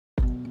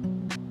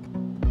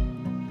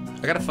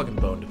I got a fucking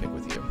bone to pick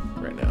with you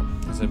right now.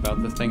 Is it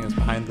about the thing that's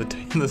behind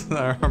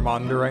our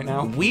monitor right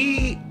now?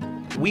 We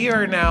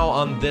are now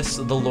on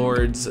the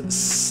Lord's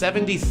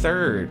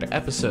 73rd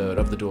episode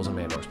of the Duels and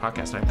Dorks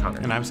podcast. I'm Connor.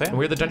 And I'm Sam. And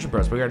we're the Dungeon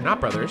Bros. We are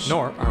not brothers.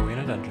 Nor are we in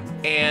a dungeon.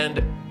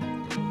 And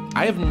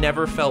I have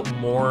never felt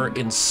more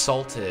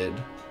insulted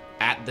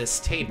at this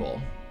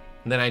table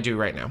than I do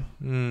right now.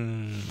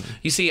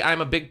 You see,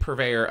 I'm a big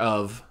purveyor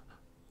of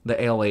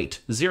the Ale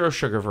 8 zero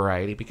sugar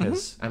variety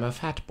because I'm a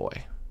fat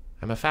boy.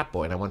 I'm a fat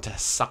boy, and I want to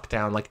suck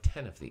down like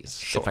 10 of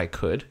these if I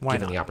could,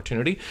 given the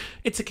opportunity.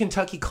 It's a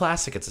Kentucky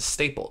classic. It's a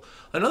staple.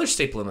 Another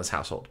staple in this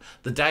household,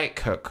 the Diet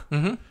Coke.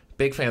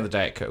 Big fan of the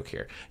Diet Coke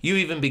here. You've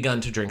even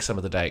begun to drink some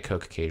of the Diet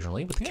Coke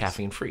occasionally with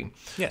caffeine-free.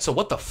 Yeah. So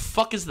what the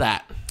fuck is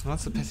that? Well,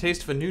 that's the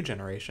taste of a new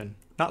generation.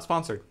 Not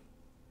sponsored.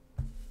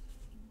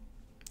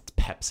 It's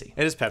Pepsi.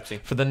 It is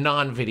Pepsi. For the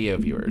non-video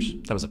viewers,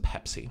 that was a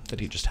Pepsi that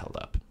he just held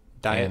up.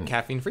 Diet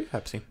caffeine-free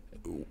Pepsi.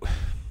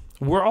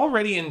 We're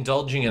already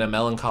indulging in a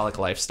melancholic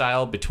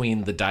lifestyle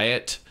between the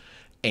diet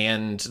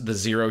and the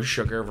zero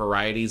sugar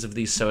varieties of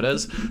these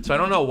sodas. So I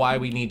don't know why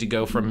we need to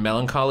go from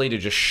melancholy to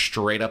just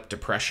straight up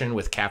depression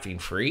with caffeine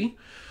free.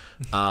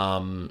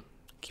 It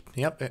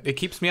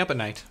keeps me up at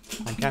night.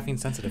 I'm caffeine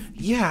sensitive.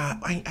 Yeah,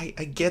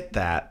 I get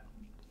that.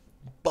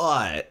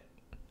 But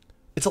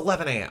it's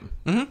 11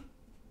 a.m.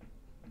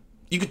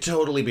 You could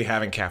totally be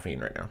having caffeine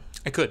right now.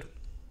 I could.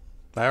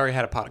 I already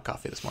had a pot of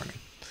coffee this morning.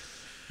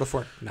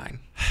 Before 9.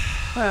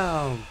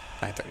 Well,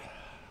 9:30.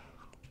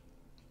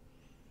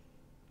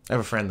 I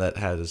have a friend that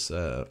has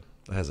a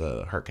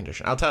heart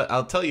condition.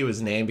 I'll tell you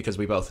his name because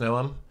we both know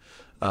him.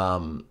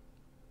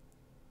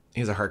 He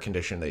has a heart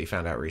condition that he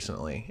found out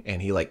recently,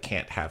 and he like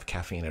can't have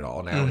caffeine at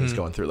all now. And he's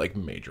going through like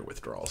major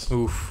withdrawals.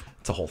 Oof.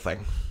 It's a whole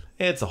thing.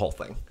 It's a whole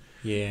thing.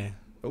 Yeah.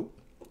 Oh,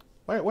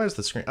 why is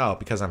the screen? Oh,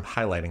 because I'm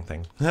highlighting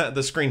thing.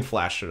 The screen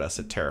flashed at us.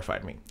 It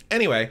terrified me.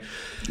 Anyway,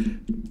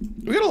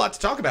 we got a lot to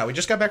talk about. We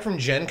just got back from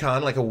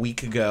Gen-Con like a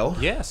week ago.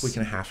 Yes. Week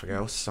and a half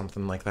ago,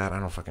 something like that. I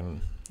don't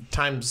fucking...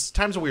 Time's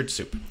a weird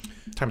soup.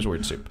 Time's a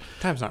weird soup.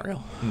 Time's not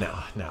real.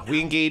 No.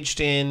 We engaged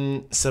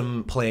in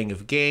some playing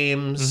of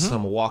games,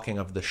 some walking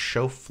of the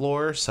show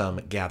floor, some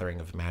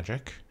gathering of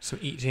magic. Some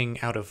eating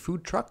out of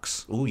food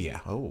trucks. Oh, yeah.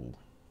 Oh.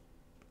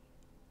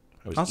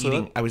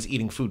 I was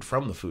eating food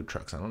from the food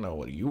trucks. I don't know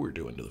what you were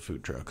doing to the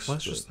food trucks.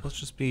 Let's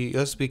just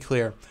be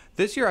clear.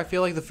 This year, I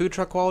feel like the food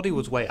truck quality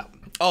was way up.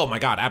 Oh my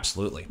god,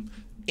 absolutely,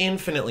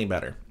 infinitely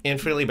better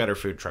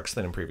food trucks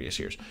than in previous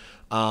years.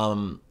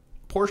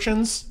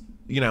 Portions,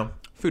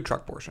 food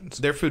truck portions.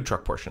 They're food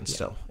truck portions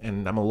still,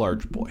 and I'm a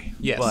large boy.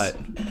 Yes, but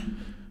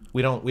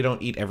we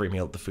don't eat every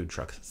meal at the food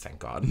truck. Thank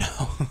God. No,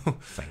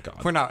 thank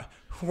God.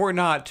 We're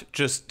not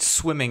just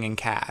swimming in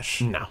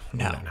cash. No.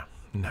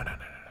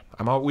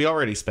 We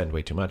already spend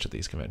way too much at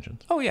these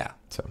conventions. Oh, yeah.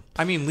 So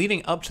I mean,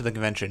 leading up to the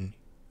convention,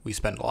 we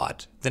spend a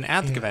lot. Then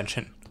at the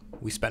convention,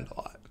 we spend a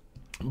lot.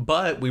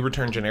 But we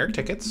return generic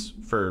tickets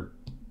for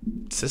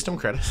system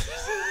credits.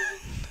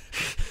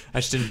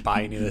 I just didn't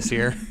buy any this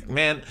year.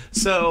 Man,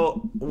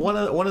 so one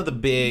of the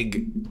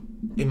big,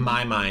 in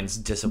my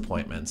mind,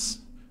 disappointments,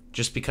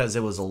 just because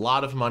it was a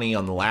lot of money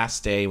on the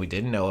last day, we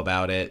didn't know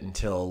about it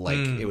until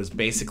it was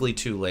basically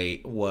too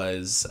late,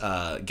 was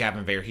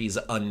Gavin Verhey's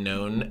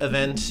Unknown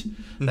event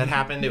that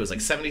happened. It was like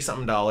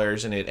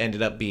 $70-something, and it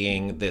ended up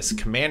being this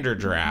commander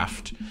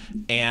draft,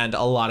 and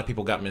a lot of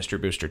people got Mystery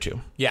Booster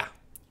too. Yeah.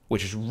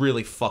 Which is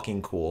really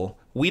fucking cool.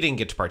 We didn't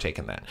get to partake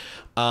in that.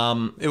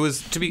 It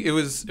was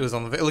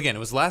on the, again, it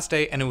was last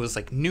day, and it was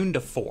like noon to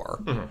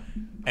 4,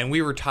 and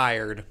we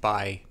retired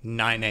by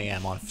 9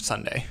 a.m. on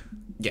Sunday.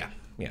 Yeah.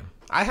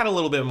 I had a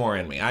little bit more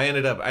in me. I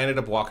ended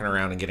up walking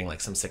around and getting like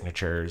some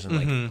signatures and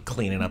like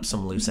cleaning up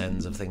some loose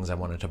ends of things I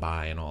wanted to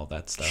buy and all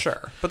that stuff.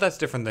 Sure, but that's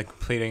different than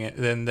completing it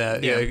than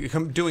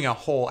doing a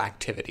whole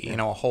activity.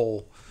 A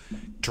whole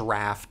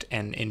draft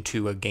and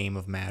into a game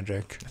of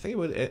Magic. I think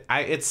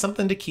it's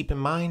something to keep in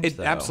mind.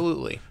 Though,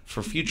 absolutely,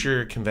 for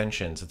future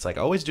conventions. It's like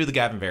always do the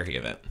Gavin Verhey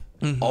event.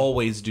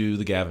 Always do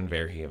the Gavin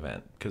Verhey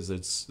event because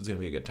it's gonna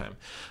be a good time.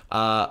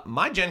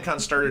 My Gen Con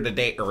started a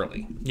day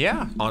early.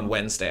 Yeah, on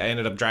Wednesday. I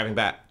ended up driving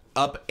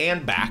up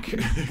and back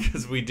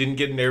because we didn't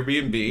get an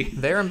Airbnb.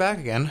 There and back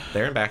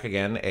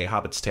again. A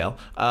Hobbit's Tale.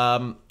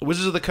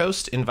 Wizards of the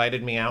Coast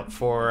invited me out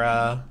for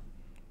a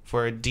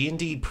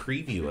D&D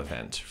preview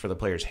event for the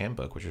Players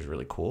Handbook, which was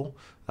really cool.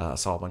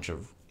 Saw a bunch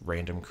of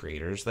random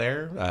creators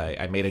there.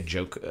 I made a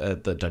joke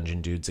at the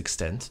Dungeon Dude's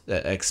expense,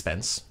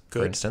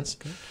 for instance.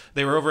 Good.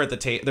 They were over at the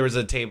table. There was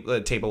a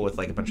table with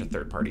like a bunch of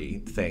third-party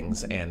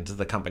things, and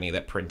the company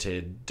that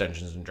printed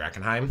Dungeons and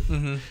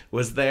Drakenheim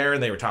was there,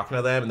 and they were talking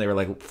to them, and they were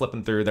like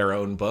flipping through their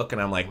own book,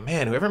 and I'm like,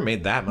 man, whoever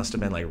made that must have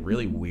been like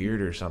really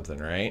weird or something,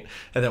 right?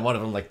 And then one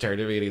of them like turned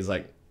to me, and he's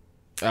like,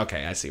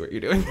 okay, I see what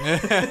you're doing.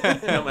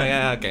 And I'm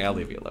like, okay, I'll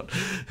leave you alone.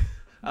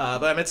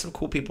 But I met some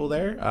cool people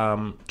there.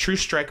 True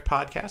Strike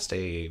podcast,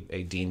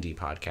 a D&D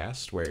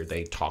podcast where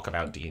they talk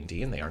about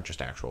D&D and they aren't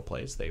just actual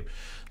plays. They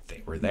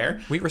were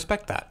there. We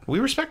respect that.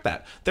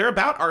 They're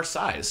about our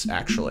size,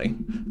 actually.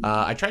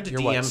 I tried to You're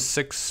DM... what,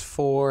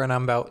 6'4", and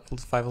I'm about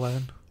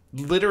 5'11"?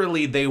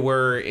 literally they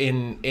were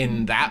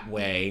in that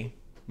way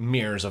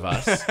mirrors of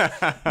us.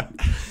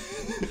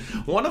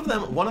 One of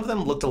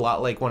them looked a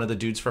lot like one of the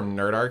dudes from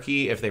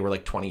Nerdarchy if they were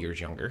like 20 years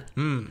younger.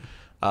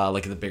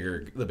 Like the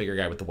bigger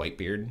guy with the white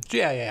beard.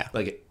 Yeah.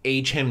 Like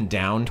age him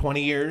down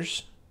 20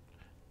 years.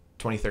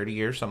 20, 30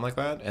 years, something like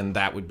that. And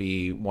that would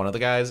be one of the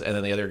guys. And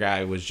then the other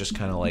guy was just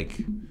kind of like,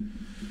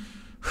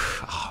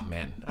 oh,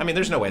 man. I mean,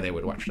 there's no way they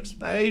would watch this.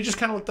 He just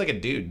kind of looked like a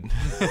dude.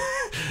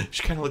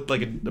 Just kind of looked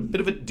like a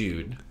bit of a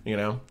dude, you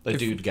know?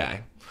 Dude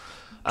guy.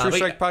 True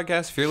Strike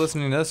Podcast, if you're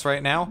listening to this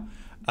right now,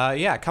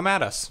 come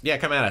at us. Yeah,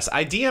 come at us.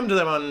 I DM'd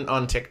them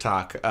on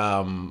TikTok,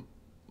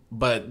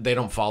 but they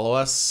don't follow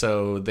us,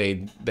 so they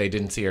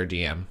didn't see our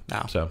DM.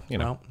 No. So, you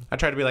know, I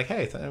tried to be like,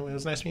 hey, it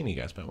was nice meeting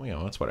you guys, but, you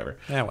know, it's whatever.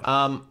 Yeah,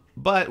 well.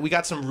 But we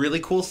got some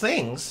really cool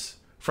things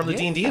from the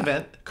D&D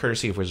event,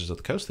 courtesy of Wizards of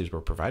the Coast. These were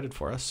provided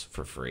for us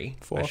for free.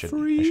 I should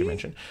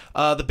mention.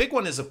 The big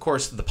one is, of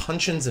course, the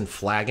Puncheons and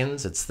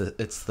Flagons. It's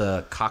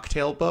the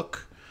cocktail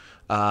book.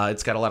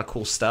 It's got a lot of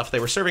cool stuff. They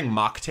were serving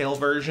mocktail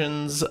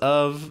versions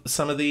of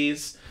some of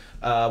these,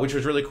 which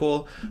was really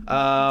cool. We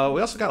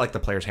also got like the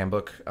Players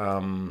Handbook,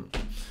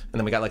 and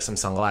then we got like some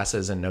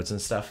sunglasses and notes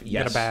and stuff.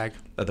 Yes, got a bag.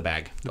 The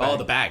bag.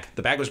 The bag.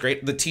 The bag was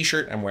great. The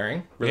T-shirt I'm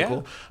wearing, really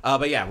cool.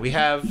 But yeah, we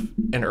have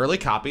an early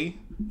copy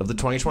of the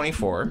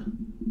 2024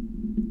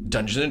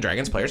 Dungeons and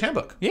Dragons Players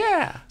Handbook.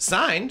 Yeah,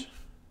 signed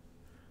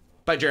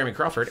by Jeremy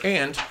Crawford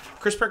and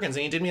Chris Perkins,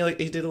 and he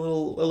did a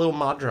little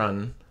mod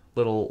run.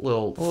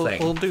 Little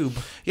thing. Little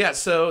doob. Yeah,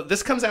 so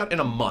this comes out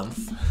in a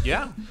month.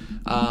 Yeah.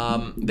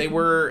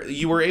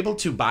 You were able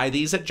to buy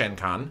these at Gen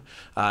Con.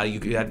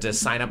 You had to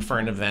sign up for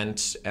an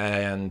event,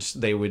 and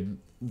they were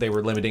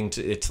limiting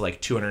it to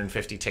like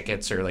 250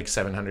 tickets or like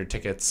 700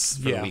 tickets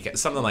for the weekend,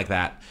 something like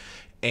that.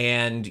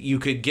 And you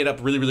could get up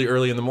really, really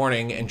early in the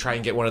morning and try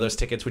and get one of those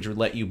tickets, which would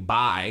let you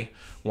buy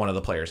one of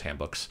the Players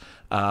Handbooks.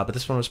 But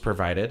this one was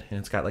provided, and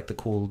it's got like the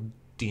cool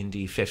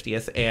D&D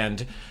 50th,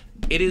 and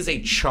it is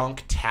a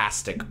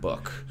chunk-tastic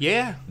book.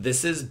 Yeah.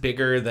 This is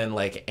bigger than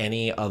like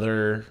any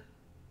other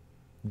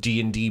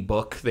D&D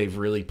book they've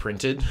really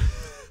printed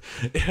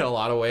in a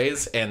lot of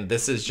ways, and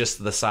this is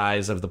just the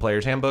size of the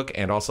Player's Handbook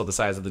and also the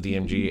size of the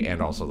DMG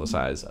and also the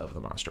size of the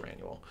Monster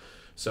Manual.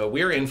 So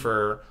we're in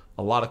for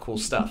a lot of cool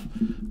stuff.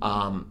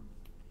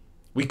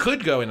 We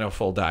could go into a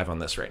full dive on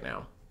this right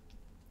now.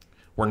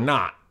 We're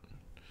not,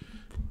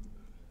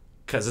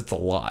 because it's a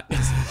lot.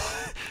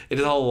 It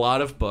is a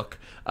lot of book.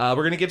 We're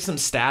going to give some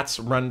stats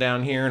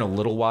rundown here in a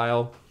little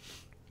while.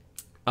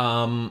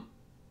 But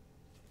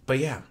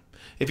yeah,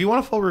 if you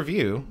want a full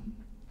review,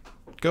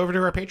 go over to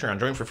our Patreon.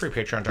 Join for free,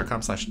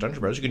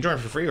 patreon.com/dungeonbros. You can join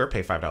for free or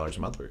pay $5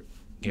 a month. We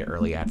get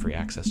early ad-free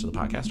access to the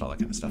podcast, all that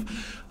kind of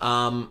stuff.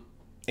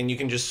 And you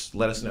can just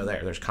let us know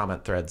there. There's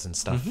comment threads and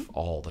stuff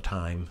all the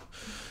time.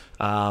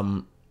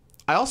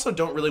 I also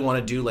don't really want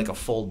to do like a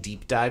full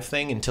deep dive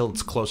thing until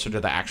it's closer to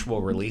the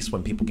actual release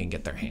when people can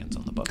get their hands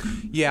on the book.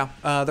 Yeah,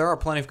 there are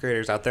plenty of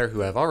creators out there who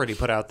have already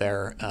put out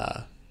their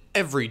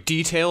every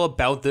detail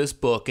about this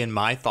book and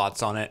my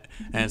thoughts on it.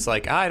 And it's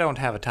like, I don't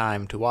have a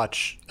time to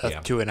watch a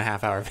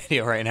 2.5 hour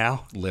video right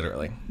now.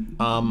 Literally.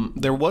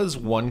 There was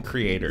one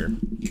creator.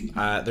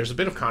 There's a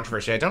bit of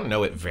controversy. I don't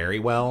know it very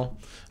well.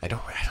 I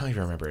don't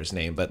even remember his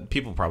name, but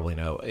people probably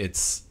know.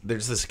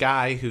 There's this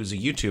guy who's a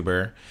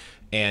YouTuber,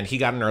 and he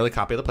got an early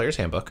copy of the Player's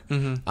Handbook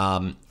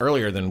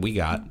earlier than we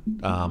got.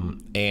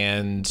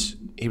 And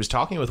he was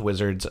talking with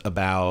Wizards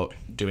about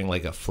doing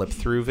like a flip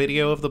through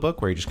video of the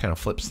book where he just kind of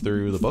flips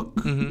through the book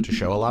to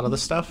show a lot of the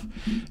stuff.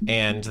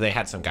 And they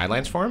had some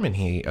guidelines for him, and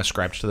he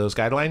ascribed to those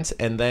guidelines.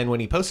 And then when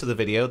he posted the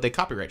video, they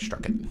copyright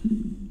struck it.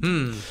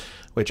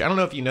 Which I don't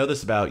know if you know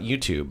this about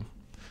YouTube.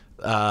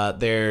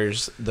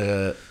 There's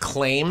the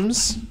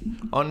claims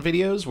on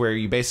videos where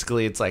you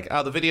basically, it's like,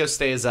 oh, the video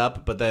stays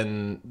up, but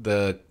then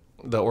the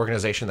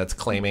organization that's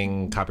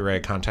claiming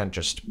copyrighted content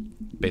just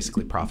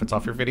basically profits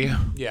off your video.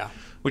 Yeah.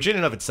 Which in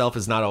and of itself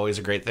is not always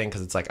a great thing,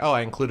 because it's like, oh,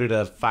 I included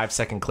a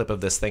 5-second clip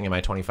of this thing in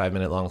my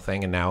 25-minute long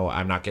thing, and now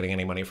I'm not getting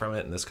any money from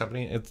it in this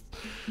company.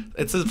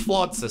 It's a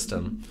flawed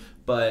system.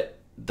 But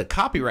the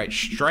copyright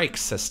strike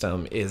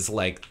system is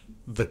like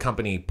the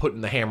company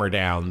putting the hammer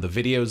down, the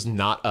video's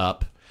not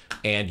up,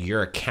 and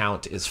your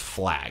account is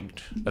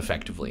flagged,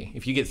 effectively.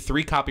 If you get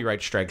 3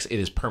 copyright strikes, it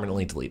is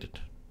permanently deleted.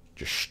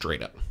 Just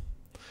straight up.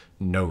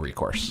 No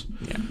recourse.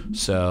 Yeah.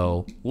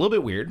 So, a little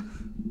bit weird.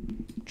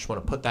 Just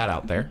want to put that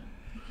out there.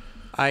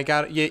 I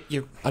got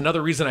you.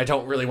 Another reason I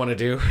don't really want to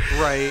do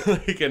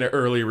like an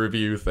early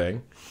review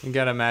thing. You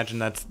gotta imagine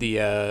that's the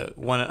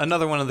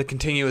another one of the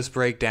continuous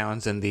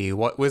breakdowns in the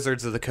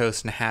Wizards of the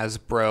Coast and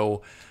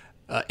Hasbro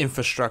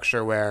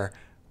infrastructure, where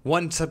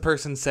one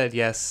person said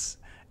yes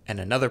and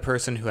another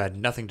person who had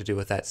nothing to do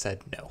with that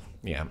said no.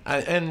 Yeah,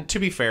 and to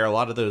be fair, a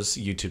lot of those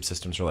YouTube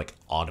systems are like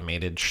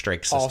automated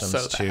strike systems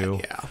also too.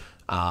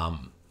 Yeah.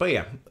 But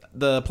yeah,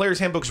 the Player's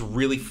Handbook's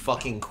really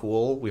fucking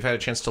cool. We've had a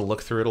chance to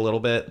look through it a little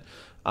bit.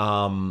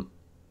 Yeah.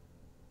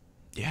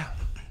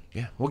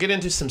 We'll get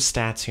into some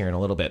stats here in a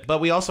little bit. But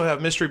we also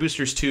have Mystery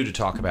Boosters 2 to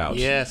talk about.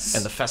 Yes.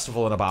 And the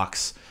Festival in a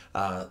Box.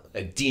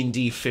 a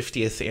D&D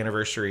 50th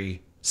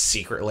anniversary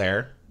secret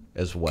lair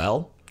as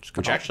well,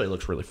 which actually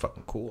looks really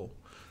fucking cool.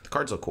 The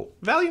cards look cool.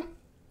 Value?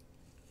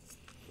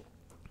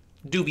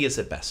 Dubious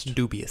at best.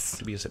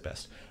 Dubious at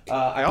best.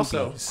 I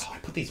also... I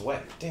put these away.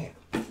 Damn.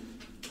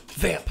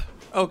 Vamp.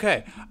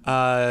 Okay.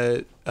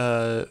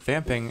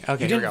 Vamping.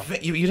 Okay, here we go.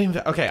 You didn't...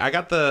 Okay, I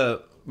got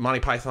the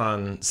Monty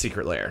Python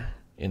secret lair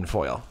in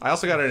foil. I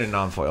also got it in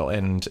non-foil,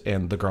 and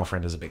the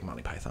girlfriend is a big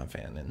Monty Python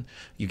fan, and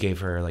you gave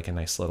her like a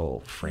nice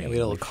little frame. A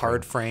little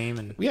card frame.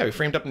 And yeah, we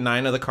framed up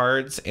 9 of the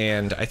cards,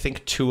 and I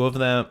think 2 of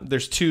them...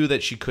 There's 2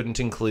 that she couldn't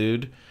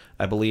include.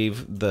 I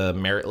believe the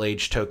Merit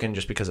Lage token,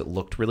 just because it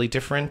looked really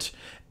different,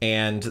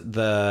 and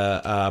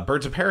the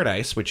Birds of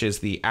Paradise, which is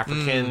the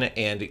African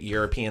and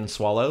European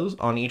swallows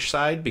on each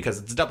side, because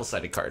it's a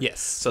double-sided card. Yes.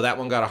 So that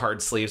one got a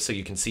hard sleeve, so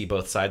you can see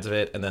both sides of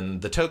it, and then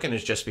the token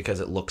is just because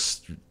it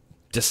looks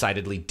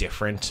decidedly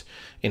different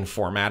in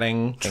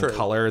formatting and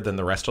color than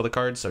the rest of the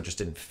cards, so it just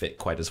didn't fit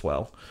quite as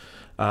well.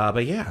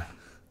 But yeah,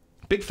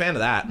 big fan of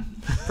that.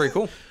 Pretty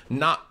cool.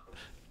 Not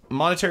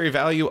monetary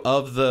value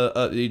of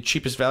the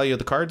cheapest value of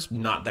the cards,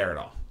 not there at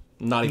all.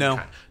 Not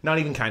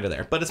even kind of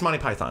there. But it's Monty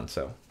Python,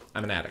 so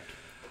I'm an addict.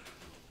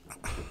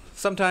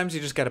 Sometimes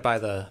you just got to buy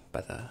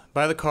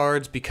the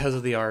cards because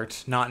of the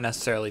art, not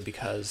necessarily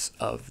because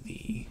of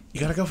the... You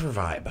got to go for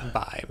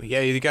vibe. Yeah,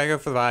 you got to go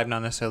for the vibe,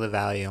 not necessarily the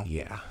value.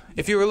 Yeah.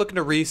 If you were looking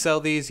to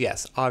resell these,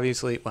 yes,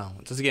 obviously, well,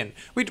 just again,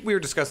 we were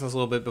discussing this a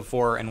little bit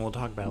before, and we'll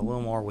talk about it a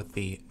little more with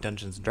the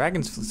Dungeons &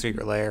 Dragons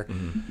Secret Lair.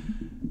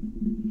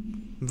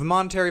 The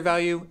monetary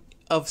value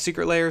of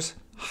secret layers,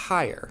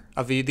 higher.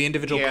 Of the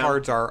individual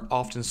cards are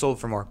often sold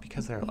for more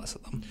because there are less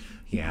of them.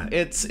 Yeah,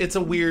 it's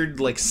a weird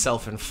like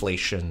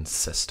self-inflation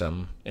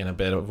system in a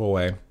bit of a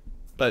way.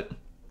 But,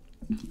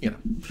 you know,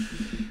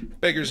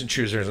 beggars and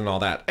choosers and all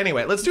that.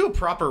 Anyway, let's do a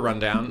proper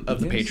rundown of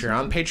the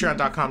Patreon.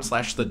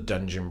 Patreon.com/the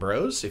Dungeon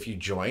Bros. If you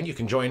join, you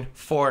can join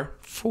for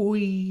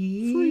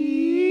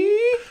free.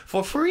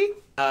 For free.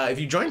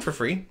 If you join for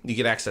free, you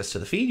get access to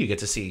the feed. You get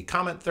to see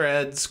comment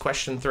threads,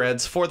 question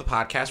threads for the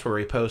podcast where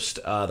we post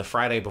the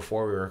Friday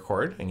before we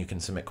record, and you can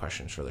submit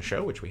questions for the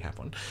show, which we have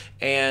one.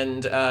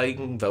 And you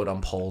can vote on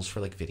polls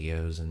for like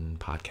videos and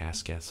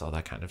podcast guests, all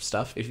that kind of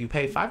stuff. If you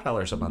pay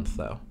 $5 a month,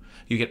 though,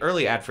 you get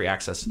early ad-free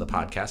access to the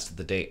podcast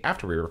the day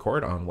after we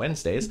record on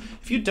Wednesdays.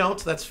 If you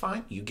don't, that's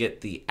fine. You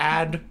get the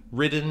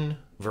ad-ridden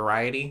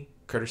variety,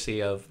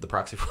 courtesy of the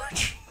Proxy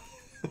Forge.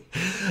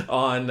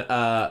 on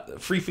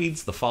free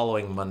feeds the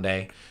following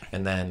Monday,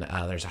 and then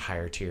there's a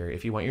higher tier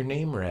if you want your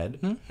name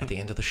read at the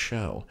end of the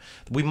show.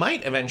 We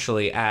might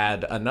eventually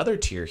add another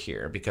tier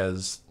here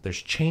because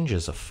there's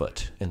changes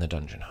afoot in the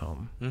Dungeon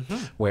Home,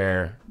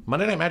 where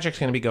Monday Night Magic's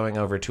going to be going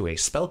over to a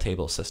spell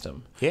table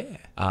system.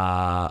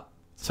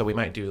 So we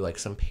might do like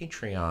some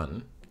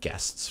Patreon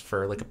guests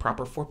for like a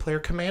proper 4-player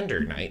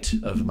commander night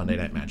of Monday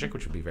Night Magic,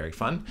 which would be very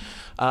fun.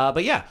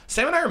 But yeah,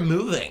 Sam and I are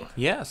moving.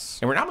 Yes.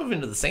 And we're not moving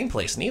to the same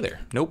place neither.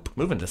 Nope.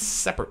 Moving to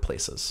separate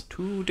places.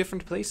 2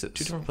 different places.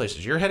 2 different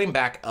places. You're heading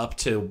back up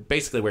to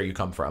basically where you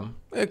come from.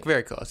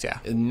 Very close, yeah.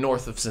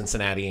 North of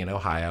Cincinnati in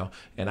Ohio.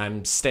 And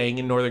I'm staying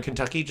in Northern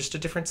Kentucky, just a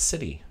different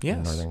city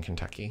in Northern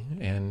Kentucky.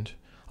 And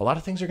a lot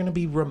of things are going to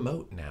be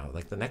remote now.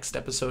 Like the next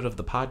episode of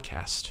the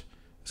podcast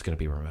is going to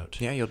be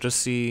remote. Yeah, you'll just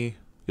see...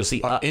 You'll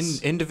see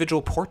us.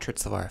 Individual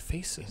portraits of our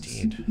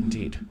faces.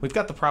 Indeed. We've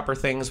got the proper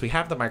things. We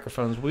have the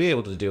microphones. We'll be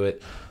able to do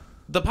it.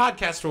 The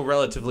podcast will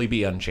relatively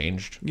be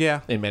unchanged. Yeah.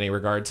 In many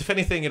regards. If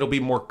anything, it'll be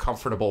more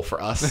comfortable for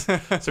us.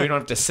 So we don't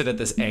have to sit at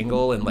this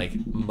angle and like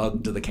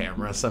mug to the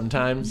camera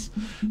sometimes.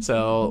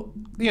 So,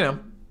 you know,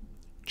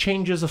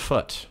 changes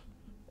afoot.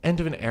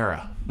 End of an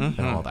era and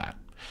all that.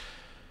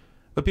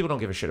 But people don't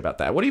give a shit about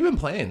that. What have you been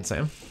playing,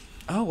 Sam?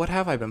 Oh, what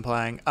have I been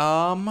playing?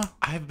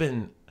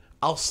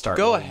 I'll start.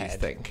 Go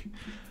ahead.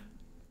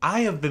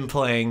 I have been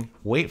playing,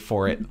 wait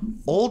for it,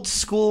 old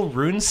school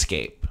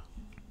RuneScape.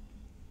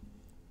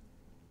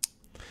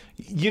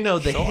 You know,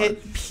 the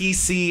hit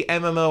PC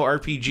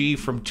MMORPG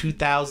from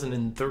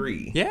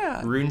 2003.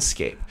 Yeah.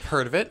 RuneScape.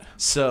 Heard of it.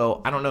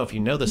 So, I don't know if you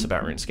know this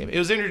about RuneScape.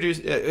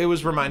 It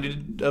was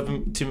reminded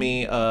to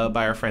me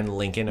by our friend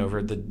Lincoln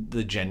over the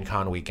Gen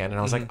Con weekend. And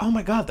I was like, oh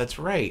my God, that's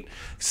right.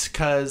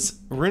 Because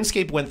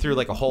RuneScape went through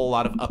like a whole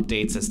lot of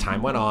updates as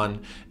time went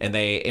on. And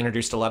they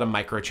introduced a lot of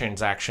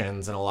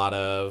microtransactions and a lot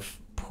of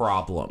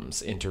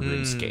problems into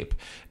RuneScape.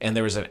 And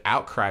there was an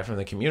outcry from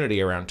the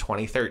community around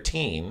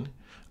 2013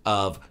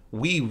 of,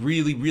 we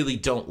really, really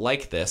don't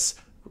like this.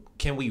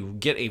 Can we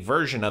get a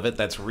version of it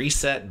that's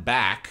reset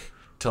back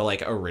to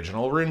like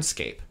original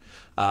RuneScape?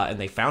 And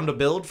they found a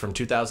build from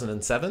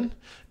 2007,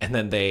 and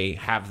then they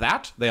have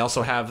that. They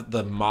also have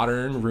the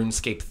modern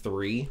RuneScape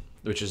 3,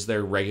 which is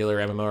their regular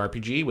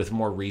MMORPG with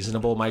more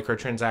reasonable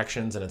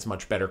microtransactions, and it's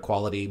much better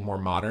quality, more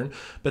modern.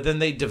 But then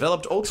they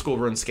developed old school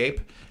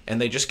RuneScape,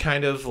 and they just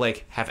kind of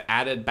like have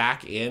added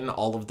back in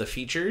all of the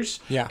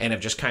features, and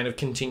have just kind of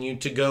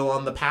continued to go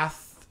on the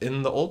path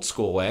in the old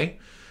school way.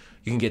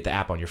 You can get the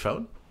app on your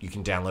phone. You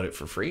can download it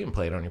for free and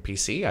play it on your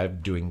PC.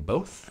 I'm doing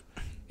both.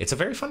 it's a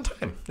very fun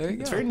time. There you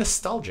go. It's very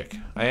nostalgic.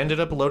 I ended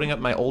up loading up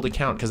my old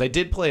account because I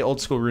did play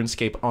old school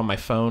RuneScape on my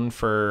phone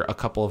for a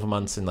couple of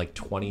months in like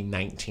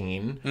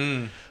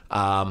 2019.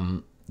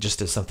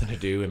 Just as something to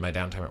do in my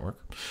downtime at work.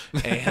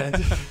 And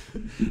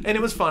and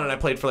it was fun, and I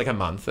played for like a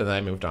month, and then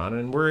I moved on,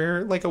 and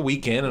we're like a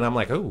week in, and I'm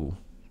like, oh,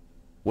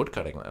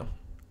 woodcutting now.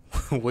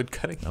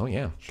 Woodcutting? Oh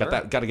yeah. Sure.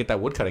 Got to get that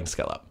woodcutting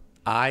skill up.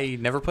 I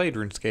never played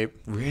RuneScape.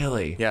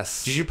 Really?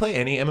 Yes. Did you play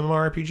any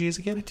MMORPGs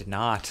again? I did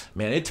not.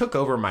 Man, it took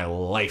over my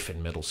life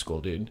in middle school,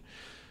 dude.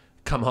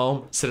 Come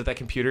home, sit at that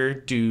computer,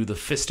 do the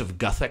Fist of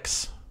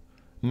Guthix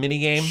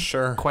minigame.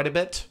 Sure. Quite a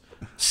bit.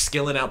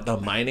 Skilling out the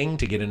mining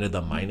to get into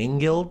the mining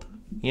guild.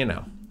 You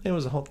know, it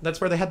was a whole...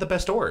 That's where they had the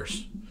best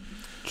ores.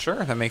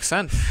 Sure, that makes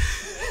sense.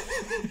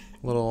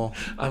 Little...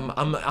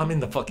 I'm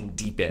in the fucking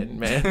deep end,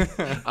 man.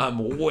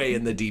 I'm way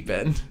in the deep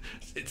end.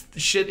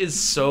 Shit is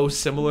so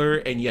similar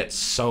and yet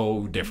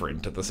so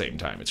different at the same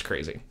time. It's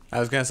crazy. I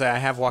was gonna say, I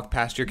have walked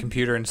past your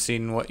computer and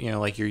seen what,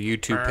 like your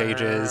YouTube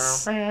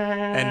pages,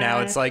 and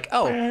now it's like,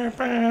 oh,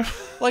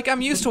 like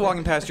I'm used to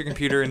walking past your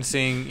computer and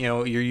seeing,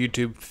 your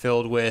YouTube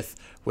filled with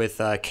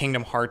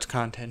Kingdom Hearts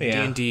content,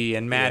 D&D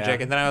and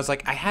Magic, and then I was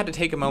like, I had to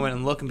take a moment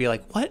and look and be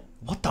like, what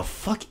the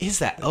fuck is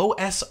that?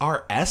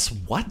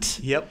 OSRS? What?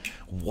 Yep.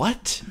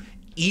 What?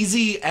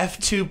 Easy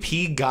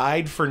F2P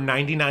guide for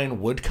 99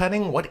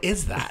 woodcutting? What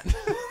is that?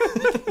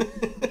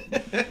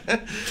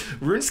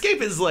 RuneScape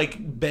has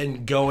like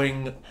been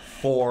going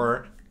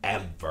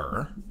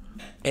forever,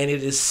 and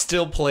it is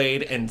still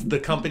played, and the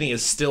company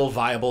is still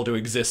viable to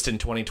exist in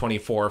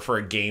 2024 for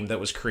a game that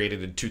was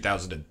created in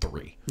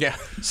 2003. Yeah.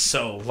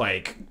 So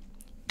like,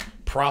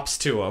 props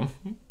to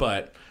them,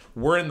 but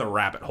we're in the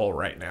rabbit hole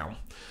right now.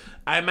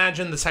 I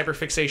imagine this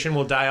hyperfixation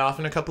will die off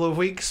in a couple of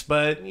weeks,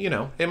 but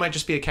it might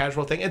just be a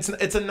casual thing. It's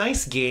a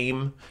nice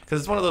game because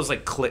it's one of those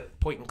like point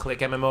and click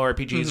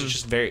MMORPGs. Mm-hmm. It's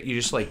just you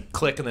just like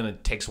click and then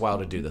it takes a while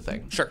to do the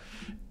thing. Sure.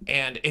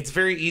 And it's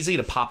very easy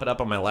to pop it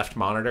up on my left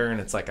monitor, and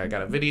it's like I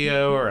got a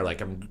video or like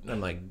I'm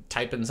like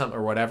typing something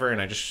or whatever,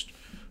 and I just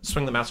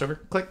swing the mouse over,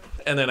 click,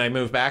 and then I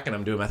move back and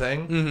I'm doing my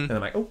thing, and I'm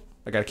like, oh,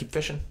 I gotta keep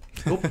fishing.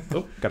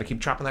 Oh, gotta keep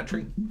chopping that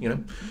tree.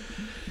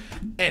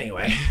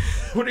 Anyway,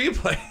 what are you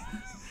playing?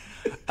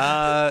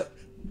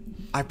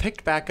 I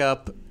picked back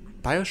up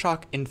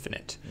BioShock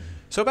Infinite.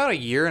 So about a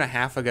year and a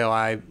half ago,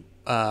 I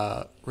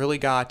really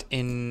got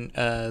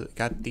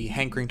the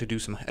hankering to do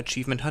some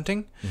achievement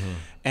hunting,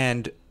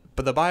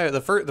 but the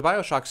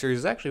BioShock series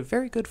is actually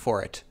very good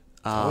for it.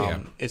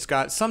 It's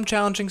got some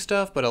challenging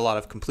stuff, but a lot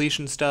of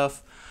completion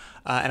stuff.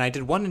 And I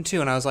did 1 and 2,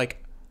 and I was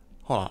like,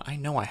 hold on, I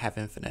know I have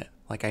Infinite.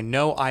 Like, I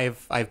know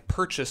I've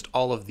purchased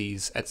all of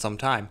these at some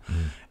time,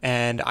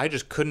 and I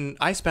just couldn't.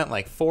 I spent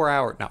like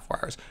 14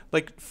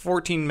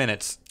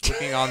 minutes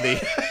looking on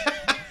the.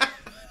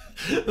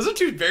 Those are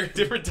two very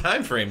different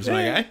time frames,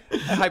 my guy.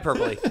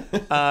 Hyperbole.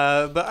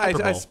 But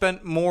I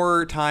spent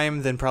more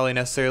time than probably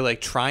necessary, like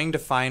trying to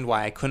find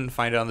why I couldn't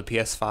find it on the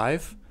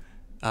PS5,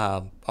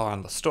 or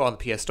on the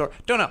PS Store.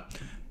 Don't know.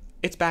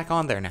 It's back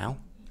on there now.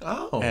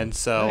 Oh, and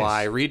so nice.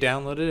 I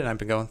re-downloaded it, and I've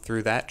been going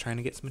through that, trying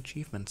to get some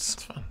achievements.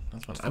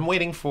 That's fun. I'm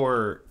waiting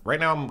for... Right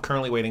now, I'm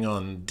currently waiting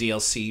on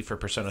DLC for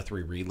Persona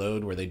 3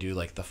 Reload, where they do,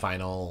 like, the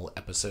final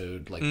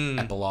episode, like,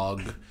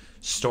 epilogue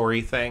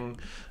story thing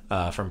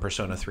from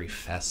Persona 3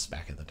 Fest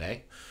back in the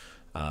day.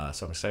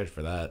 So I'm excited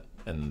for that.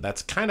 And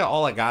that's kind of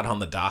all I got on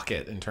the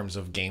docket in terms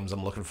of games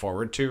I'm looking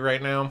forward to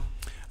right now.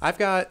 I've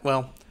got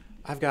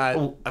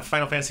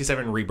Final Fantasy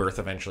VII Rebirth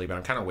eventually, but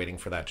I'm kind of waiting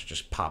for that to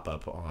just pop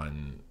up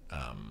on...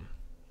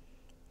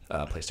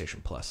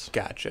 PlayStation Plus.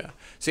 Gotcha.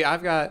 See,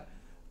 I've got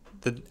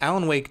the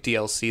Alan Wake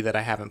DLC that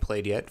I haven't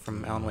played yet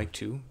from Alan Wake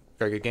 2.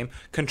 Very good game.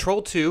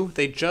 Control 2,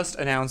 they just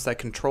announced that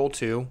Control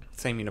 2,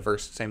 same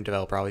universe, same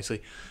developer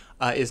obviously,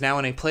 is now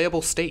in a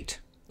playable state.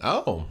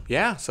 Oh.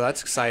 Yeah, so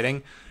that's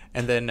exciting.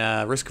 And then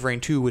Risk of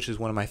Rain 2, which is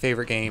one of my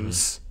favorite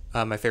games,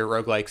 my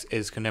favorite roguelikes,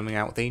 is coming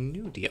out with a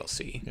new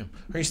DLC. Yeah.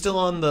 Are you still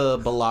on the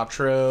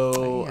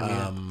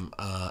Balatro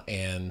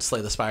and Slay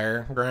the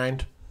Spire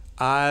grind?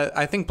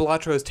 I think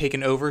Balatro has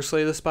taken over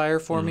Slay the Spire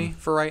for me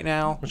for right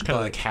now. It's kind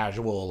of like a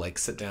casual, like,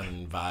 sit-down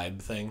and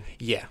vibe thing.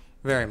 Yeah,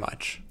 very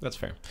much. That's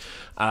fair.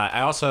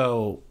 I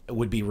also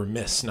would be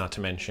remiss not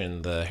to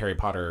mention the Harry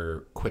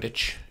Potter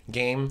Quidditch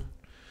game,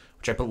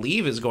 which I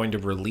believe is going to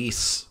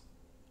release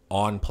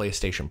on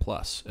PlayStation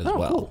Plus as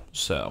well. Cool.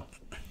 So...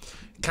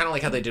 kind of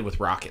like how they did with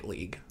Rocket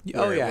League.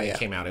 When it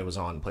came out, it was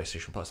on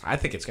PlayStation Plus. I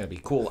think it's going to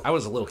be cool. I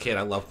was a little kid.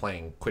 I loved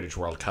playing Quidditch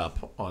World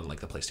Cup on like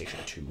the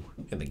PlayStation 2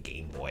 and the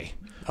Game Boy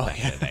back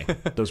in the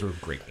day. Those were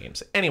great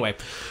games. Anyway,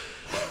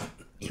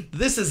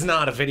 this is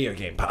not a video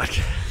game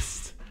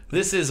podcast.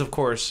 This is, of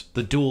course,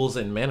 the Duels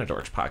and Mana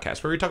Dorks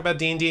podcast, where we talk about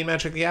D&D and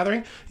Magic the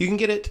Gathering. You can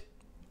get it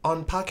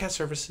on podcast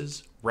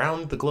services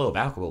round the globe.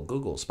 Apple,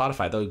 Google,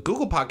 Spotify. The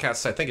Google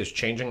Podcasts, I think, is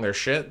changing their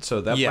shit,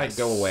 so that might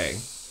go away.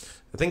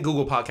 I think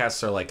Google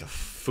Podcasts are like a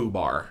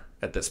FooBar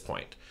at this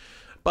point.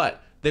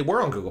 But they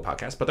were on Google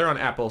Podcasts, but they're on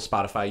Apple,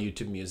 Spotify,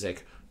 YouTube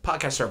Music,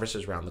 podcast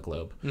services around the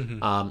globe.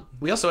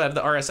 We also have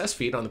the RSS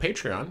feed on the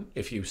Patreon,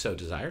 if you so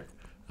desire.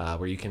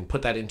 where you can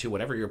put that into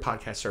whatever your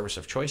podcast service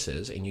of choice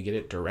is, and you get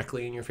it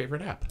directly in your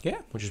favorite app.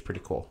 Yeah. Which is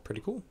pretty cool.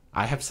 Pretty cool.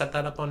 I have set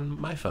that up on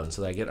my phone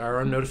so that I get our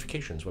own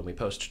notifications when we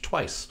post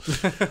twice.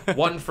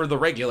 One for the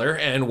regular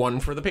and one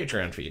for the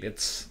Patreon feed.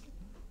 It's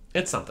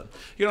something.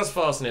 You can also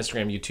follow us on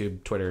Instagram,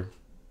 YouTube, Twitter,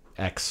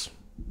 X,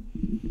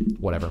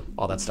 whatever,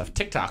 all that stuff.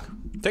 TikTok.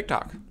 We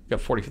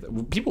got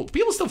 40 people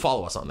still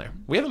follow us on there.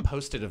 We haven't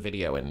posted a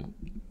video in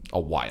a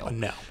while.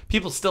 No.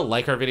 People still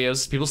like our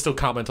videos. People still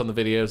comment on the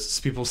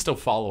videos. People still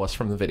follow us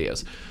from the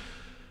videos.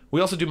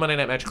 We also do Monday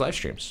Night Magic live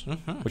streams,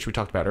 which we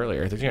talked about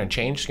earlier. They're going to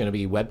change. It's going to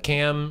be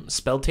webcam,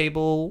 spell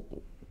table.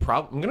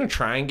 I'm going to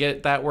try and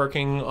get that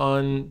working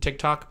on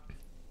TikTok.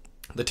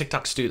 The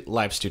TikTok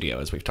live studio,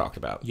 as we've talked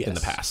about in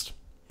the past.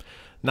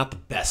 Not the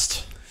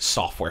best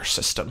software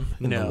system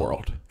in the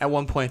world. At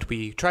one point,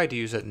 we tried to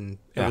use it, and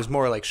it was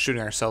more like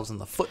shooting ourselves in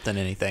the foot than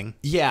anything.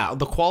 Yeah,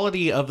 the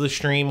quality of the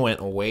stream went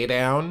way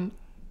down,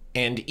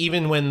 and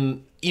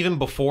even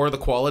before the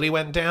quality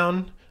went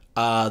down,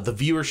 the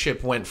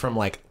viewership went from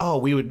like,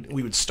 we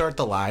would start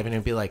the live, and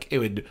it'd be like, it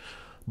would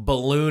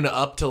balloon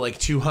up to like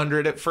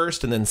 200 at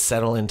first, and then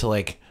settle into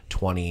like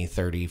 20,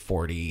 30,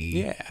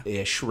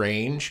 40-ish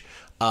range.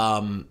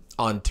 On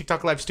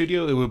TikTok Live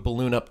Studio, it would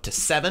balloon up to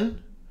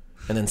 7.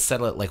 And then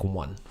settle at like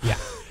 1. Yeah.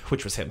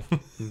 Which was him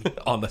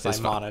on the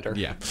monitor.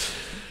 Yeah.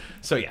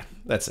 So yeah,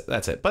 that's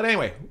it. But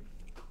anyway,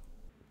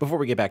 before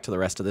we get back to the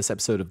rest of this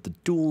episode of the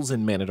Duels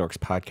and Mana Dorks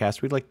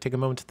podcast, we'd like to take a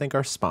moment to thank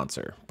our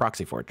sponsor,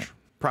 Proxy Forge.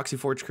 Proxy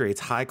Forge creates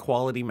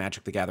high-quality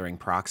Magic the Gathering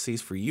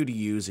proxies for you to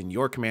use in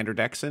your commander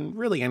decks and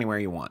really anywhere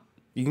you want.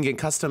 You can get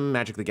custom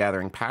Magic the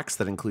Gathering packs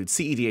that include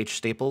CEDH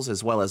staples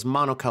as well as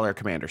monocolor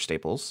commander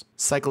staples,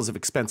 cycles of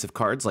expensive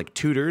cards like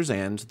Tutors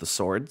and the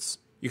Swords.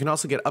 You can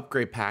also get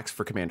upgrade packs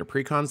for Commander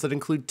Precons that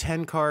include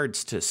 10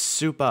 cards to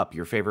soup up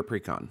your favorite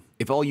Precon.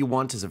 If all you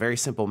want is a very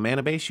simple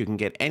mana base, you can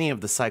get any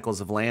of the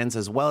cycles of lands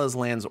as well as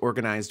lands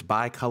organized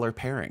by color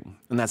pairing.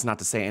 And that's not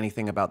to say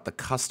anything about the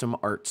custom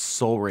art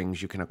soul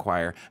rings you can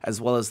acquire, as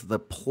well as the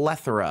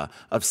plethora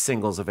of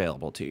singles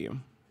available to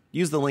you.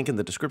 Use the link in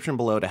the description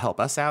below to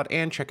help us out,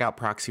 and check out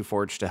Proxy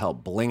Forge to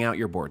help bling out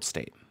your board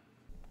state.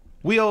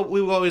 We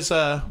always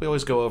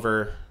go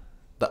over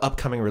the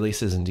upcoming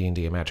releases in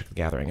D&D and Magic the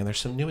Gathering, and there's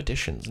some new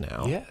additions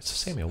now. Yes. So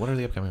Samuel, what are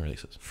the upcoming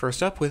releases?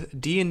 First up with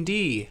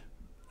D&D.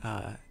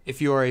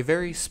 If you are a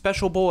very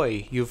special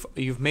boy,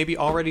 you've maybe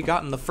already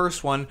gotten the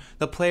first one,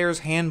 the Players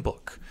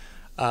Handbook.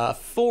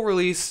 Full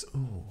release,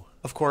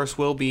 of course,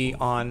 will be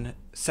on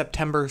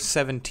September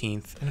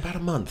 17th. In about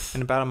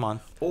a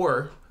month.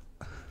 Or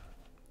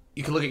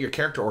you can look at your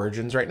character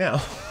origins right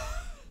now.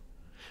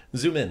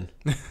 Zoom in.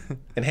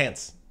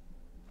 Enhance.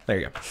 There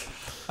you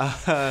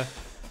go.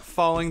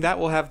 Following that,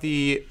 we'll have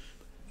the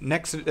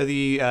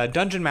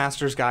Dungeon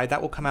Master's Guide.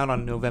 That will come out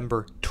on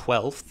November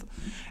 12th.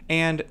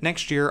 And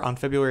next year, on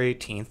February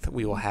 18th,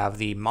 we will have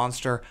the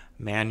Monster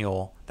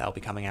Manual that will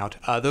be coming out.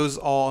 Those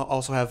all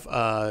also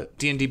have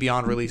D&D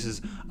Beyond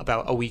releases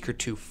about a week or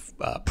two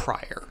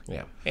prior.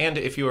 Yeah. And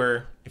if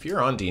you're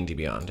on D&D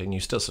Beyond and you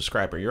still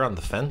subscribe or you're on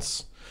the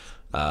fence,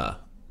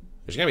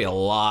 there's going to be a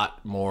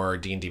lot more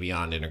D&D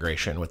Beyond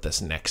integration with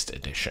this next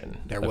edition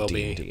of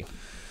D&D.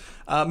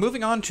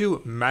 Moving on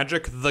to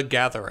Magic the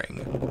Gathering.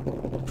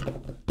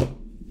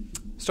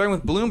 Starting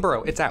with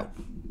Bloomborough, it's out.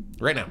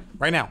 Right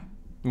now.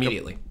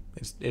 Immediately.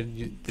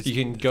 You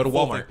can go to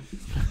Walmart.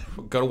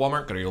 Go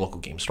to your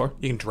local game store.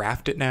 You can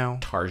draft it now.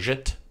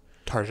 Target,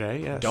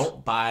 yes.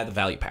 Don't buy the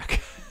value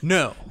pack.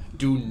 No.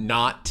 Do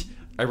not,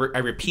 I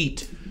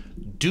repeat,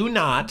 do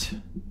not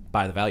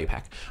buy the value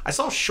pack. I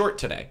saw a short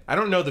today. I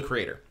don't know the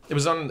creator. It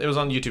was on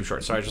YouTube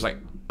Shorts, so I was just like,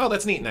 oh,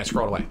 that's neat, and I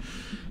scrolled away.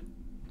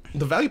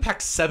 The value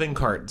pack's 7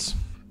 cards.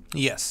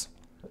 Yes.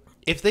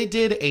 If they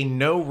did a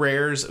no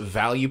rares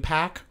value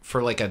pack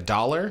for like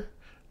 $1,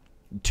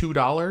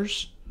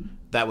 $2,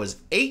 that was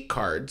 8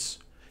 cards,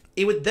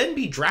 it would then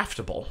be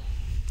draftable.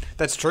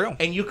 That's true.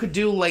 And you could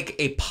do like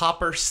a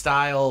popper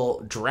style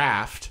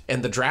draft,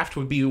 and the draft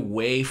would be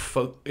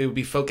it would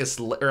be focused,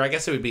 or I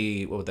guess it would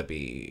be, what would that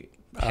be?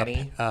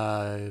 Penny?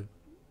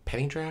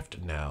 Penny draft?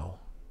 No.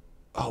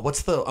 Oh,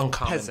 what's the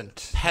uncommon?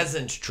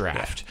 Peasant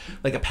draft. Yeah.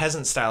 Like a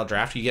peasant style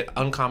draft. You get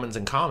uncommons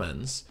and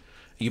commons.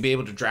 You'd be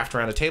able to draft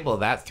around a table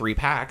of that, 3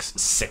 packs,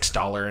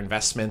 $6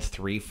 investment,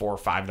 $3, $4,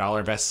 $5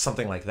 invest,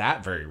 something like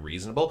that. Very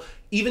reasonable.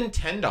 Even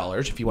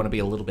 $10 if you want to be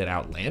a little bit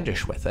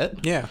outlandish with it.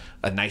 Yeah.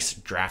 A nice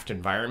draft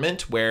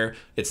environment where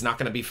it's not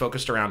going to be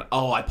focused around,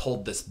 oh, I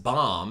pulled this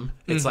bomb.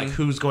 It's like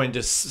who's going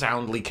to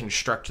soundly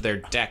construct their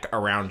deck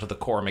around the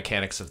core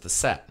mechanics of the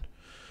set.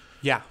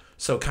 Yeah.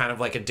 So kind of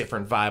like a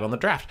different vibe on the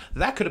draft.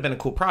 That could have been a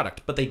cool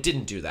product, but they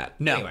didn't do that.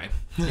 No. Anyway.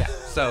 Yeah.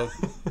 So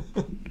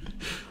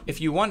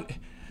if you want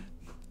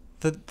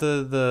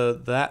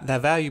that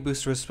value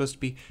booster was supposed to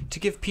be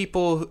to give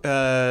people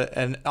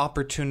an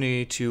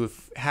opportunity to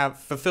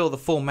fulfill the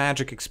full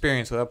Magic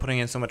experience without putting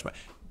in so much money.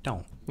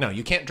 Don't. No,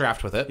 you can't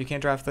draft with it. You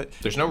can't draft it.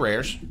 There's no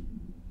rares.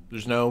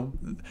 There's no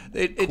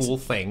cool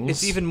things.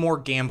 It's even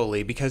more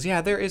gambly because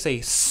there's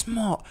a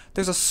small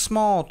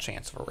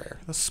chance of a rare,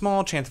 a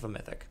small chance of a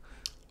mythic.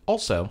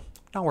 Also,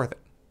 not worth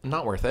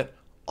it.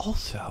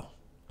 Also,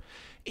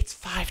 it's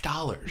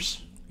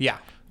 $5. Yeah.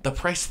 The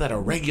price that a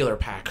regular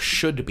pack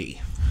should be.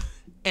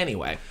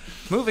 Anyway.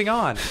 Moving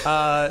on.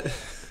 I'm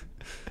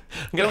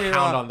going to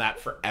hound on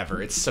that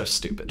forever. It's so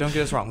stupid. Don't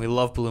get us wrong. We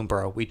love Balloon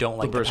Burrow. We don't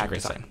like the pack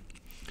design.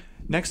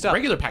 Next up.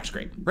 Regular pack's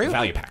great.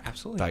 Value pack.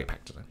 Absolutely. Value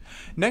pack design.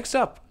 Next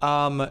up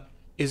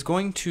is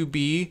going to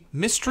be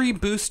Mystery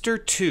Booster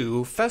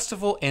 2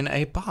 Festival in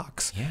a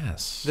Box.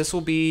 Yes. This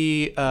will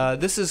be,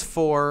 this is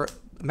for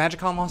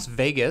MagicCon Las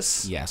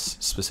Vegas. Yes,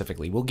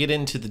 specifically. We'll get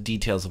into the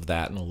details of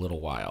that in a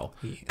little while.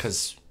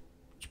 Because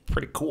it's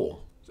pretty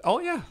cool. Oh,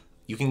 yeah.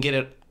 You can get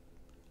it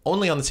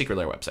only on the Secret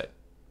Lair website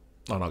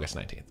on August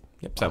 19th.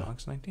 Yep, so, on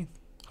August 19th.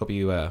 Hope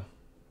you got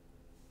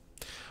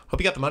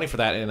the money for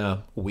that in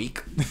a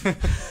week.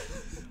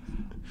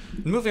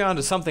 Moving on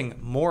to something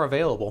more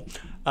available,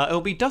 it'll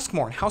be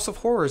Duskmorn, House of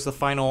Horrors, the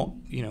final,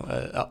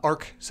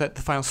 arc set,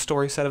 the final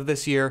story set of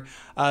this year.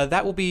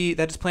 That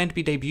is planned to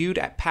be debuted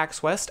at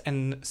PAX West,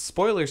 and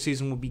spoiler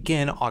season will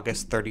begin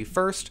August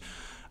 31st.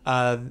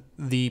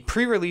 The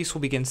pre-release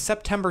will begin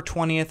September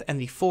 20th, and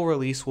the full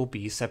release will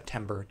be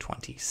September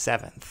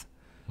 27th.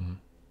 Mm-hmm.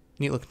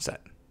 Neat looking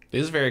set. It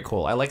is very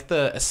cool. I like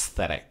the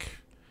aesthetic.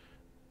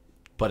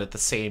 But at the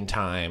same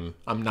time,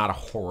 I'm not a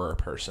horror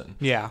person.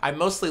 Yeah. I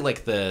mostly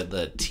like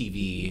the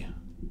TV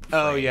frames.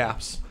 Oh, yeah.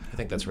 I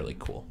think that's really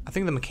cool. I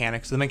think the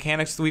mechanics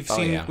we've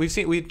seen, yeah.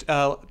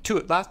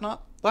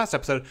 last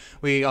episode, on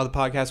the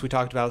podcast, we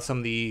talked about some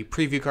of the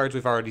preview cards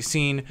we've already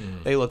seen.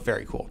 They look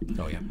very cool.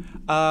 Oh,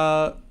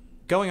 yeah.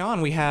 Going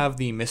on, we have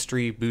the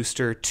Mystery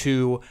Booster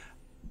 2,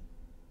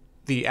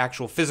 the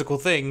actual physical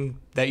thing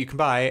that you can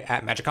buy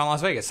at MagicCon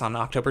Las Vegas on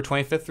October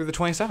 25th through the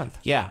 27th.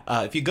 Yeah.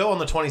 If you go on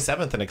the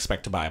 27th and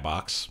expect to buy a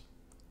box,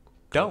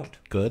 don't.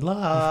 Good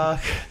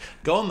luck.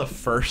 Go on the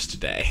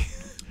first day.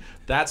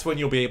 That's when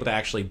you'll be able to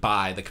actually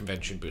buy the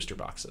convention booster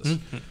boxes.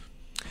 Mm-hmm.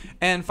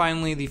 And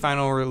finally, the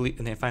finally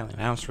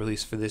announced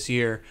release for this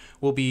year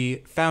will be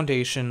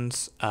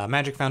Foundations,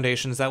 Magic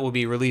Foundations, that will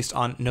be released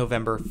on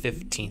November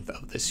 15th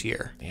of this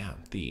year. Yeah,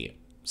 the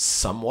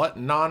somewhat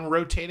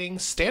non-rotating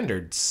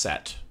standard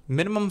set.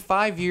 Minimum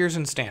 5 years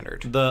in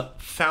standard. The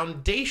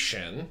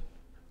foundation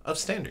of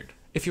standard.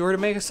 If you were to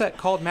make a set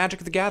called Magic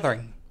the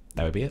Gathering,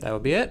 that would be it. That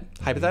would be it,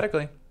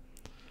 hypothetically.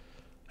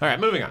 All right,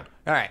 moving on.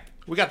 All right.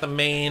 We got the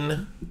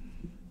main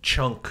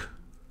chunk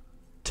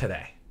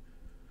today.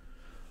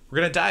 We're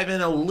going to dive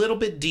in a little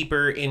bit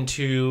deeper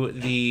into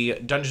the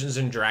Dungeons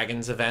 &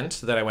 Dragons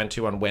event that I went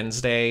to on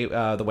Wednesday,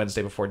 the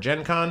Wednesday before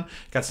Gen Con.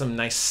 Got some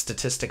nice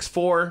statistics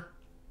for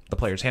the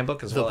Players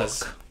Handbook as well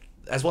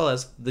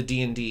as the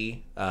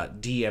D&D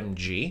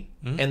DMG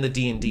and the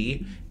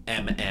D&D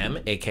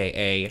MM,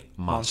 aka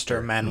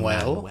Monster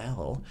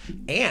Manual.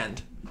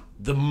 And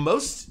the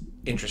most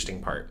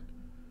interesting part,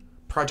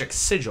 Project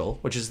Sigil,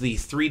 which is the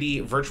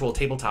 3D virtual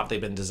tabletop they've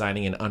been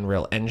designing in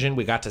Unreal Engine.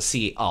 We got to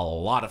see a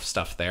lot of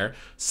stuff there,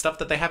 stuff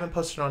that they haven't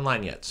posted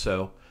online yet,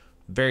 so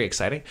very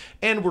exciting.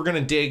 And we're going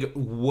to dig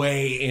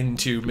way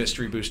into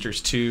Mystery Boosters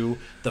 2,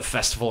 the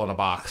Festival in a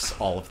Box,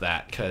 all of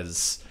that,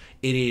 because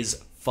it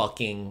is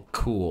fucking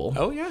cool.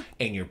 Oh, yeah.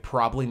 And you're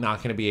probably not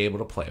going to be able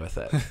to play with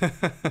it.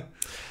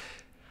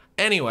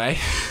 Anyway.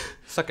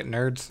 Suck it,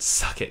 nerds.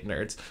 Suck it,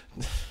 nerds.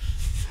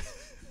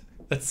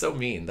 That's so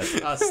mean.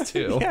 That's us,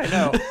 too. Yeah, I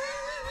know.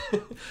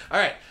 All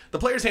right. The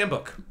Players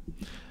Handbook.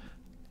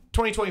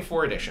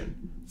 2024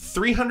 edition.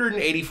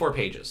 384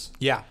 pages.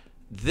 Yeah.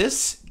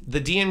 This,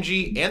 the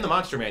DMG, and the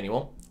Monster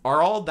Manual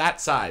are all that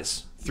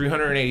size.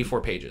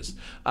 384 pages.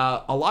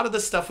 A lot of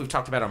this stuff we've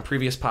talked about on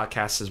previous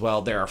podcasts as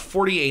well. There are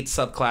 48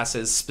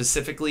 subclasses,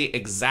 specifically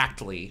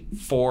exactly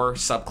 4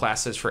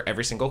 subclasses for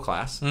every single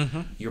class.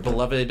 Mm-hmm. Your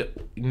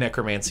beloved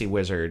Necromancy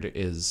Wizard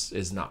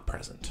is not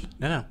present.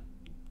 No.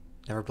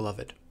 Never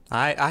beloved.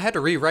 I had to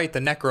rewrite the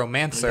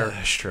Necromancer.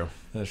 That's true.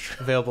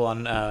 Available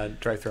on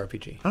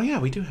DriveThruRPG. Oh, yeah,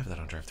 we do have that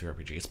on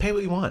DriveThruRPG. It's pay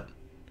what you want.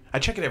 I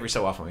check it every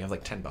so often. We have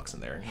like $10 in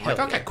there. And you're like,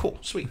 okay, cool,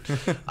 sweet.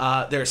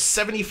 There are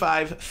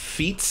 75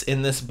 feats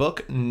in this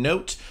book.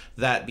 Note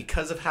that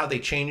because of how they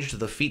changed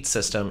the feat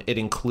system, it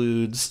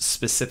includes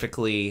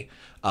specifically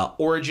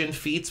origin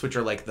feats, which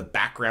are like the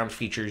background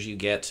features you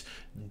get,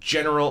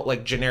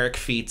 generic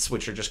feats,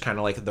 which are just kind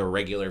of like the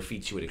regular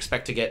feats you would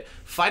expect to get.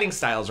 Fighting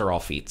styles are all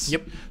feats.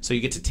 Yep. So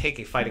you get to take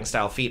a fighting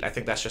style feat. I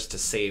think that's just to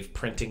save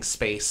printing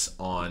space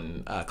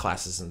on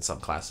classes and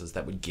subclasses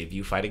that would give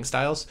you fighting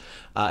styles.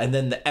 And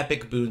then the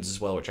epic boons as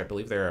well, which I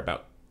believe there are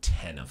about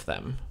 10 of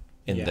them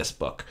in this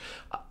book.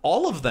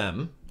 All of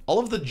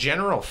the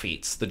general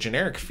feats, the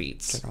generic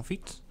feats.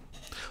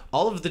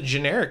 All of the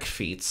generic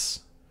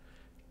feats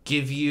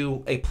give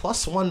you a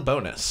 +1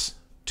 bonus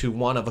to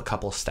one of a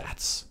couple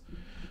stats.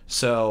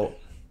 So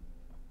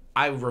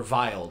I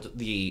reviled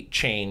the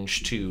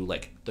change to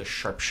like the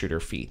sharpshooter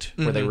feat,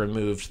 where they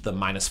removed the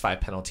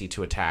 -5 penalty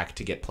to attack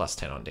to get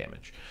 +10 on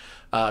damage.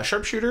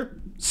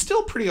 Sharpshooter,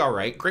 still pretty all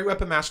right. Great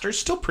Weapon Master,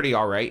 still pretty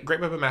all right.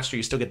 Great Weapon Master,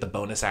 you still get the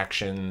bonus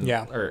action.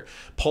 Yeah. Or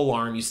Pole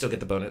Arm, you still get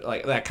the bonus,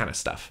 like that kind of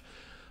stuff.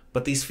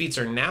 But these feats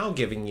are now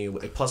giving you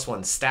a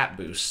 +1 stat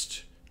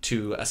boost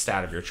to a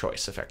stat of your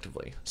choice,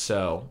 effectively.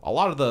 So a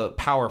lot of the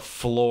power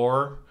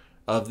floor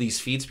of these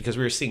feats, because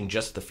we were seeing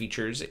just the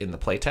features in the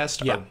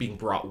playtest, are being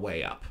brought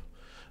way up,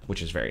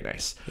 which is very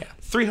nice.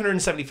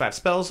 375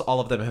 spells. A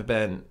lot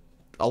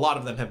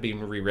of them have been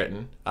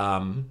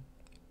rewritten.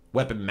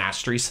 Weapon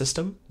mastery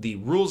system, the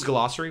rules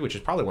glossary, which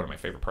is probably one of my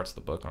favorite parts of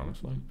the book,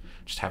 honestly.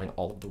 Just having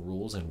all of the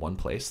rules in one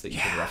place that you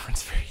can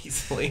reference very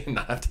easily and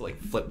not have to like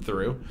flip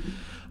through.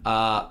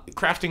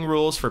 Crafting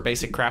rules for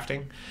basic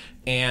crafting,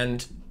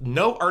 and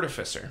no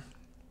artificer.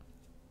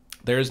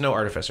 There is no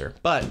artificer,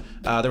 but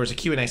there was a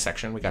Q&A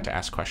section. We got to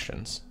ask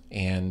questions,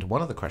 and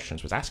one of the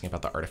questions was asking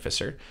about the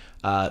artificer.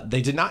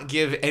 They did not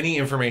give any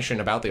information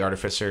about the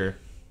artificer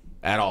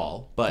at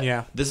all, but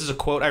this is a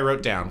quote I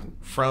wrote down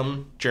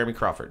from Jeremy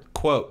Crawford.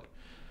 Quote,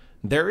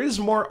 "There is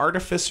more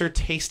artificer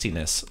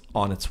tastiness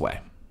on its way."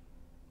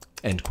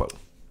 End quote.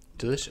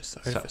 Delicious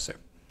artificer. So,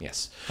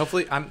 yes.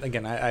 Hopefully,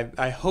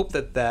 I hope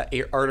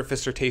that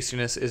artificer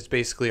tastiness is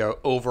basically an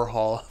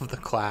overhaul of the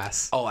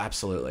class. Oh,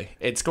 absolutely.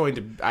 It's going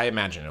to, I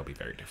imagine it'll be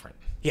very different.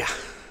 Yeah.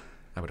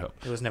 I would hope.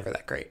 It was never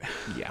that great.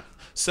 Yeah.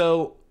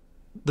 So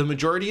the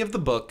majority of the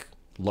book,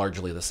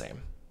 largely the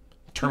same.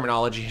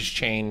 Terminology has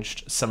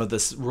changed. Some of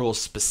the rule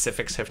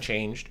specifics have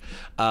changed.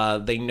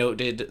 They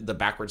noted the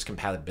backwards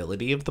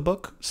compatibility of the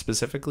book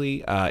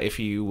specifically. If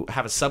you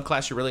have a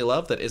subclass you really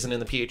love that isn't in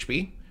the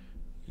PHB,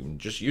 you can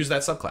just use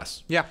that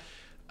subclass. Yeah.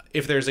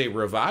 If there's a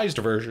revised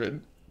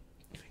version,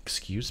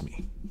 excuse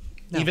me,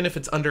 even if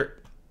it's under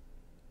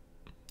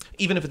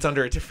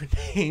a different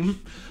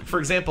name, for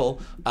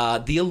example,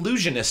 the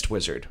Illusionist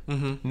Wizard,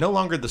 no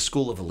longer the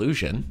School of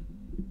Illusion,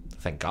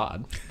 thank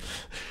God.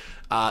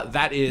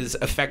 That is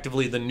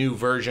effectively the new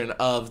version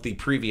of the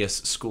previous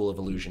School of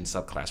Illusion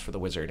subclass for the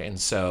wizard. And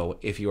so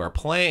if you are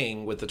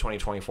playing with the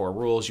 2024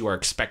 rules, you are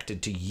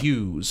expected to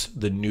use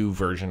the new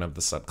version of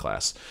the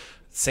subclass.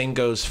 Same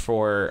goes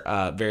for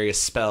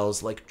various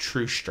spells like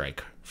True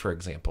Strike, for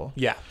example.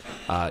 Yeah.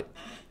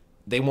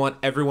 They want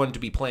everyone to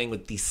be playing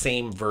with the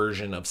same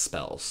version of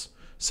spells.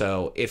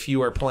 So if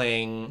you are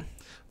playing,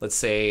 let's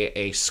say,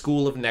 a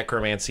School of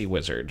Necromancy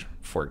wizard,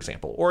 for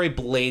example, or a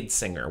Blade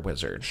Singer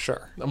wizard.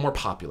 Sure. A more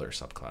popular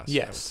subclass,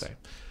 yes. I would say.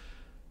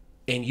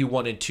 And you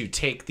wanted to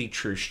take the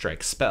True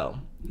Strike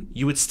spell,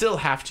 you would still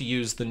have to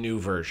use the new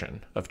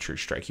version of True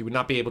Strike. You would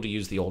not be able to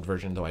use the old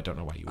version, though I don't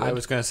know why you would. I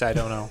was going to say, I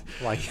don't know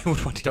why you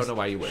would want to. Don't know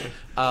why you would.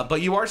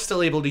 But you are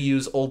still able to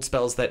use old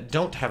spells that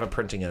don't have a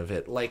printing of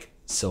it, like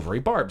Silvery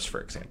Barbs, for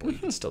example. You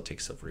can still take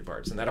Silvery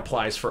Barbs, and that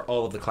applies for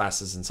all of the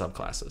classes and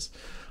subclasses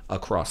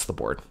across the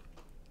board.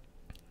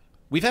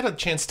 We've had a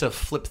chance to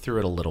flip through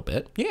it a little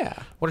bit.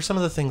 Yeah. What are some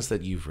of the things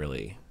that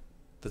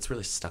that's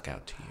really stuck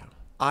out to you?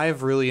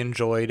 I've really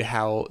enjoyed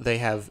how they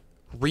have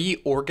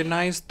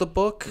reorganized the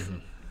book.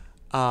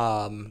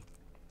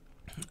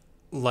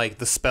 Like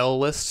the spell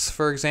lists,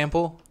 for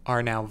example,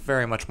 are now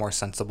very much more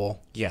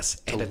sensible. Yes,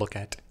 to look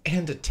at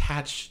and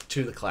attached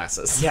to the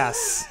classes.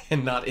 Yes,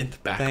 and not in the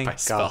back by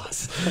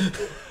spells.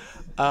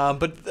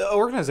 But the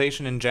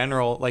organization in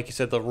general, like you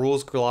said, the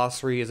rules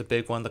glossary is a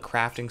big one. The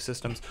crafting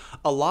systems,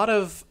 a lot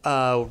of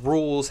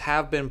rules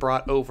have been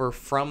brought over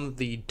from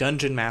the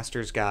Dungeon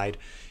Master's Guide.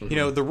 You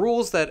know, the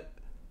rules that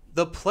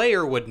the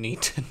player would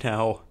need to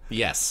know.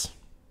 Yes,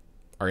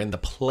 are in the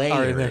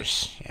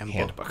Players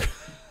Handbook.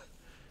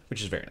 Which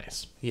is very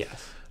nice.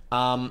 Yes.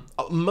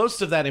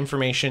 Most of that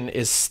information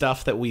is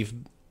stuff that we've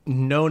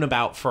known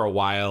about for a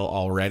while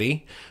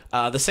already.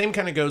 The same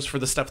kind of goes for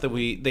the stuff that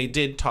they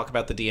did talk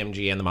about the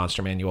DMG and the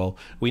Monster Manual.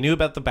 We knew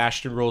about the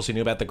Bastion rules. We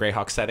knew about the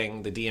Greyhawk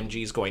setting. The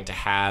DMG is going to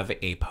have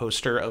a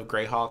poster of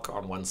Greyhawk.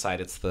 On one side,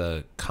 it's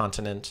the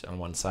continent. On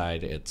one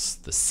side, it's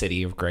the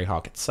city of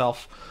Greyhawk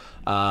itself.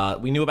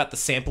 We knew about the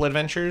sample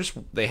adventures.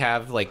 They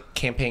have like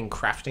campaign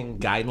crafting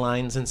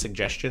guidelines and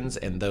suggestions,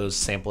 and those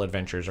sample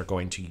adventures are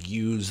going to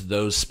use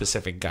those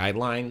specific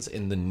guidelines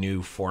in the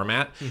new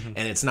format.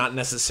 And it's not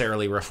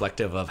necessarily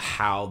reflective of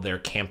how their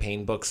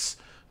campaign books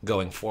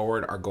going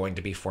forward are going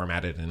to be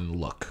formatted and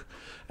look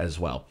as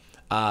well.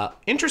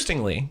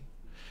 Interestingly,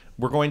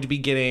 we're going to be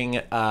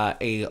getting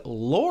a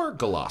lore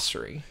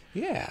glossary.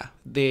 Yeah.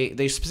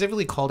 They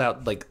specifically called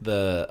out like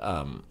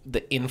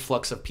the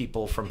influx of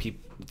people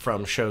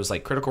from shows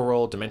like Critical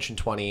Role, Dimension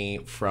 20,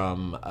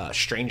 from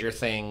Stranger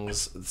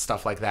Things,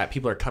 stuff like that.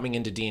 People are coming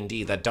into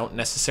D&D that don't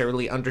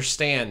necessarily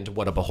understand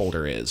what a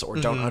beholder is, or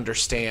don't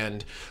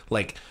understand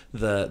like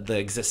the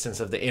existence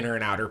of the inner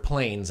and outer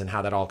planes and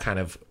how that all kind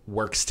of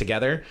works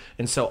together.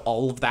 And so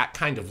all of that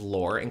kind of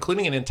lore,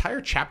 including an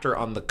entire chapter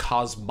on the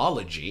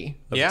cosmology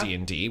of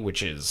D&D,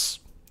 which is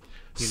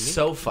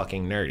so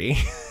fucking nerdy.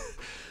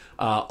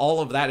 All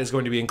of that is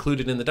going to be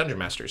included in the Dungeon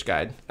Master's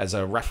Guide as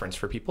a reference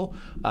for people.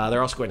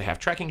 They're also going to have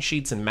tracking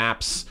sheets and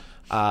maps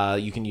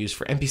you can use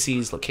for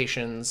NPCs,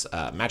 locations,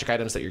 magic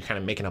items that you're kind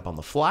of making up on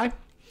the fly.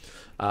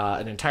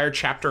 An entire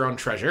chapter on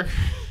treasure.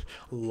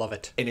 Love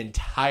it. An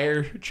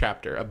entire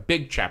chapter, a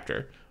big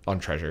chapter on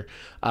treasure.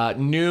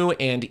 New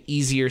and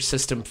easier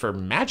system for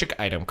magic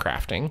item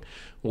crafting,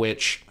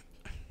 which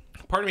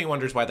part of me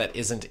wonders why that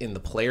isn't in the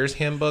Player's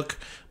Handbook,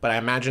 but I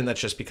imagine that's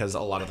just because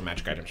a lot of the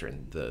magic items are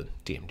in the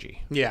DMG.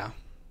 Yeah.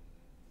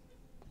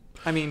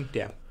 I mean,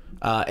 yeah.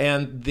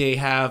 And they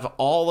have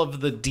all of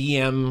the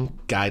DM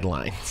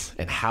guidelines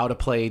and how to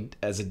play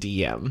as a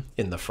DM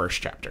in the first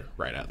chapter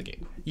right out of the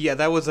gate. Yeah,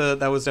 that was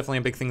definitely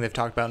a big thing they've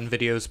talked about in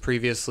videos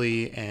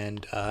previously,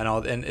 and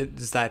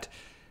it's that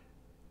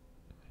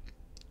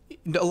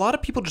a lot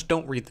of people just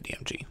don't read the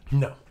DMG.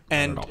 No,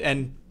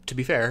 and to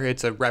be fair,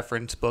 it's a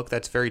reference book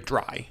that's very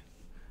dry.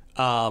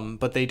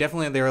 But they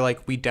were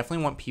like, we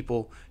definitely want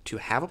people to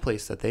have a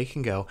place that they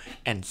can go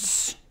and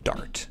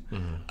start.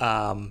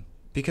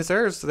 Because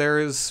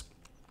there's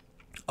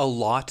a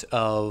lot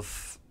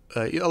of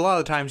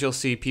the times you'll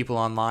see people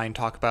online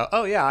talk about,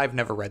 oh yeah, I've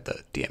never read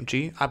the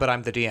DMG, but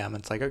I'm the DM.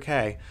 It's like,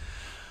 okay,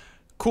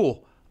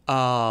 cool.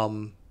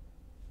 Then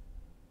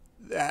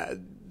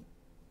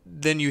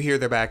you hear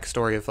their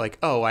backstory of like,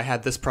 oh, I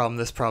had this problem.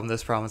 It's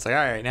like, all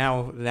right,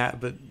 now that,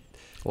 but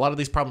a lot of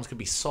these problems could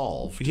be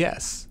solved.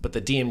 Yes, but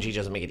the DMG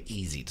doesn't make it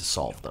easy to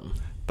solve them.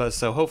 But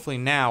so hopefully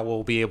now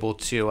we'll be able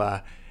to.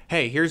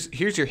 Hey, here's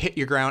the hit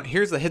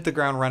the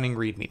ground running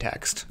README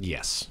text.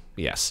 Yes.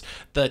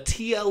 The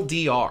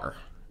TLDR,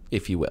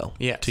 if you will,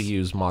 to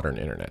use modern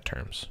internet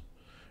terms.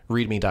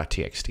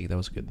 README.txt. That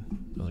was a good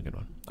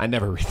one. I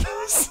never read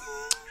those.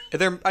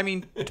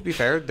 To be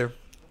fair, they're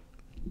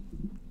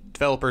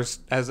developers.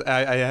 As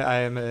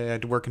I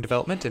work in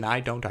development, and I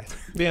don't either.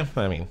 Yeah,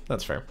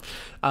 that's fair.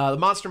 The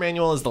Monster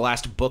Manual is the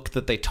last book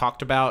that they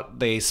talked about.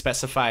 They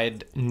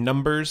specified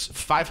numbers: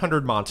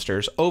 500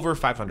 monsters, over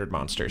 500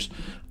 monsters,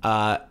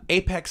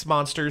 apex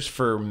monsters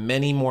for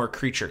many more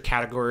creature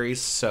categories.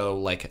 So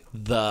like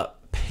the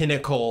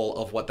pinnacle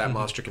of what that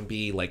monster can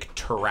be, like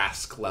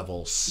Tarrasque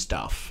level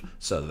stuff.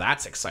 So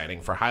that's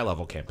exciting for high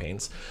level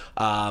campaigns.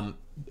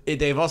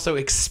 They've also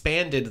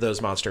expanded those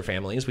monster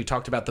families. We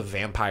talked about the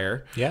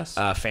vampire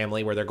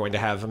family, where they're going to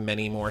have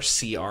many more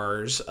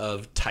CRs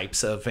of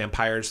types of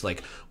vampires,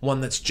 like one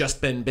that's just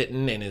been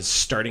bitten and is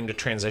starting to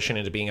transition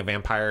into being a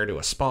vampire, to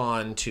a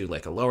spawn, to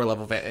like a lower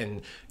level,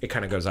 and it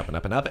kind of goes up and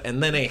up and up.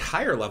 And then a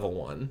higher level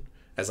one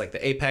as like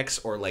the apex,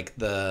 or like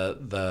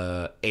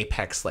the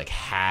apex like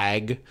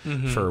hag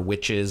for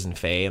witches and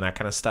fae and that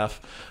kind of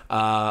stuff.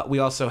 We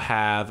also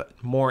have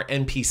more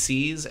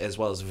NPCs as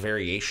well as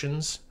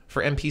variations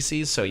for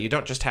NPCs. So you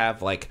don't just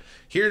have like,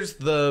 here's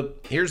the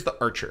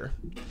archer.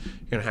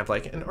 You're gonna have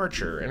like an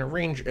archer and a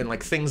ranger and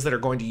like things that are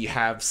going to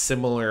have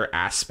similar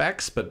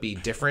aspects but be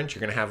different. You're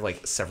gonna have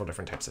like several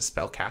different types of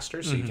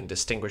spellcasters, so you can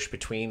distinguish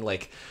between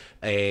like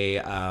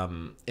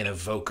an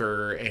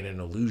evoker and an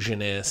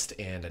illusionist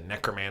and a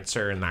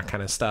necromancer and that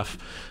kind of stuff.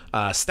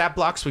 Stat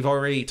blocks, we've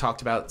already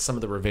talked about some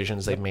of the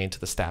revisions they've made to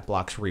the stat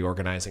blocks,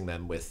 reorganizing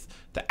them with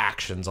the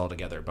actions all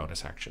together,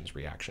 bonus actions,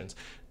 reactions.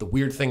 The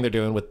weird thing they're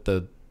doing with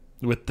the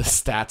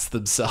stats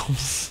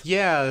themselves.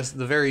 Yeah, it's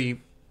the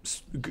very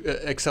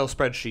Excel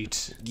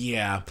spreadsheet.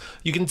 Yeah.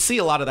 You can see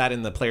a lot of that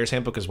in the Player's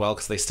Handbook as well,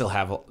 because they still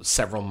have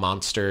several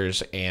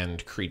monsters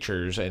and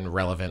creatures and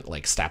relevant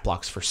like stat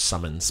blocks for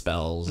summon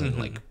spells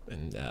and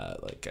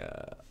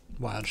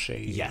Wild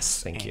Shade.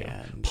 Yes, thank you.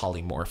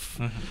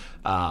 Polymorph.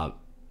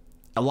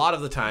 A lot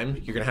of the time,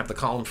 you're going to have the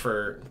column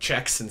for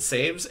checks and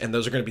saves, and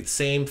those are going to be the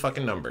same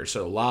fucking numbers.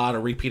 So a lot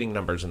of repeating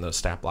numbers in those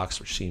stat blocks,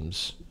 which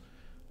seems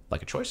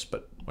like a choice,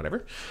 but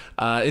whatever.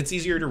 It's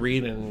easier to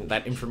read, and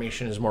that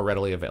information is more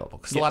readily available.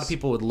 Because a lot of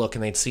people would look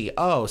and they'd see,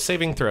 oh,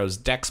 saving throws,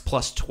 dex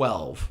plus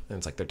 12. And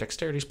it's like their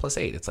dexterity's plus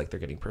 8. It's like they're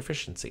getting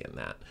proficiency in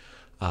that.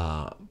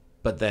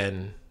 But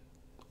then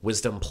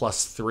wisdom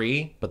plus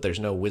 3, but there's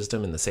no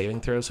wisdom in the saving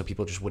throw, so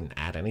people just wouldn't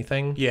add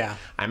anything. Yeah.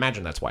 I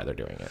imagine that's why they're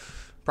doing it.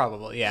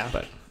 Probably, yeah.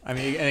 But I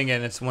mean, and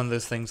again, it's one of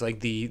those things like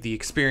the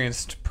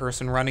experienced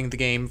person running the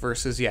game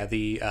versus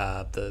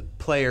the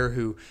player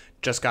who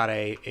just got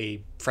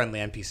a friendly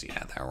NPC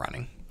that they're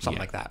running, something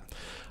like that.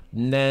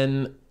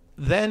 And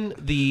then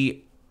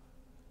the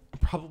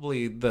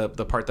probably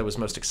the part that was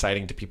most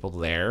exciting to people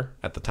there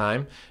at the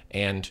time,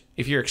 and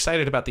if you're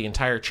excited about the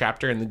entire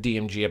chapter in the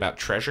DMG about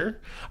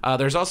treasure,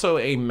 there's also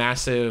a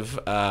massive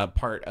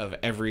part of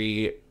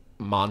every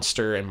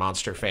monster and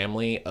monster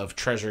family of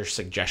treasure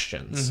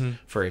suggestions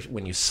for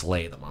when you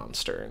slay the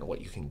monster and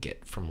what you can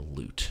get from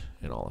loot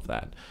and all of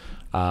that.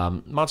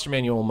 Monster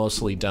Manual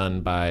mostly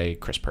done by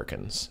Chris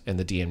Perkins, and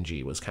the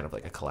DMG was kind of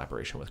like a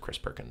collaboration with Chris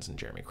Perkins and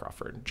Jeremy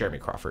Crawford. Jeremy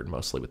Crawford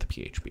mostly with the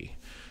PHB,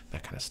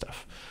 that kind of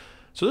stuff.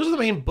 So those are the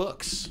main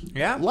books.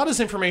 Yeah, a lot of this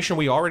information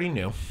we already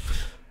knew.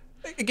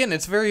 Again,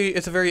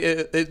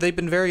 they've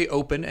been very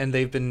open, and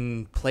they've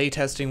been play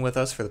testing with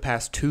us for the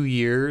past 2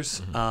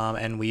 years,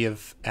 and we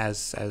have,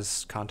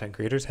 as content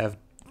creators, have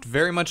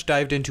very much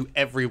dived into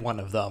every one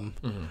of them.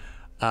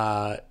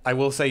 I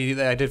will say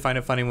that I did find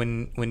it funny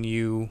when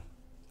you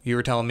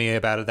were telling me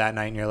about it that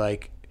night, and you're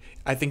like,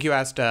 I think you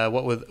asked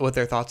what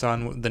their thoughts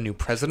on the new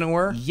president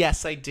were.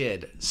 Yes, I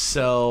did.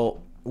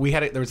 So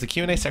there was the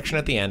Q&A section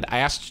at the end. I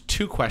asked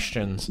 2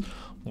 questions.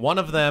 One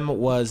of them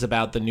was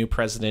about the new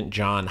president,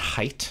 John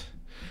Haidt,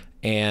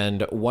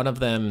 And one of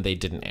them they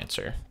didn't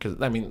answer because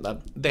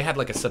they had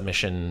like a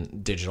submission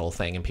digital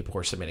thing and people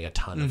were submitting a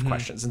ton of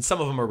questions, and some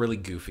of them are really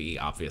goofy,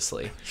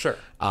 obviously. Sure.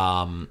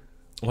 One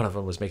of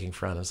them was making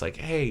fun. I was like,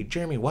 "Hey,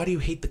 Jeremy, why do you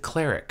hate the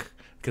cleric?"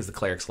 Because the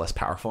cleric's less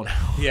powerful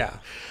now. Yeah.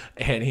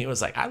 And he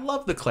was like, "I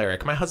love the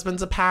cleric. My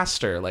husband's a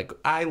pastor. Like,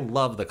 I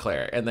love the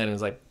cleric." And then he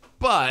was like,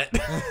 "But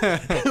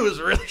it was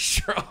really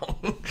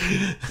strong."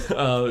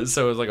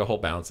 So it was like a whole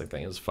balancing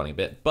thing. It was a funny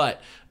bit.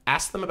 But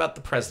asked them about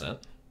the president.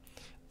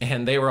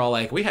 And they were all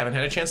like, "We haven't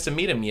had a chance to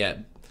meet him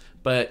yet,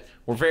 but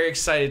we're very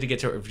excited to get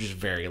to it." Just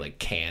very like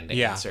canned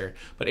answer.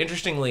 But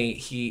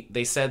interestingly,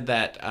 they said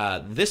that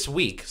this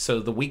week, so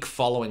the week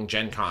following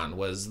Gen Con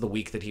was the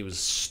week that he was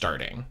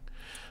starting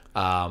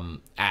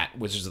at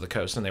Wizards of the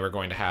Coast, and they were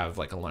going to have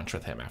like a lunch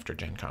with him after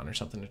Gen Con or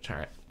something to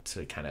try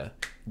to kind of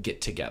get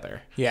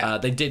together. Yeah.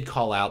 They did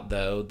call out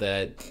though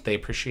that they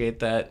appreciate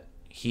that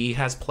he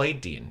has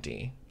played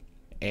D&D,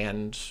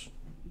 and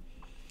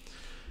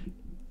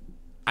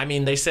I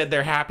mean, they said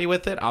they're happy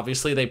with it.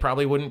 Obviously, they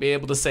probably wouldn't be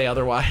able to say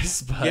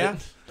otherwise, but yeah.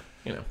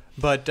 You know.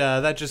 But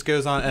that just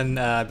goes on, and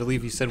I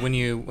believe you said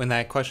when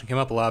that question came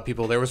up, a lot of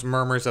people, there was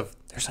murmurs of,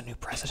 "There's a new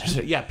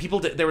president." Yeah,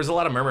 there was a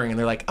lot of murmuring, and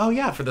they're like, "Oh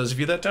yeah, for those of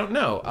you that don't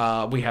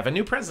know, we have a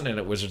new president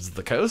at Wizards of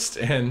the Coast."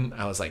 And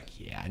I was like,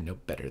 "Yeah, I know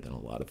better than a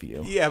lot of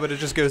you." Yeah, but it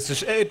just goes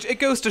to it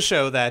goes to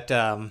show that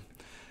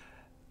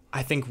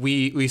I think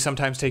we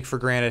sometimes take for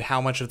granted how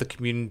much of the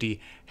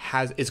community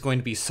is going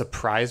to be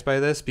surprised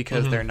by this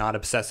because they're not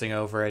obsessing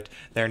over it.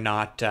 They're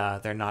not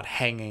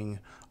hanging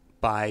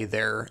by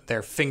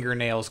their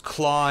fingernails,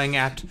 clawing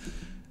at.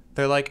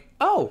 They're like,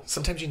 "Oh,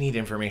 sometimes you need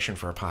information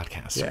for a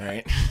podcast,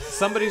 right?"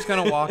 Somebody's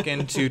going to walk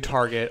into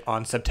Target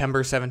on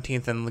September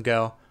 17th and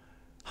go,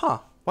 "Huh,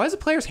 why does the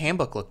Players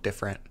Handbook look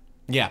different?"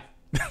 Yeah.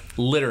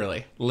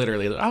 literally.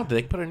 Oh, did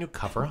they put a new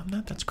cover on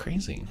that? That's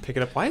crazy. Pick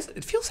it up. Why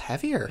it feels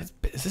heavier?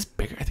 Is this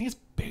bigger? I think it's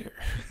bigger.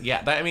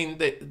 Yeah,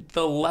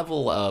 the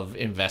level of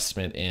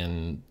investment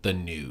in the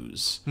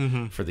news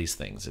for these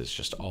things is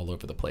just all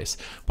over the place.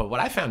 But what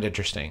I found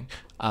interesting,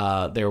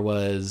 there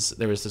was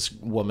this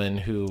woman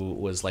who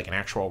was like an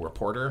actual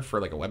reporter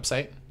for like a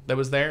website that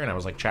was there, and I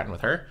was like chatting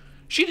with her.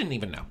 She didn't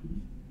even know.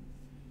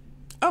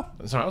 Oh,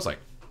 so I was like,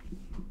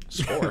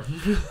 score.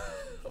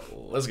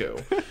 Let's go.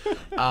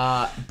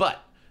 But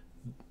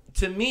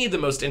to me, the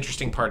most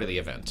interesting part of the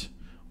event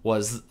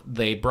was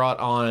they brought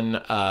on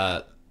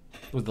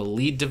the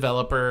lead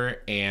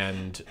developer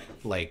and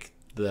like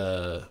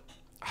I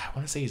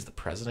want to say he's the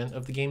president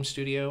of the game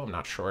studio. I'm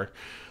not sure.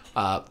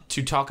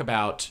 To talk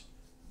about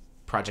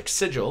Project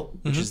Sigil,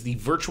 which is the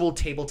virtual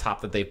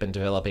tabletop that they've been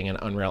developing in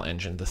Unreal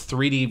Engine, the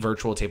 3D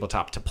virtual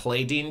tabletop to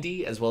play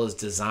D&D as well as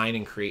design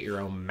and create your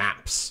own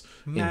maps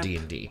in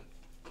D&D.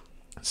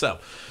 So,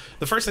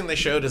 the first thing they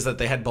showed is that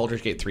they had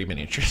Baldur's Gate 3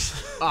 miniatures.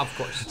 Of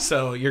course.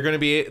 So,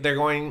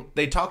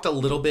 they talked a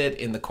little bit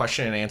in the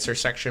question and answer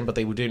section, but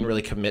they didn't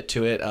really commit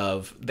to it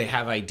they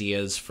have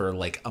ideas for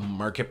like a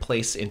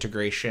marketplace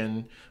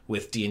integration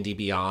with D&D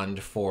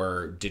Beyond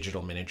for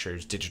digital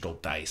miniatures, digital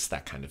dice,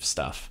 that kind of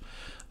stuff.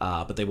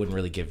 But they wouldn't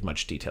really give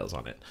much details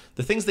on it.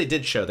 The things they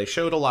did show, they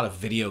showed a lot of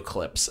video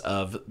clips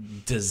of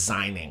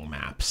designing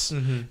maps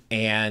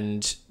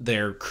and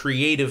their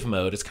creative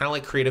mode. It's kind of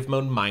like creative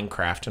mode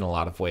Minecraft in a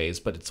lot of ways,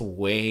 but it's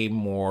way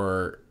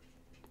more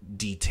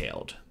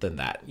detailed than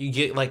that. You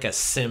get like a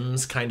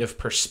Sims kind of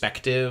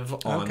perspective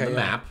on the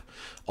map,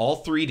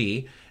 all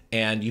 3D,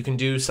 and you can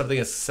do something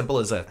as simple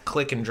as a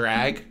click and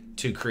drag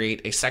to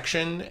create a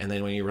section, and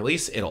then when you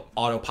release, it'll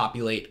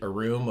auto-populate a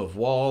room of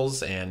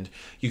walls, and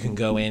you can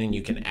go in and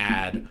you can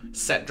add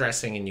set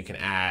dressing, and you can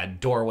add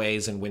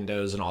doorways and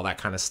windows and all that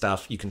kind of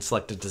stuff. You can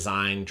select a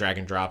design, drag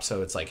and drop,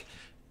 so it's like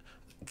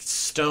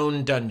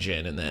stone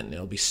dungeon, and then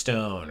it'll be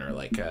stone, or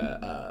like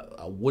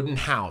a wooden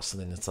house,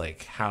 and then it's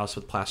like house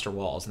with plaster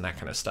walls and that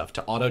kind of stuff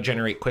to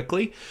auto-generate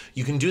quickly.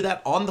 You can do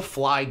that on the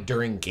fly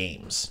during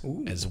games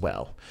as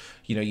well.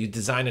 You know, you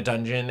design a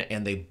dungeon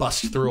and they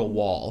bust through a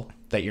wall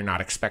that you're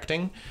not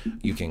expecting.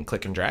 You can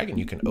click and drag and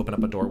you can open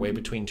up a doorway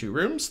between two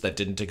rooms that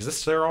didn't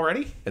exist there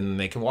already, and then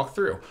they can walk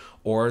through.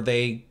 Or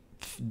they're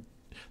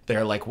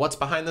like, "What's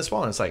behind this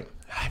wall?" And it's like,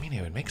 I mean,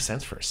 it would make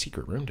sense for a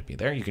secret room to be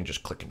there. You can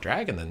just click and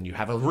drag, and then you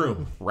have a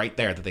room right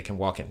there that they can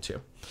walk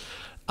into.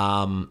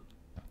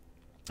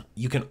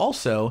 You can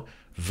also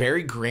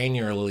very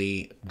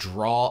granularly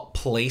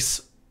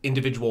place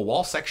individual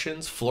wall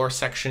sections, floor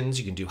sections.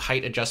 You can do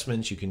height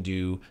adjustments. You can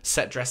do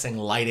set dressing,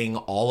 lighting,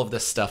 all of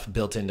this stuff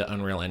built into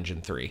Unreal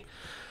Engine 3.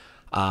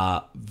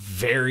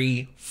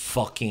 Very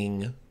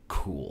fucking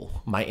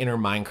cool. My inner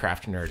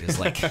Minecraft nerd is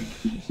like...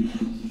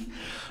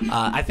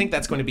 I think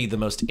that's going to be the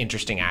most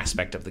interesting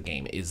aspect of the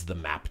game is the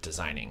map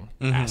designing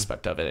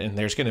aspect of it. And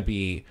there's going to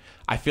be,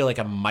 I feel like,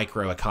 a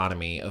micro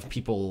economy of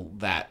people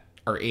that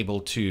are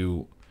able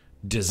to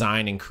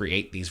design and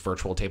create these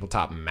virtual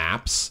tabletop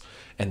maps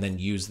and then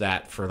use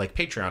that for like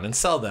Patreon and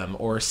sell them,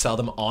 or sell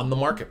them on the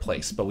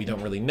marketplace. But we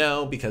don't really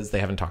know because they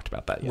haven't talked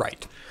about that yet.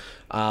 Right.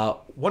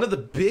 One of the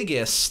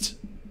biggest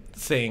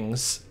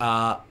things,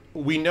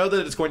 we know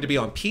that it's going to be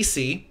on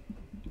PC,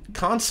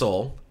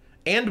 console,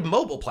 and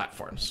mobile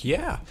platforms.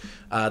 Yeah.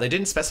 They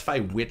didn't specify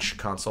which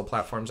console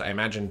platforms. I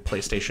imagine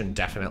PlayStation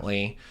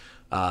definitely.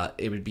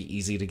 It would be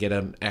easy to get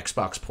an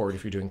Xbox port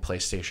if you're doing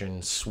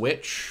PlayStation.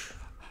 Switch,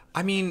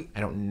 I mean, I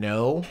don't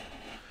know.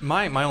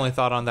 my only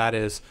thought on that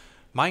is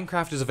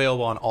Minecraft is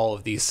available on all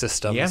of these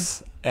systems. Yeah.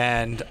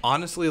 And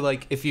honestly,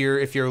 like if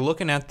you're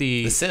looking at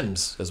The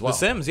Sims as well. The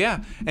Sims,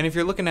 yeah. And if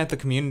you're looking at the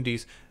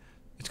communities,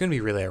 it's going to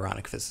be really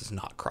ironic if this is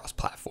not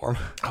cross-platform.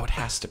 Oh, it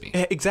has to be.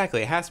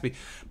 Exactly, it has to be.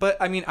 But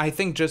I mean, I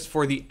think just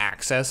for the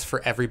access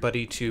for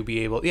everybody to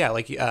be able, yeah,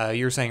 like you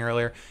were saying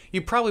earlier,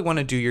 you probably want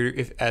to do your,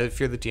 if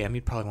you're the DM,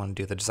 you'd probably want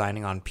to do the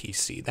designing on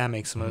PC. That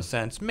makes the most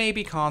sense.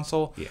 Maybe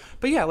console. Yeah.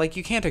 But yeah, like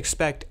you can't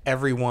expect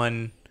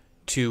everyone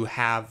to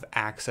have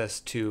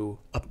access to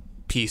a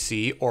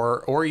PC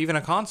or even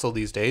a console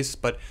these days,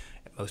 but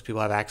most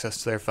people have access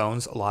to their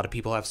phones. A lot of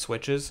people have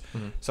Switches.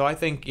 So I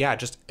think, yeah,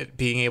 just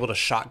being able to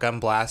shotgun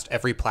blast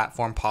every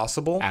platform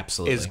possible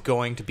Absolutely. is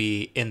going to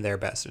be in their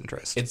best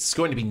interest. It's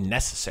going to be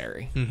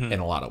necessary in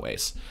a lot of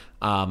ways.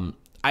 I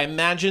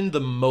imagine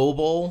the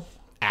mobile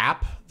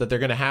app that they're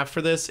going to have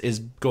for this is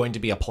going to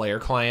be a player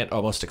client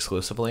almost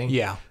exclusively.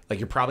 Yeah. Like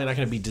you're probably not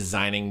going to be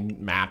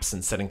designing maps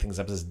and setting things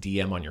up as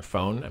DM on your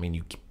phone. I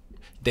mean,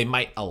 they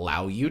might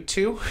allow you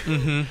to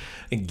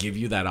and give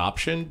you that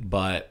option,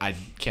 but I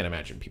can't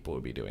imagine people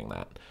would be doing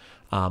that.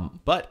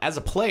 But as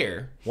a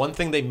player, one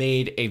thing they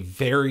made a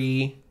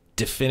very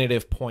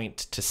definitive point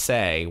to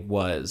say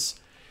was,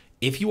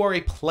 if you are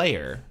a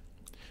player,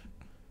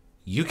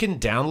 you can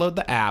download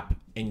the app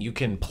and you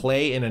can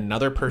play in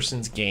another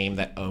person's game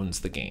that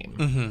owns the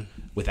game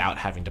without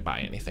having to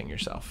buy anything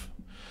yourself.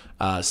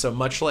 So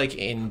much like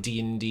in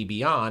D&D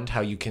Beyond,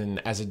 how you can,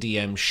 as a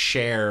DM,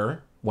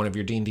 share one of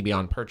your D&D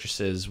Beyond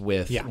purchases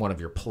with one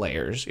of your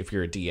players, if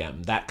you're a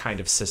DM, that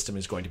kind of system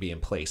is going to be in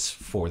place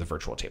for the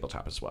virtual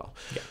tabletop as well.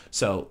 Yeah.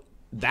 So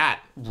that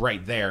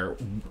right there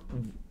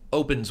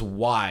opens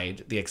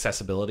wide the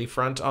accessibility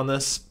front on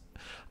this.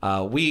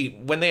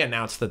 When they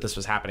announced that this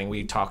was happening,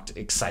 we talked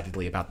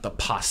excitedly about the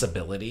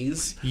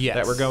possibilities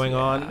that were going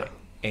on,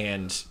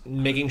 and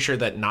making sure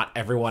that not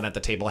everyone at the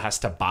table has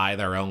to buy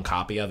their own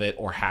copy of it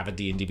or have a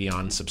D&D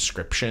Beyond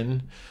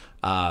subscription.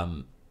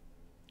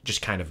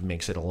 Just kind of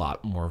makes it a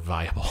lot more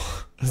viable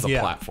as a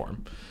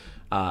platform.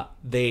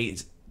 They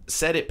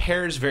said it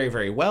pairs very,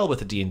 very well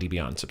with a D&D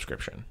Beyond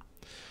subscription.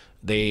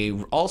 They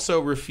also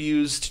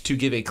refused to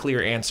give a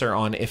clear answer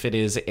on if it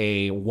is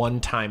a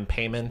one-time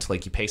payment,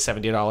 like you pay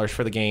 $70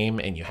 for the game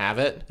and you have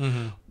it,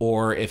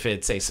 or if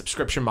it's a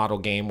subscription model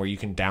game where you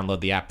can download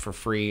the app for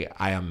free.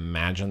 I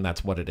imagine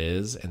that's what it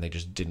is, and they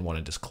just didn't want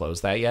to disclose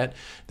that yet.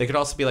 They could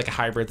also be like a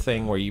hybrid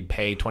thing where you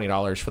pay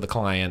 $20 for the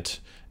client,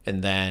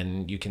 and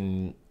then you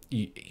can...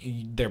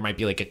 there might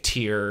be like a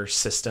tier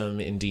system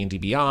in D&D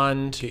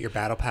Beyond. Get your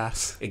battle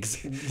pass.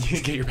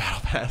 Get your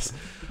battle pass.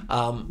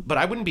 But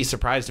I wouldn't be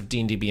surprised if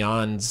D&D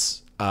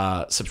Beyond's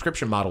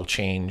subscription model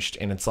changed,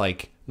 and it's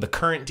like the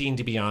current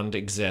D&D Beyond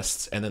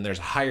exists, and then there's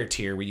a higher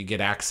tier where you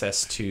get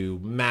access to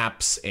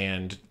maps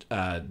and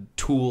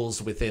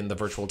tools within the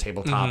virtual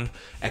tabletop,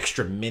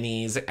 extra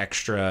minis,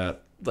 extra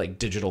like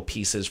digital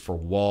pieces for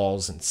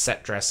walls and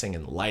set dressing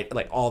and light,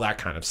 like all that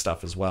kind of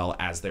stuff as well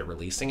as they're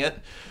releasing it.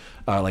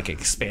 Like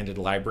expanded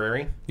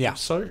library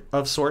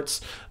of sorts,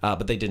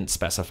 but they didn't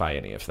specify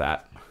any of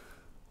that.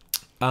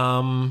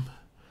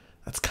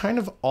 That's kind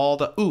of all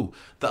the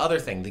other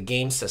thing, the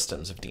game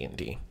systems of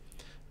D&D.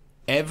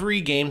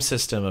 Every game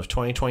system of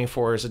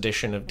 2024's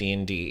edition of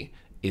D&D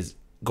is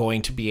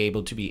going to be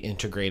able to be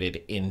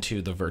integrated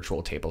into the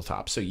virtual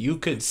tabletop. So you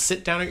could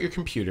sit down at your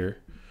computer,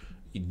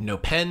 no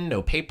pen,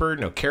 no paper,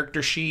 no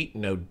character sheet,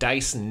 no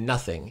dice,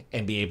 nothing,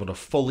 and be able to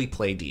fully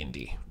play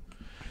D&D.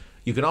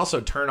 You can also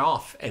turn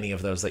off any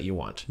of those that you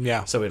want.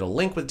 Yeah. So it'll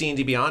link with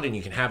D&D Beyond, and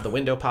you can have the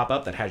window pop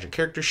up that has your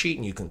character sheet,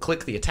 and you can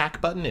click the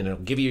attack button, and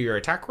it'll give you your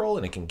attack roll,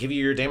 and it can give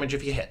you your damage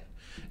if you hit.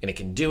 And it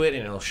can do it,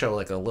 and it'll show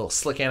like a little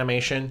slick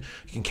animation.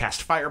 You can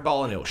cast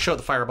Fireball, and it'll show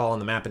the Fireball on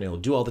the map, and it'll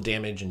do all the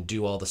damage and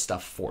do all the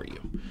stuff for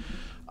you.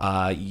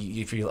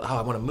 If you,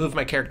 I want to move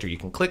my character, you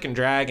can click and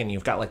drag, and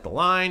you've got like the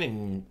line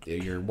and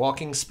your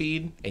walking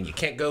speed, and you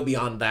can't go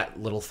beyond that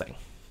little thing.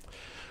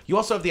 You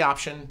also have the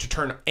option to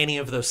turn any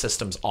of those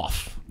systems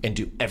off and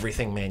do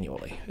everything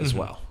manually as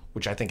well,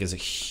 which I think is a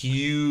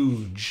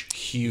huge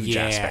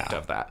aspect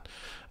of that.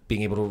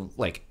 Being able to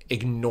like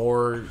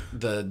ignore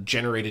the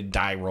generated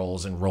die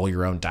rolls and roll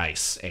your own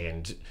dice,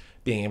 and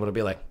being able to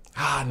be like,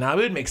 no, it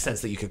would make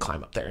sense that you could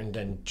climb up there and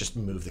then just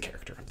move the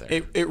character up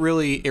there. It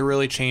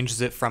really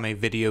changes it from a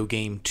video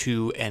game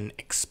to an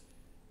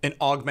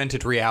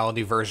augmented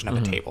reality version of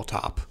a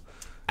tabletop.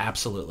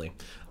 Absolutely.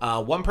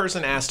 One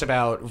person asked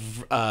about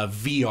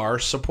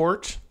VR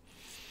support,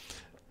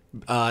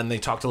 and they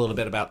talked a little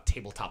bit about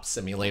Tabletop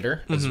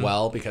Simulator as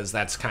well, because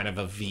that's kind of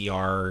a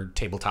VR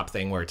tabletop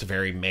thing where it's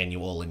very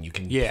manual and you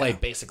can play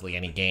basically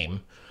any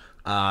game.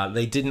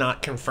 They did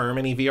not confirm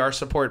any VR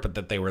support, but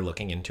that they were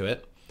looking into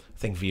it. I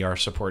think VR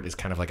support is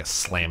kind of like a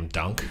slam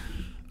dunk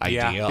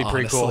idea, be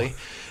pretty honestly.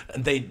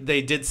 Cool.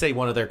 They did say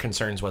one of their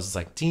concerns was, it's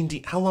like,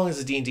 D&D, how long is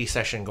a D&D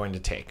session going to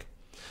take?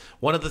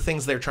 one of the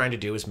things they're trying to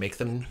do is make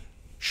them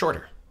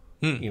shorter.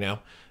 You know,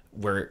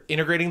 we're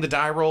integrating the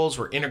die rolls.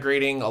 We're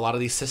integrating a lot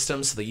of these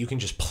systems so that you can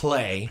just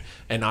play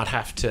and not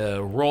have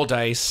to roll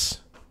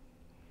dice.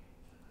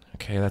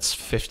 Okay, that's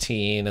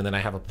 15, and then I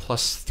have a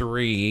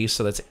 +3,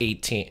 so that's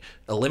 18.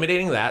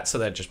 Eliminating that so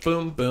that just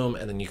boom, boom,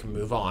 and then you can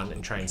move on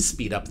and try and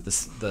speed up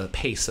the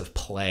pace of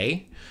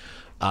play.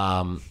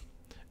 But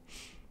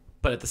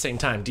at the same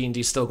time, D&D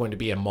is still going to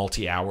be a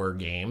multi-hour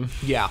game.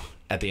 Yeah.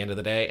 At the end of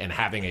the day, and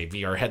having a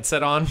VR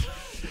headset on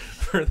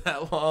for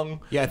that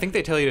long. Yeah, I think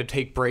they tell you to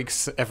take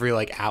breaks every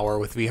like hour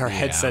with VR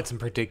headsets in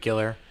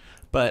particular.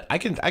 But I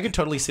can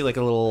totally see like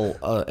a little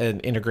an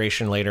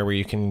integration later where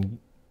you can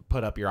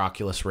put up your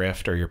Oculus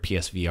Rift or your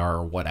PSVR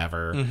or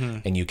whatever,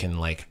 and you can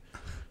like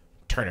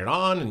turn it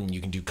on and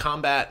you can do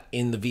combat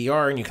in the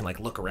VR, and you can like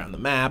look around the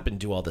map and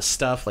do all this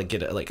stuff, like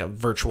get a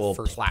virtual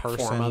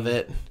platform of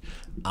it,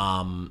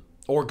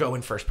 or go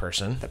in first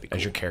person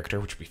as your character,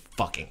 which would be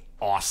fucking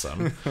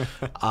awesome.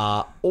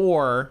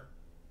 Or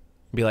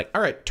be like,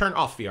 all right, turn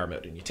off VR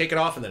mode, and you take it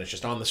off and then it's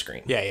just on the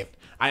screen. Yeah.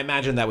 I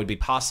imagine that would be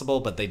possible,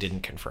 but they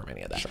didn't confirm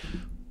any of that.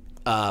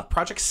 Sure.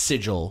 Project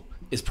Sigil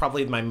is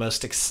probably my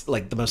most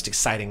the most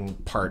exciting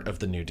part of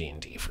the new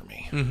D&D for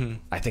me.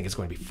 I think it's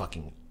going to be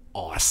fucking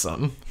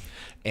awesome,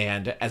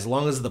 and as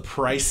long as the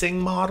pricing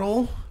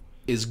model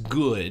is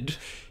good,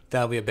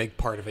 that'll be a big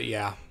part of it.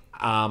 Yeah.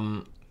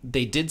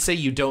 They did say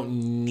you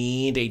don't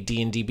need a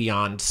D&D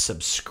Beyond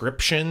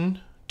subscription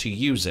to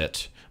use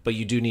it, but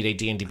you do need a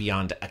D&D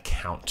Beyond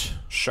account.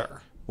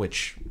 Sure.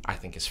 Which I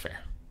think is fair.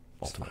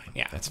 Ultimately.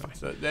 Yeah, that's fine.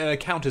 So the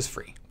account is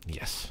free.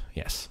 Yes.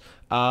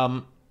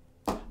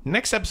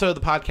 Next episode of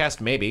the podcast,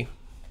 maybe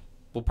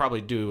we'll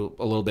probably do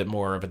a little bit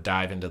more of a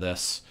dive into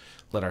this,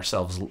 let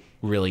ourselves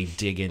really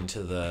dig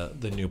into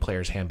the new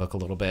Players Handbook a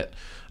little bit.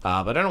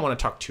 But I don't want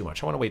to talk too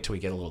much. I want to wait till we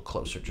get a little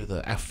closer to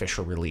the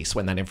official release,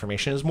 when that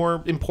information is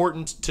more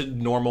important to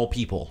normal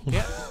people.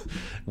 Yeah.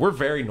 We're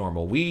very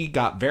normal. We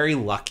got very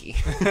lucky.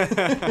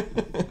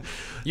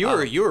 You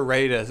were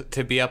ready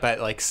to be up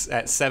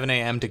at 7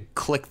 a.m. to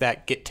click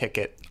that get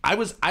ticket. I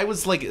was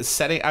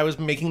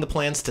making the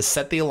plans to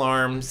set the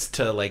alarms,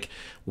 to like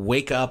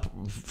wake up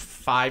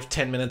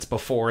 5-10 minutes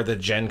before the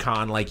Gen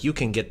Con, like you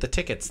can get the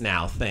tickets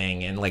now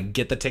thing, and like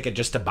get the ticket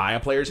just to buy a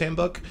Player's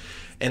Handbook.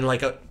 And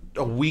like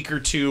a week or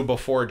two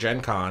before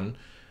Gen Con,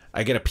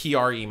 I get a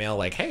PR email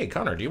like, hey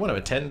Connor, do you want to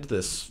attend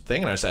this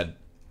thing? And I said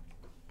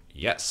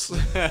yes.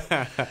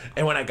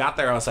 And when I got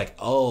there, I was like,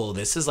 oh,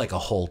 this is like a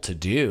whole to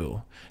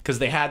do, because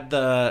they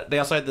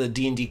also had the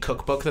D&D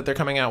cookbook that they're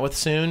coming out with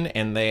soon,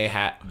 and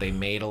they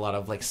made a lot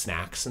of like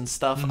snacks and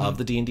stuff of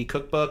the D&D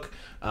cookbook.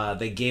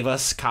 They gave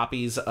us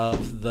copies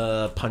of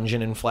the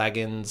Pungent and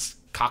Flagons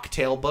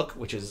cocktail book,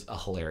 which is a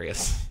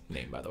hilarious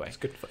name, by the way.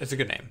 It's a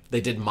good name.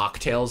 They did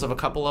mocktails of a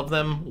couple of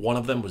them. One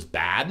of them was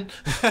bad.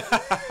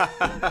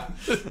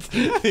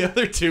 The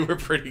other two were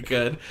pretty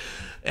good.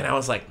 And I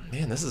was like,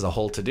 man, this is a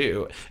whole to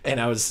do. And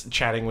I was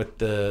chatting with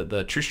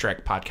the True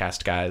Strike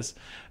podcast guys,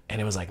 and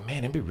it was like, man,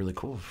 it'd be really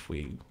cool if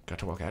we got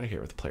to walk out of here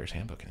with the Player's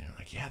Handbook. And they're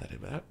like, yeah,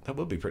 that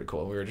would be pretty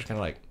cool. And we were just kind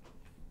of like,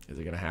 is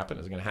it going to happen?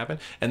 Is it going to happen?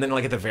 And then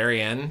like at the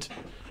very end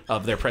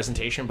of their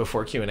presentation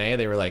before Q&A,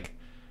 they were like,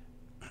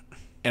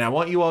 and I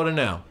want you all to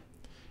know,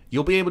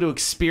 you'll be able to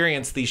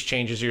experience these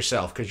changes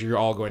yourself, because you're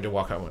all going to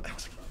walk out with it.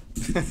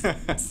 I was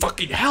like,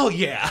 fucking hell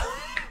yeah.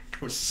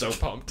 I was so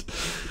pumped.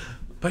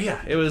 But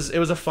yeah, it was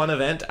a fun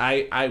event.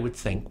 I would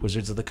thank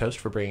Wizards of the Coast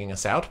for bringing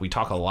us out. We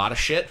talk a lot of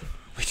shit.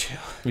 We do.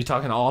 We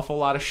talk an awful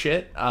lot of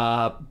shit.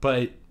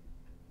 But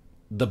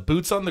the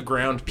boots on the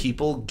ground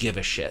people give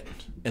a shit,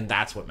 and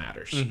that's what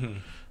matters.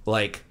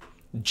 Like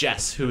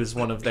Jess, who is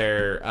one of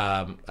their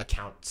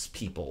accounts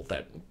people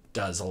that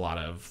does a lot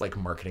of like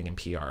marketing and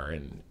PR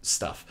and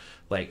stuff.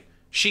 Like,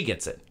 she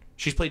gets it.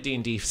 She's played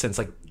D&D since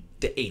like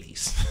the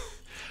 80s.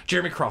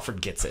 Jeremy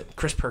Crawford gets it.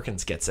 Chris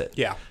Perkins gets it.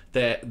 Yeah.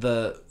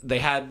 They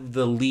had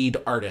the lead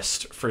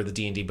artist for the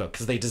D&D book,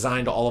 because they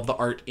designed all of the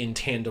art in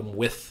tandem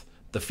with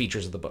the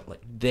features of the book.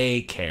 Like,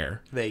 they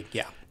care.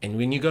 And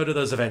when you go to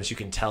those events, you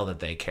can tell that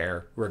they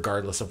care,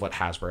 regardless of what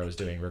Hasbro is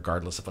doing,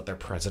 regardless of what their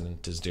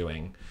president is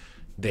doing.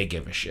 They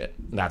give a shit.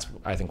 That's,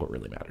 I think, what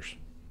really matters.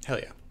 Hell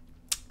yeah.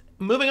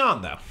 Moving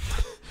on, though.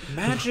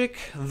 Magic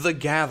the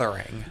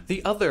Gathering.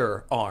 The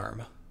other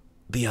arm.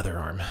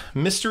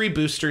 Mystery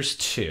Boosters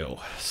 2.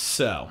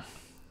 So,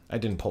 I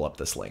didn't pull up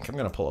this link. I'm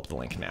going to pull up the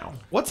link now.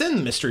 What's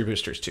in Mystery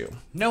Boosters 2?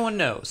 No one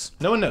knows.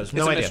 No idea. It's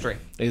a mystery.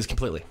 It is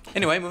completely.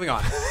 Anyway, moving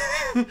on.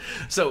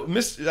 So,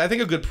 I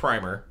think a good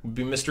primer would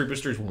be Mystery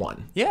Boosters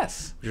 1.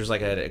 Yes. Which was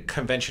like a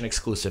convention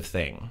exclusive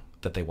thing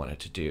that they wanted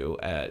to do.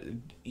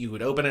 You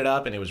would open it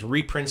up, and it was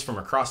reprints from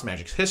across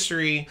Magic's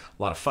history.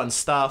 A lot of fun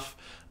stuff.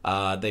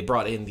 They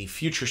brought in the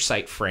Future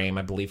Sight frame,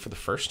 I believe, for the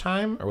first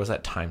time, or was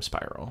that Time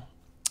Spiral?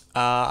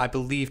 I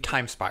believe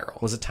Time Spiral.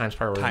 Was it Time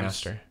Spiral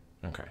Remaster?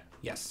 Okay.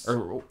 Yes.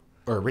 Or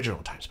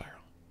original Time Spiral.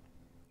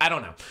 I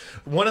don't know.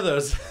 One of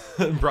those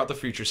brought the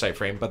Future Sight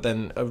frame, but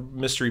then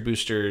Mystery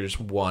Boosters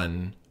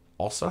 1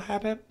 also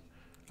had it.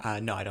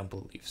 No, I don't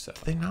believe so.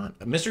 They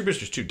not? Mystery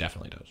Boosters 2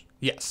 definitely does.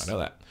 Yes. I know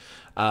that.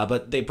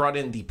 But they brought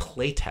in the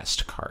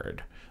playtest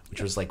card,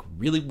 which was like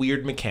really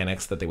weird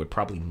mechanics that they would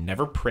probably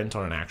never print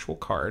on an actual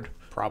card.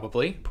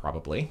 Probably.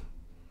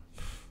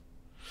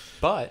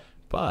 But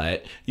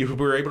you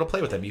were able to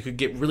play with them. You could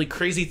get really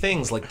crazy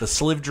things like the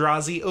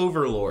Slivdrazi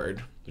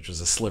Overlord, which was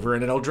a Sliver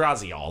and an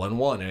Eldrazi all in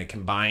one. And it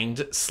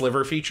combined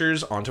Sliver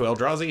features onto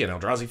Eldrazi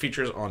and Eldrazi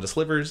features onto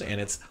Slivers. And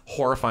it's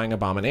horrifying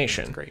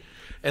abomination. That's great.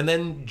 And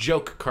then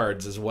joke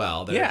cards as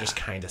well that are just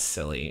kind of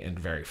silly and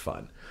very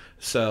fun.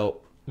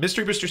 So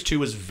Mystery Boosters 2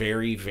 was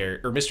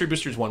Mystery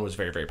Boosters 1 was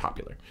very, very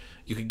popular.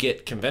 You could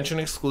get convention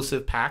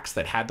exclusive packs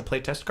that had the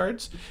playtest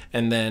cards,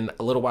 and then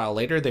a little while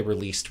later they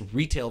released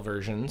retail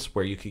versions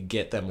where you could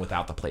get them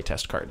without the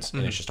playtest cards,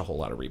 and it's just a whole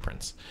lot of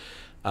reprints.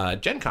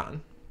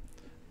 GenCon,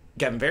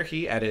 Gavin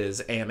Verhey at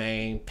his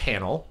AMA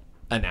panel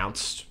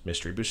announced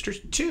Mystery Boosters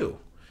 2.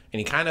 And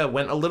he kind of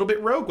went a little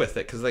bit rogue with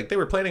it because like they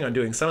were planning on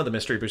doing some of the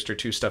Mystery Booster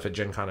 2 stuff at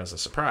Gen Con as a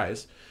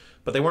surprise,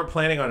 but they weren't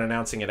planning on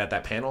announcing it at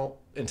that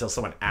panel until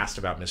someone asked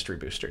about Mystery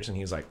Boosters. And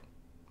he's like,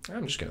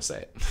 I'm just going to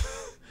say it.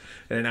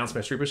 And announced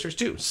Mystery Boosters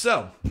 2.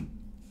 So,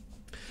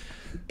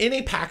 in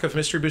a pack of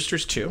Mystery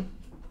Boosters 2,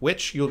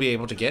 which you'll be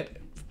able to get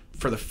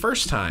for the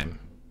first time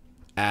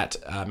at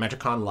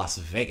MagicCon Las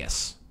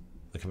Vegas,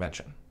 the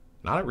convention.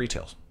 Not at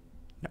retail.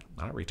 No,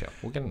 not at retail.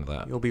 We'll get into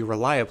that. You'll be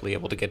reliably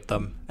able to get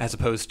them, as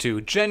opposed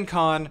to Gen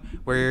Con,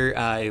 where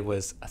it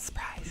was a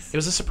surprise. It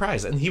was a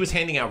surprise. And he was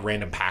handing out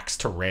random packs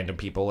to random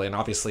people, and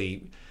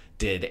obviously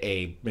did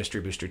a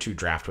Mystery Booster 2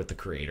 draft with the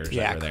creators.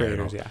 Yeah, that were there,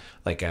 creators, yeah.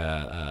 Like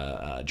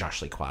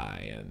Josh Lee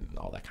Kwai and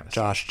all that kind of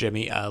stuff. Josh,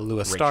 Jimmy,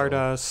 Lewis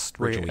Stardust,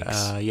 Rachel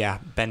Weeks.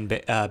 Ben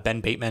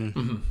Bateman.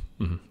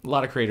 Mm-hmm. Mm-hmm. A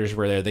lot of creators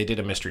were there. They did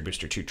a Mystery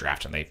Booster 2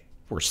 draft, and they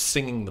were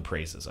singing the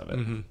praises of it.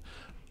 Mm-hmm.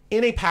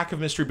 In a pack of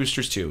Mystery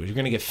Boosters 2, you're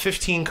going to get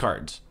 15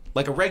 cards,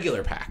 like a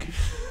regular pack.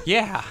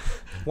 Yeah.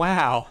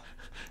 Wow.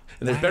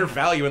 And there's better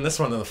value in this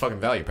one than the fucking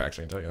value packs,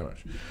 I can tell you how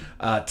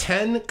much.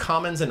 10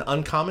 commons and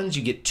uncommons,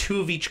 you get 2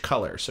 of each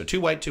color. So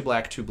 2 white, 2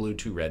 black, 2 blue,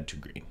 2 red, 2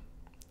 green,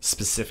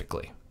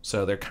 specifically.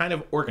 So they're kind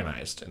of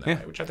organized in that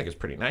way, which I think is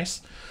pretty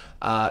nice.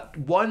 1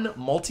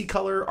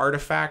 multicolor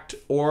artifact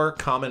or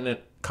common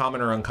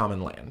or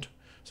uncommon land.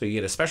 So you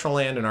get a special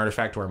land, an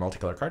artifact, or a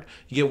multicolor card.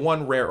 You get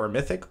 1 rare or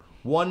mythic,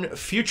 1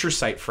 future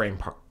sight frame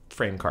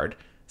card,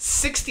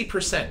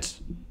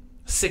 60%,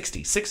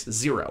 60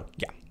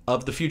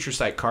 of the future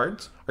sight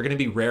cards are going to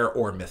be rare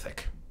or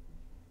mythic,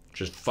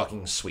 which is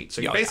fucking sweet.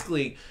 So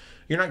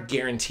you're not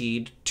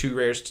guaranteed 2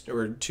 rares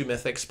or 2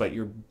 mythics, but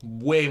you're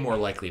way more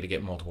likely to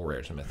get multiple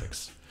rares and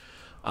mythics.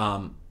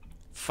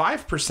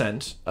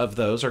 5% of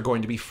those are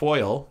going to be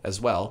foil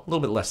as well, a little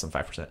bit less than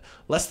 5%.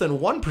 Less than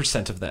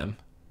 1% of them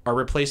are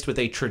replaced with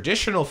a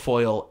traditional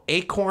foil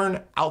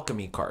Acorn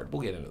Alchemy card.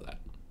 We'll get into that.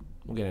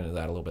 We'll get into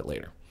that a little bit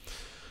later.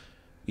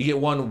 You get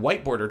 1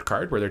 white bordered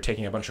card where they're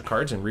taking a bunch of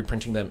cards and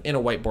reprinting them in a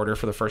white border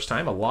for the first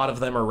time. A lot of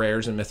them are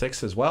rares and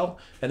mythics as well.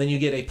 And then you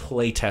get a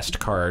playtest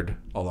card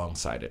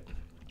alongside it.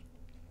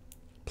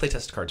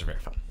 Playtest cards are very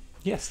fun.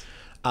 Yes.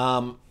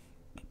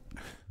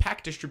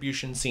 Pack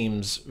distribution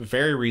seems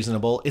very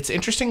reasonable. It's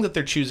interesting that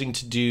they're choosing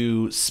to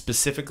do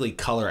specifically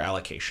color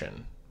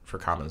allocation for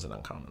commons and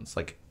uncommons,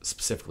 like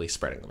specifically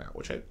spreading them out,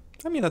 which I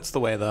mean, that's the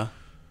way the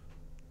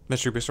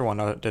Mystery Booster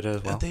 1 did it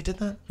as well. They did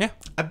that? Yeah.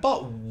 I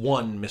bought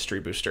 1 Mystery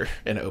Booster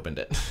and opened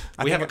it.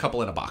 We have a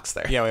couple in a box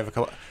there. Yeah, we have a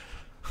couple.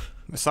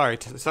 Sorry,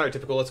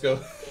 typical. Let's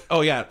go.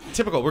 Oh, yeah.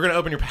 Typical. We're going to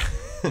open your pack.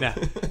 No.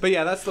 But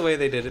yeah, that's the way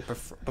they did it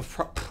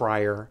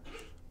prior.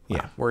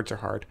 Yeah. Words are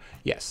hard.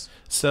 Yes.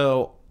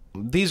 So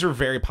these are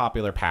very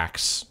popular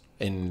packs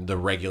in the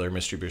regular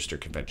Mystery Booster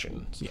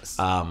conventions. Yes.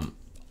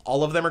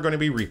 All of them are going to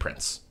be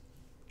reprints,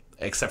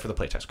 except for the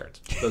playtest cards.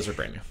 Those are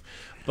brand new.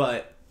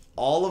 But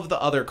all of the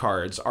other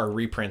cards are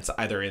reprints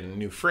either in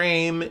new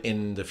frame,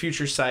 in the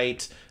future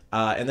sight,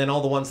 and then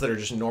all the ones that are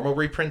just normal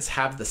reprints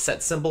have the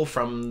set symbol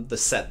from the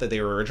set that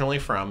they were originally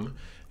from,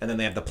 and then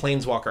they have the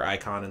Planeswalker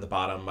icon in the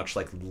bottom, much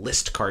like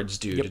list cards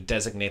do, to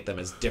designate them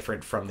as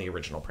different from the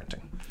original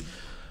printing.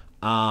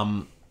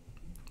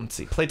 Let's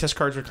see. Playtest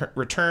cards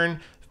return.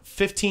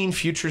 15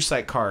 future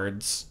sight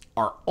cards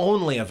are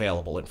only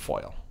available in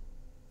foil,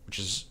 which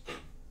is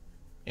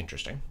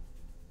interesting.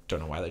 Don't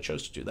know why they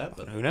chose to do that,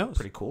 but who knows?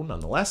 Pretty cool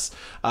nonetheless.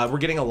 We're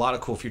getting a lot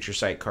of cool future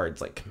sight cards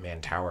like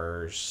Command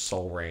Towers,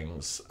 Soul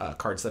Rings,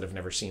 cards that have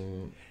never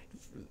seen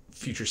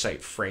future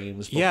sight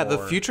frames before. Yeah, the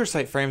future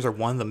sight frames are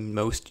one of the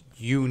most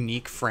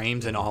unique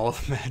frames in all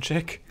of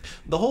Magic.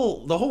 The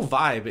whole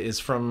vibe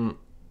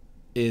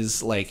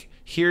is like,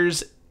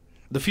 here's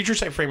the future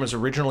sight frame was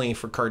originally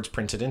for cards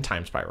printed in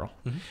Time Spiral,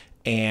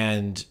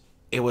 and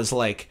it was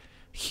like,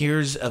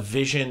 here's a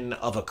vision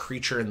of a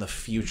creature in the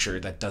future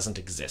that doesn't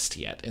exist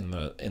yet in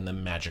the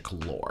Magic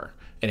lore,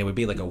 and it would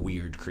be like a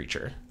weird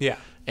creature. Yeah.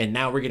 And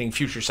now we're getting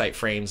future sight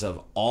frames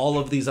of all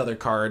of these other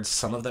cards,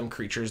 some of them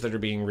creatures that are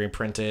being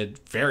reprinted,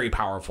 very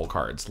powerful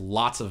cards,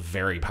 lots of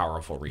very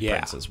powerful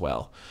reprints as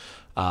well.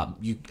 I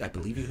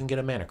believe you can get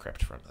a Mana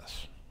Crypt from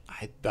this. I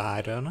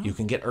I don't know. You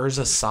can get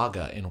Urza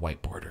Saga in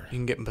white border. You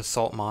can get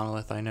Basalt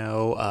Monolith, I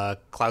know.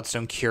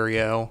 Cloudstone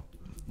Curio.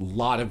 A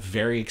lot of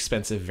very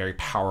expensive, very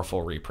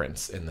powerful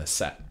reprints in this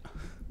set.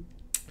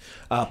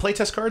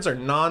 Playtest cards are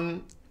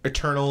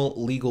non-eternal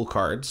legal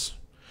cards.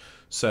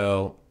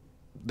 So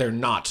they're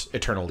not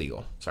eternal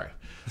legal. Sorry.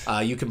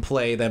 You can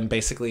play them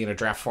basically in a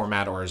draft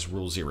format or as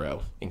Rule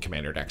 0 in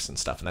Commander decks and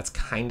stuff. And that's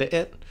kind of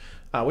it,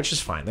 which is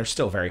fine. They're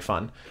still very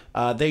fun.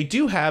 They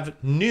do have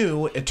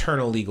new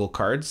eternal legal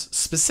cards.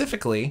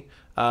 Specifically,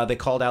 they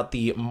called out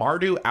the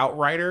Mardu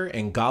Outrider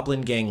and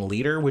Goblin Gang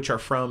Leader, which are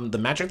from the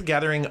Magic the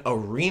Gathering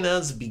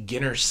Arenas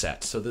Beginner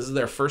Set. So this is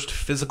their first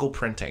physical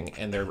printing,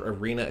 and they're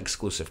Arena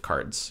exclusive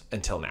cards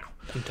until now.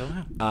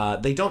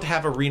 They don't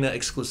have Arena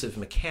exclusive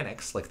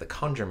mechanics like the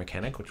Conjure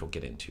mechanic, which we'll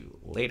get into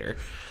later.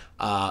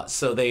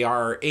 So they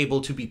are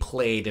able to be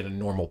played in a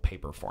normal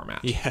paper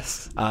format.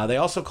 Yes. They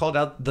also called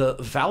out the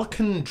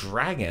Valkan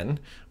Dragon,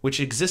 which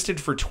existed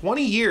for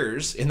 20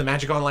 years in the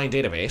Magic Online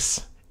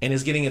database and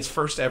is getting its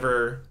first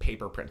ever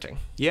paper printing.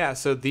 Yeah,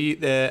 so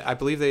I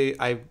believe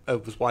I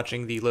was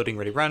watching the Loading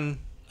Ready Run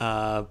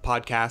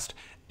podcast,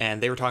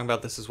 and they were talking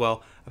about this as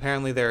well.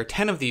 Apparently there are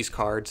 10 of these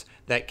cards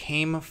that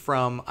came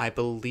from, I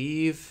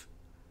believe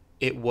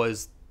it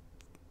was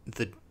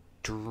the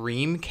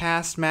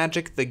Dreamcast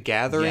Magic the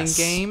Gathering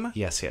game.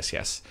 Yes.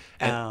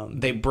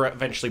 And they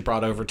eventually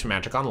brought over to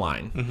Magic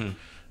Online.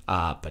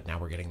 But now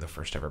we're getting the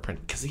first ever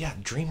print. Because, yeah,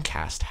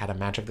 Dreamcast had a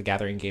Magic the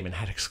Gathering game and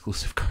had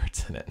exclusive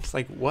cards in it. It's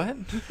like, what?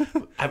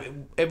 I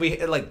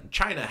mean,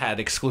 China had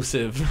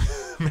exclusive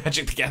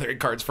Magic the Gathering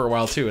cards for a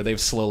while, too. And they've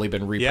slowly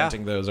been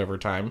reprinting those over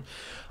time.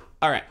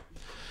 All right.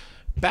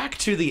 Back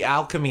to the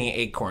Alchemy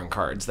Acorn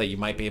cards that you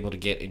might be able to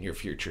get in your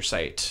Future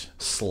Sight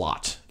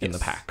slot in the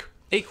pack.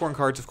 Acorn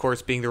cards, of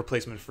course, being the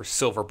replacement for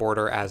Silver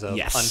Border as of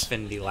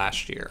Unfinity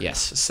last year.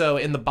 Yes. So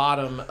in the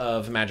bottom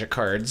of Magic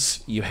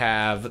cards, you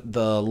have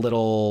the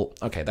little...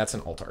 Okay, that's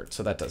an alt art,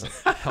 so that doesn't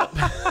help.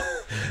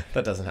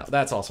 That doesn't help.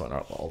 That's also an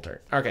alt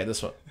art. Okay,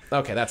 this one.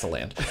 Okay, that's a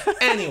land.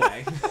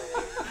 Anyway.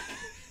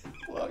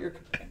 Well, your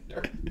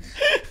commander.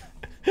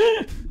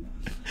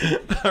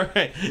 All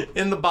right.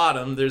 In the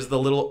bottom, there's the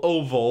little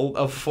oval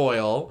of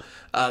foil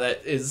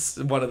that is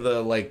one of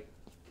the,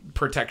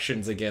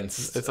 protections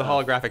against. It's a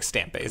holographic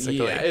stamp,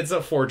 basically. Yeah, it's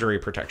a forgery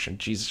protection.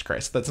 Jesus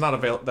Christ, that's not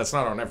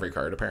on every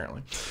card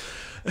apparently.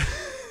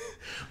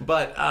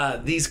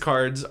 But these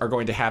cards are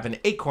going to have an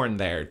acorn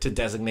there to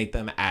designate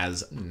them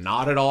as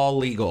not at all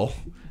legal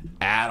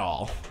at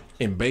all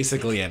in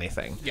basically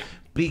anything. Yeah,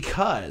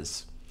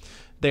 because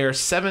there are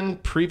 7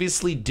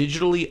 previously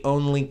digitally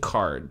only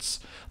cards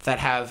that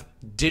have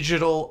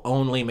digital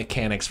only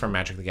mechanics from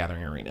Magic the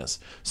Gathering Arenas.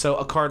 So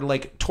a card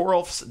like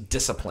Torolf's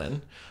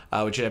Discipline,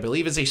 which I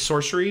believe is a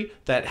sorcery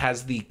that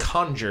has the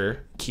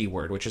Conjure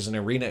keyword, which is an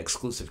arena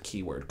exclusive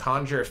keyword.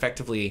 Conjure,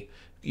 effectively,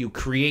 you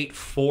create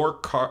 4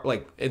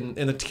 in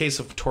the case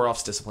of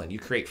Torolf's Discipline, you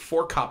create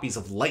 4 copies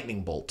of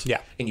Lightning Bolt.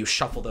 Yeah. And you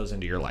shuffle those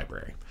into your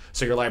library.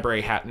 So your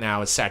library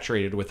now is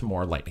saturated with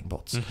more Lightning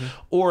Bolts.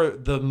 Or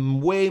the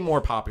way more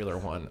popular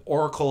one,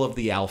 Oracle of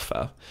the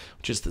Alpha,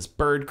 which is this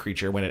bird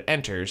creature. When it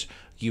enters,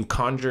 you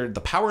conjure the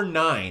power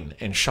 9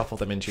 and shuffle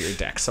them into your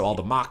deck. So all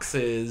the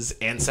Moxes,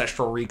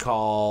 Ancestral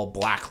Recall,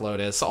 Black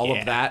Lotus, all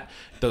of that,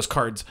 those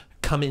cards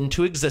come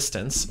into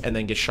existence and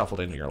then get shuffled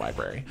into your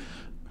library.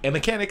 A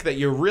mechanic that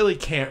you really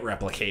can't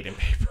replicate in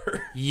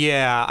paper.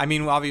 Yeah, I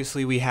mean,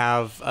 obviously we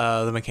have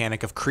the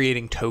mechanic of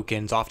creating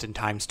tokens,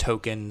 oftentimes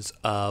tokens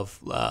of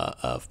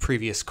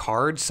previous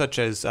cards, such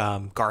as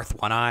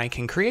Garth One-Eye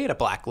can create a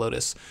Black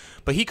Lotus,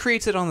 but he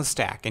creates it on the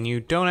stack, and you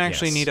don't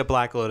actually need a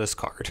Black Lotus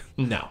card.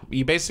 No,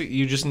 you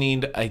just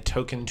need a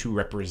token to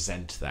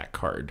represent that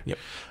card. Yep.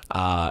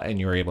 And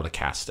you're able to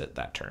cast it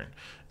that turn.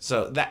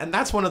 So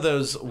that's one of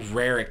those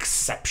rare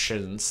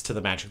exceptions to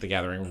the Magic the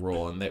Gathering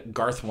rule, and that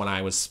Garth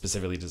One-Eye was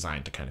specifically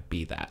designed to kind of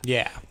be that.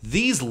 Yeah.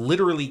 These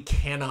literally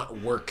cannot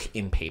work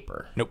in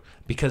paper. Nope.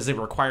 Because they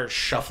require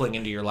shuffling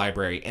into your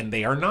library, and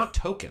they are not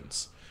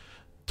tokens.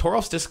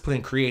 Torolf's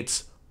Discipline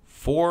creates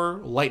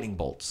 4 Lightning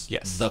Bolts.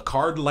 Yes. The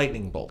card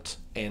Lightning Bolt,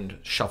 and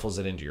shuffles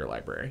it into your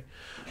library.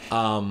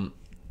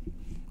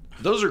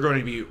 Those are going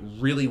to be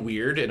really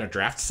weird in a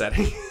draft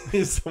setting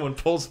if someone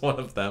pulls one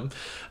of them.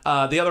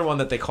 The other one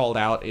that they called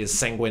out is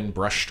Sanguine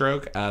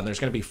Brushstroke. There's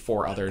going to be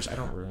 4 others. I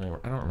don't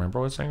remember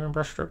what Sanguine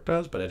Brushstroke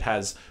does, but it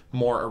has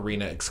more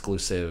arena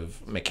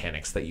exclusive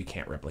mechanics that you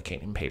can't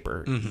replicate in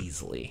paper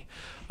easily.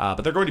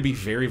 But they're going to be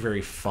very,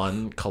 very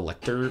fun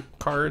collector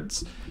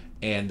cards.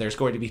 And there's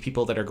going to be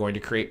people that are going to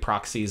create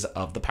proxies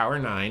of the Power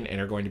 9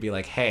 and are going to be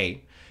like,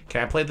 hey,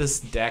 can I play this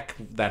deck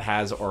that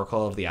has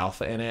Oracle of the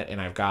Alpha in it,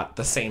 and I've got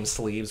the same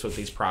sleeves with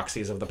these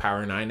proxies of the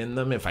Power 9 in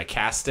them? If I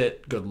cast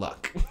it, good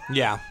luck.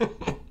 Yeah.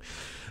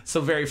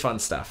 So very fun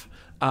stuff.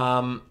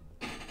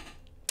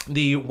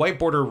 The white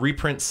border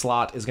reprint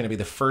slot is going to be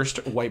the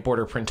first white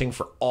border printing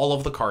for all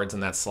of the cards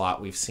in that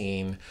slot. We've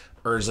seen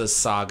Urza's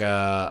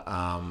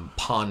Saga,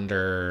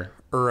 Ponder,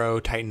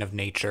 Uro, Titan of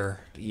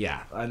Nature.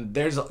 Yeah, and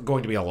there's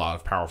going to be a lot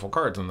of powerful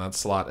cards in that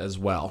slot as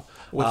well.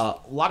 A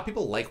lot of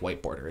people like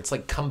white border. It's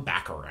like come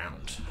back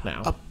around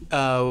now.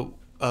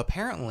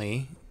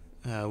 Apparently,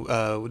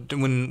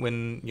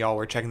 when y'all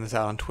were checking this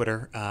out on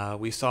Twitter,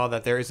 we saw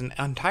that there is an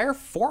entire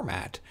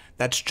format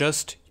that's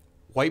just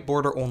white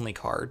border only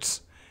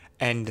cards,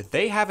 and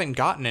they haven't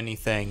gotten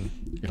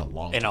anything in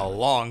a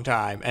long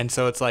time. And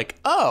so it's like,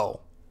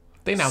 oh,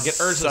 they now get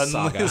Urza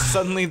Saga.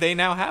 Suddenly they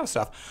now have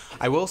stuff.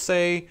 I will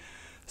say,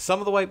 some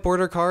of the white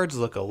border cards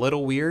look a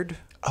little weird.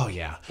 Oh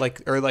yeah,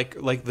 like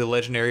the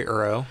legendary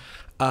Uro.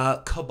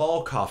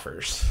 Cabal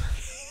coffers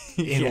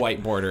in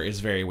white border is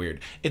very weird.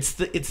 It's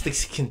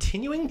this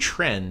continuing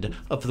trend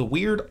of the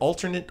weird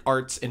alternate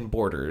arts in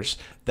borders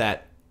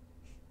that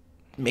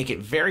make it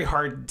very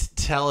hard to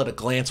tell at a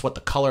glance what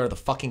the color of the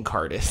fucking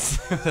card is.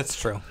 That's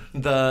true.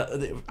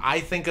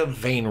 I think of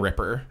Vein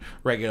Ripper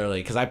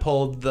regularly because I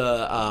pulled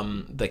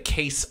the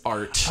case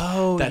art.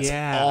 That's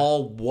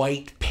all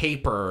white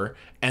paper,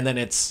 and then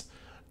it's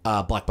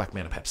black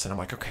mana pips, and I'm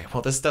like, okay,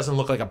 well, this doesn't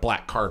look like a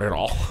black card at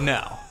all.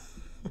 No,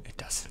 it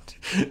doesn't.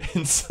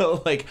 And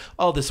so, like,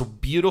 this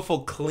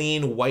beautiful,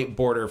 clean white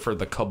border for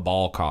the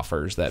Cabal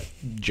coffers that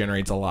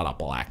generates a lot of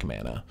black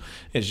mana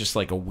is just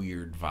like a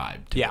weird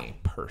vibe to me,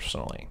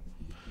 personally.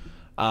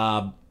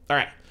 All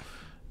right.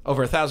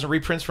 Over 1,000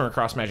 reprints from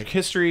across Magic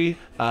history.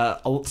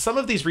 Some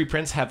of these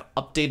reprints have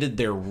updated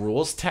their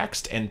rules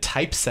text and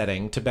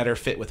typesetting to better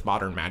fit with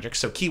modern Magic.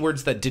 So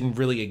keywords that didn't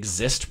really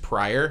exist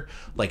prior,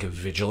 like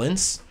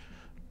Vigilance.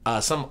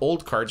 Some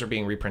old cards are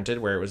being reprinted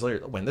where it was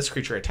literally, when this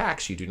creature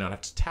attacks, you do not have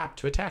to tap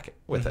to attack it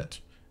with it.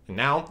 And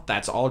now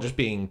that's all just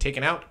being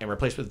taken out and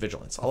replaced with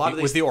Vigilance. A lot of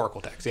these, with the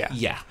Oracle text,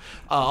 yeah.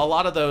 A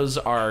lot of those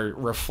are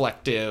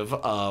reflective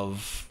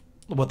of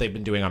what they've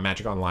been doing on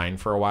Magic Online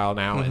for a while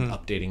now, and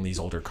updating these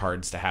older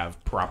cards to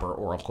have proper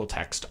Oracle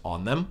text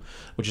on them,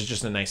 which is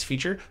just a nice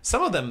feature.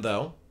 Some of them,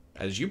 though,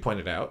 as you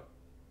pointed out,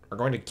 are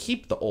going to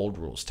keep the old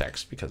rules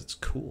text because it's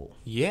cool.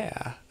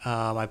 Yeah.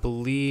 I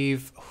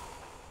believe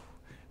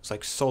it's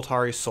like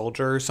Soltari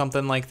Soldier or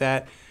something like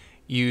that.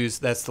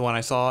 That's the one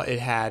I saw. It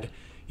had,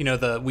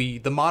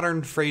 the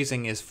modern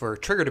phrasing is for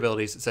triggered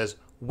abilities. It says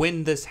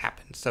when this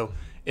happens. So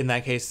in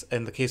that case,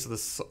 in the case of the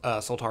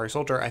Soltari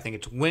Soldier, I think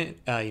it's when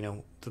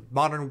the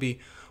modern would be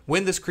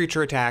when this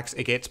creature attacks,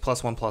 it gets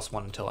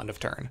 +1/+1 until end of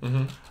turn.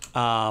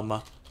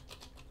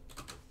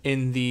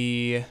 In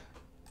the,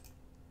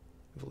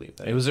 I believe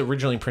that it was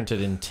originally printed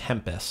in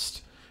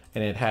Tempest.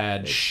 And it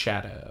had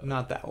Shadow.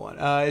 Not that one.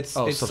 It's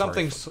Soltari.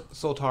 something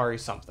Soltari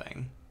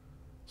something.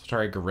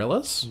 Soltari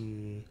Gorillas?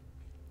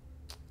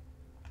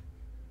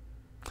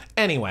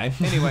 Anyway,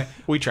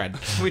 we tried.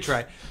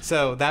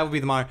 So that would be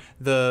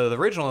the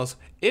original is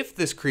if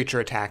this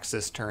creature attacks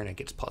this turn, it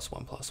gets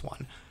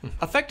 +1/+1.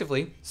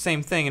 Effectively,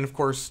 same thing. And of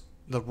course,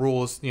 the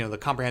rules, the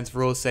comprehensive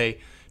rules say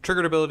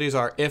triggered abilities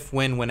are if,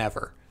 when,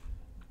 whenever.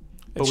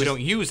 But we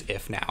don't use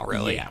if now,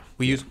 really. Yeah.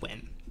 We use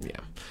when.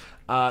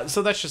 Yeah.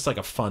 So that's just like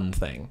a fun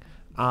thing.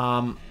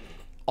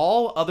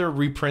 All other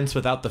reprints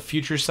without the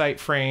Future Sight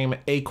frame,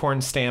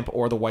 Acorn stamp,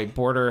 or the white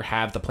border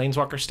have the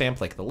Planeswalker stamp,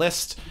 like the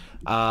list,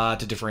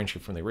 to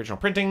differentiate from the original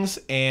printings.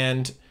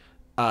 And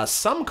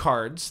some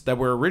cards that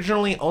were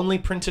originally only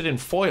printed in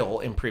foil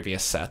in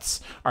previous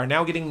sets are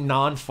now getting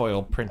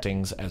non-foil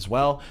printings as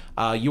well.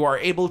 You are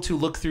able to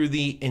look through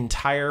the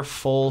entire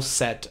full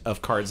set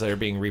of cards that are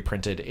being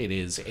reprinted. It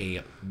is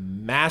a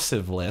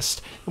massive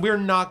list. We are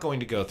not going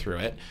to go through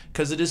it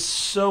because it is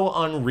so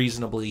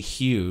unreasonably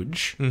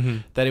huge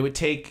that it would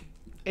take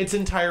its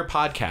entire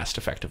podcast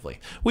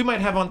effectively. We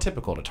might have on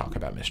Typical to talk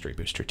about Mystery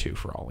Booster 2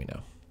 for all we know.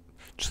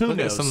 Who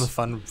knows? Some of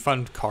the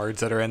fun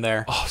cards that are in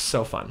there. Oh,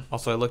 so fun.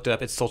 Also, I looked it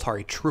up. It's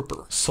Soltari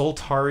Trooper.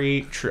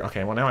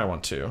 Okay, well, now I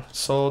want to.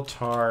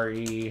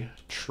 Soltari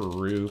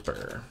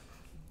Trooper.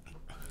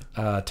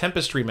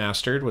 Tempest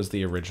Remastered was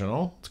the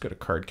original. Let's go to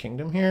Card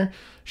Kingdom here.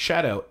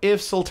 Shadow.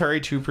 If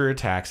Soltari Trooper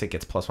attacks, it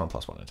gets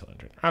 +1/+1 until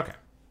end. Okay.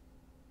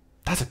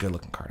 That's a good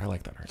looking card. I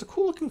like that art. It's a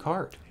cool looking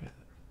card.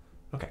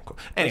 Okay, cool.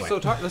 Anyway. The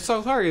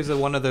Soltari is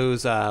one of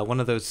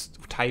those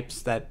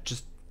types that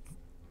just...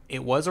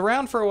 It was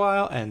around for a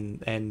while,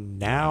 and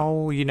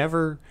now you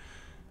never...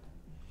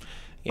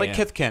 Like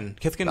Kithkin.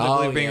 Kithkin, I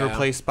believe, being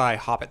replaced by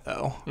Hobbit,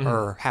 though.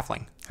 Or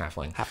Halfling.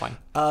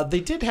 They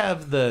did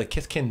have the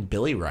Kithkin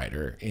Billy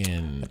Rider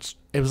in...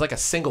 It was like a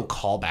single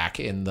callback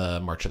in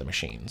the March of the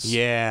Machines.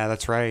 Yeah,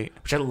 that's right.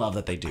 Which I love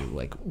that they do,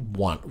 like,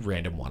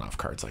 random one-off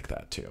cards like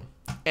that, too.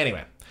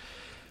 Anyway.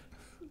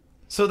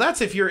 So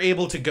that's if you're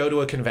able to go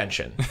to a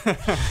convention.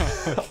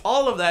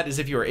 All of that is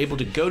if you are able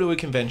to go to a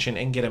convention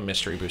and get a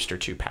Mystery Booster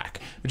 2 pack,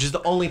 which is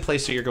the only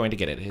place that you're going to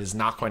get it. It is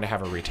not going to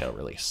have a retail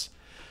release.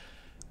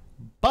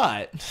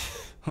 But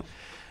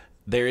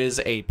there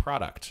is a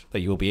product that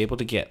you will be able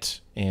to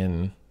get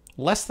in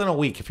less than a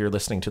week if you're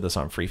listening to this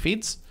on free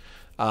feeds.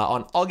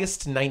 On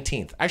August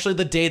 19th. Actually,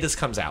 the day this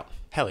comes out.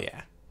 Hell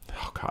yeah.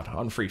 Oh, God.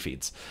 On free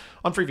feeds.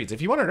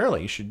 If you want it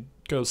early, you should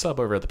go sub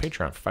over at the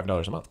Patreon for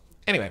 $5 a month.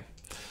 Anyway.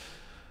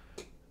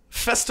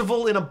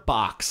 Festival in a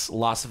Box,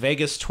 Las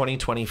Vegas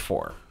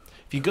 2024.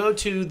 If you go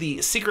to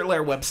the Secret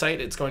Lair website,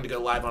 it's going to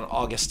go live on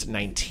August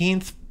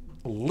 19th.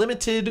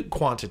 Limited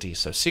quantity,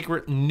 so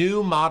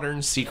new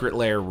modern Secret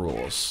Lair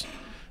rules.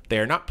 They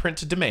are not print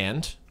to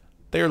demand.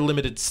 They are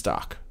limited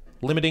stock,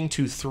 limiting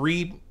to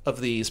 3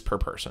 of these per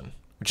person,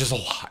 which is a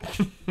lot.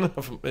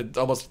 It's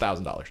almost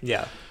 $1,000.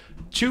 Yeah.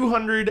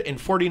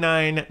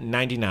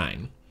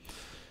 $249.99.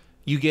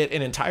 You get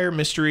an entire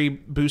Mystery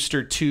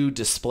Booster 2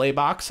 display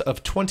box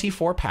of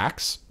 24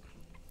 packs.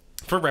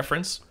 For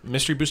reference,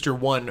 Mystery Booster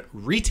 1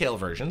 retail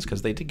versions,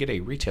 because they did get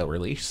a retail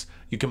release,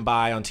 you can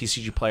buy on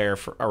TCG Player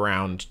for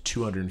around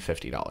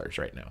 $250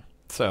 right now.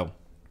 So,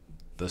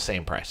 the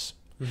same price.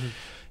 Mm-hmm.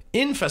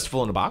 In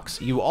Festival in a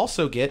Box, you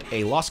also get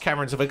a Lost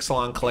Caverns of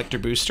Ixalan Collector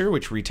Booster,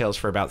 which retails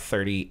for about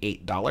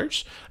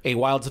 $38, a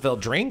Wilds of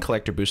Eldraine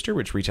Collector Booster,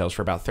 which retails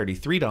for about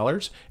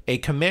 $33, a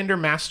Commander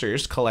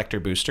Masters Collector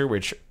Booster,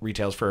 which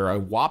retails for a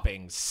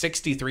whopping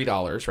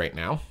 $63 right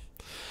now.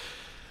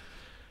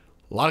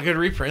 A lot of good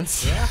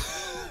reprints. Yeah.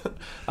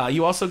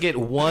 You also get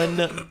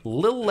 1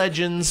 Little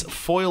Legends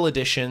Foil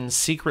Edition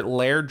Secret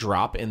Lair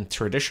drop in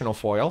traditional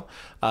foil.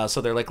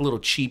 So they're like little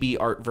chibi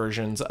art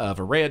versions of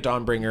Araya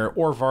Dawnbringer,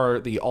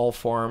 Orvar the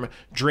All-Form,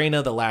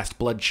 Draena the Last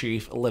Blood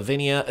Chief,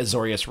 Lavinia,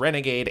 Azorius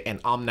Renegade,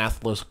 and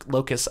Omnath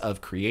Locus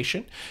of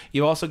Creation.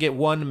 You also get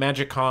 1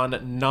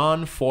 MagicCon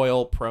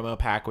non-foil promo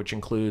pack, which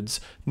includes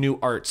new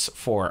arts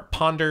for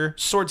Ponder,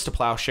 Swords to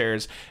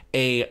Plowshares,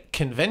 a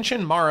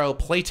Convention Morrow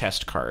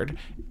playtest card,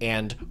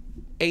 and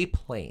a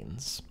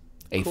Plains.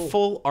 Cool.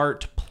 Full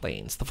art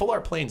Plains. The full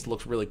art Plains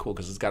looks really cool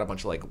because it's got a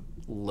bunch of like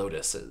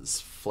lotuses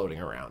floating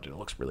around and it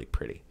looks really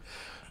pretty.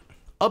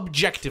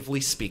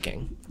 Objectively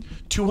speaking,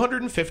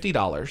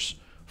 $250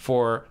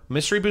 for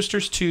Mystery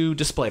Boosters 2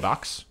 display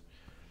box,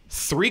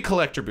 3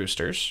 collector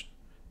boosters,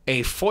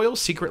 a foil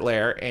Secret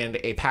Lair, and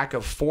a pack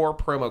of 4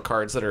 promo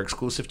cards that are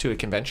exclusive to a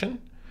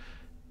convention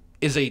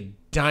is a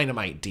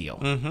dynamite deal.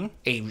 Mm-hmm.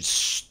 A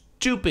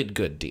stupid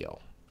good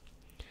deal.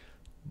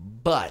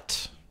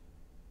 But,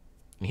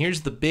 and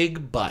here's the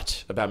big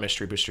but about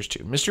Mystery Boosters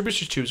 2. Mystery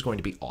Boosters 2 is going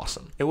to be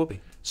awesome. It will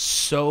be.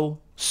 So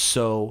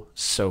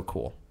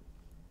cool.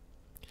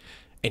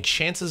 And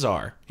chances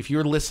are, if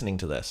you're listening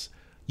to this,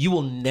 you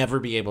will never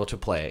be able to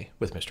play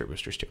with Mystery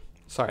Boosters 2.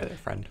 Sorry there,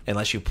 friend.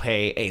 Unless you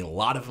pay a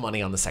lot of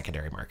money on the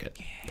secondary market.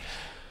 Yeah.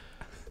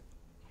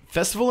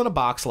 Festival in a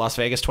Box Las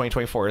Vegas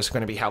 2024 is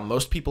going to be how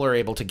most people are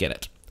able to get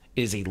it.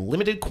 It is a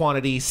limited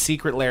quantity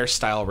Secret Lair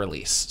style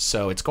release.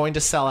 So it's going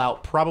to sell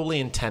out probably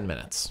in 10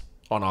 minutes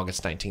on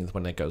August 19th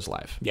when it goes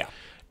live. Yeah.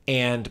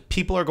 And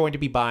people are going to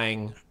be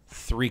buying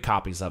 3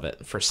 copies of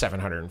it for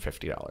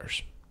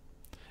 $750.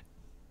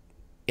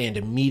 And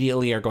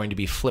immediately are going to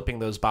be flipping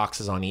those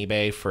boxes on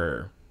eBay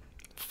for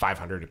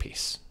 $500 a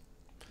piece.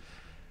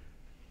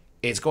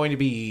 It's going to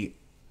be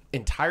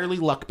entirely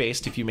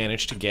luck-based if you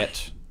manage to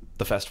get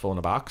the Festival in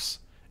a Box.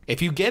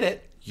 If you get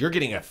it, you're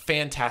getting a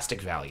fantastic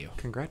value.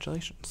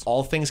 Congratulations.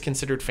 All things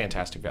considered,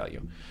 fantastic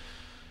value.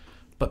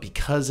 But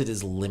because it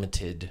is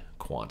limited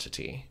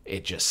quantity,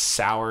 it just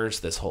sours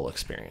this whole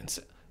experience.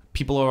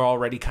 People are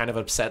already kind of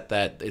upset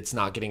that it's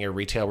not getting a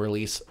retail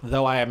release,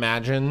 though I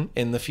imagine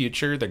in the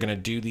future they're going to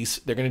do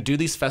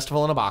these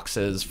Festival in a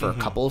Boxes for a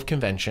couple of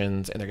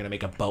conventions, and they're going to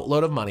make a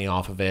boatload of money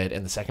off of it,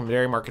 and the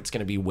secondary market's going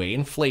to be way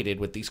inflated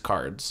with these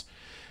cards.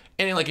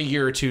 And in like a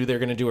year or two, they're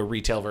going to do a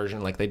retail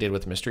version like they did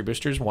with Mystery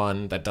Boosters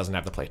 1 that doesn't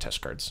have the playtest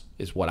cards,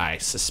 is what I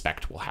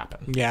suspect will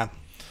happen. Yeah,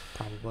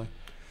 probably.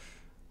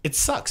 It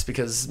sucks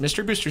because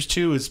Mystery Boosters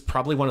 2 is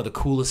probably one of the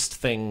coolest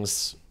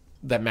things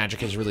that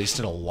Magic has released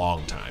in a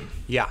long time.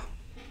 Yeah.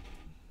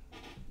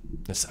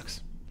 It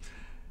sucks.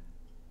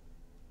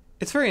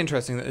 It's very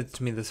interesting that,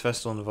 to me, this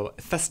Festival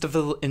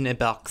in a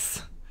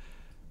Box.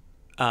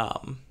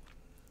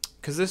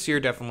 Because this year,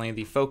 definitely,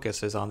 the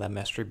focus is on that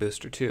Mystery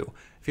Booster 2.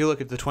 If you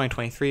look at the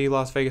 2023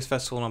 Las Vegas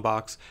Festival in a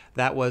Box,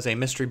 that was a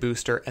Mystery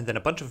Booster and then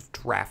a bunch of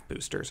draft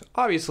boosters.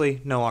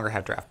 Obviously, no longer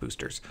have draft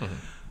boosters. Mm-hmm.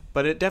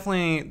 But it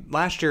definitely,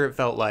 last year, it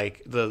felt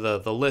like the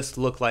list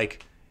looked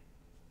like,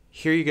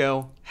 here you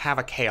go, have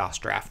a Chaos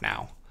draft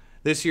now.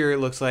 This year, it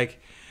looks like,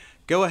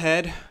 go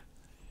ahead,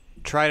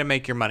 try to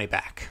make your money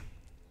back.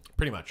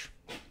 Pretty much.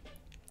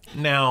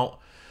 Now,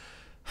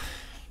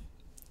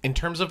 in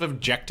terms of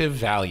objective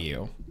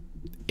value,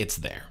 it's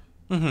there.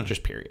 Mm-hmm.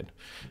 Just period.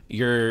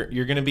 You're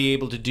going to be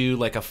able to do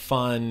like a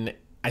fun,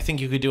 I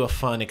think you could do a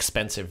fun,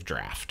 expensive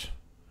draft.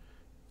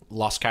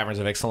 Lost Caverns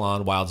of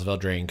Ixalan, Wilds of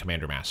Eldraine,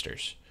 Commander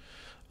Masters.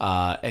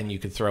 And you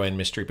could throw in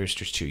Mystery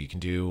Boosters 2. You can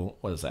do,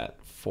 what is that?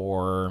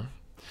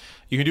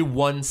 You can do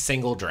one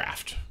single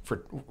draft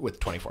with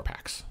 24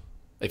 packs.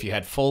 If you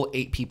had full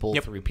 8 people,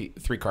 yep.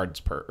 3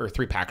 cards per, or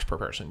 3 packs per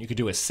person, you could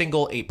do a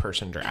single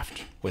 8-person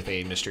draft with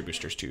a Mystery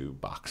Boosters 2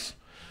 box.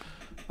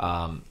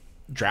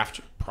 Draft,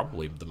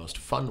 probably the most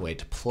fun way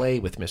to play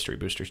with Mystery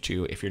Boosters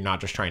 2 if you're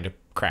not just trying to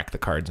crack the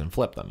cards and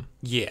flip them.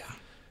 Yeah.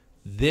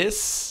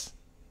 This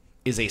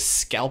is a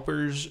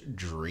scalper's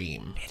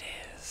dream. It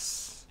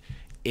is.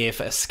 If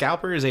a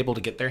scalper is able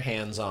to get their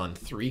hands on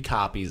 3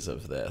 copies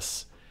of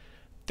this,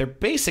 they're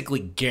basically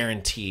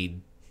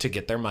guaranteed to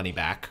get their money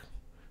back.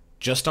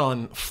 just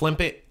on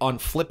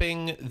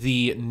flipping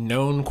the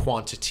known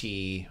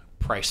quantity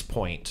price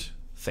point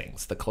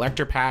things, the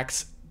collector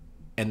packs,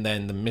 and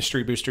then the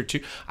mystery booster too.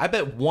 I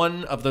bet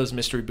one of those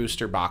mystery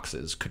booster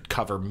boxes could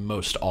cover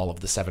most all of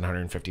the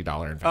 $750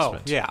 investment. Oh,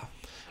 yeah.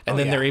 And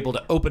then they're able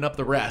to open up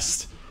the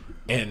rest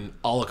and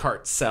a la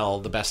carte sell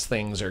the best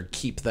things or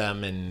keep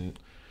them, and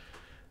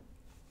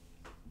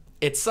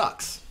it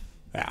sucks.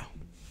 Yeah.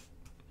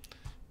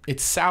 It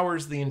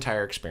sours the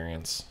entire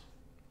experience.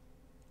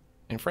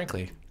 And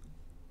frankly,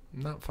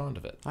 I'm not fond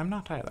of it. I'm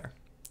not either.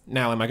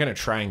 Now, am I going to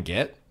try and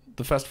get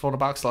the Festival in a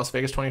Box Las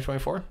Vegas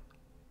 2024?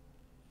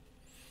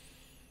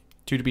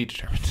 To be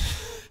determined.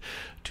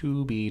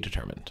 To be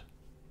determined.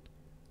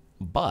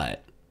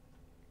 But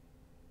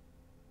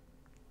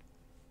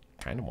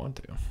kind of want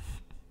to.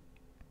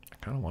 I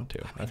kind of want to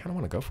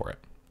go for it.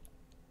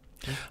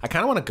 I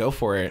kind of want to go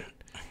for it.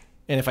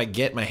 And if I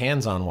get my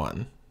hands on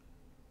one,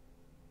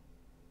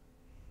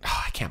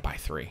 I can't buy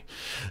 3.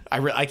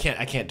 I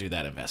can't do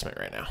that investment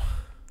right now.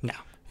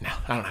 No,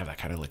 I don't have that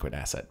kind of liquid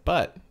asset.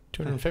 But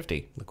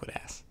 250 liquid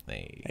ass.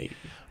 Hey.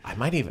 I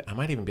might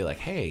even be like,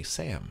 hey,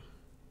 Sam,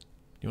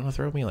 you want to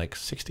throw me like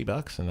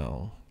 $60 and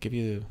I'll give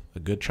you a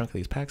good chunk of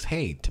these packs?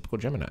 Hey, typical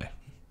Gemini,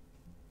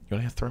 you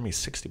want to throw me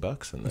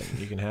 $60 and then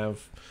you can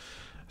have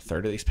a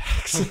third of these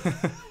packs.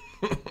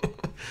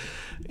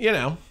 You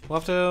know, We'll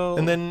have to.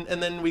 and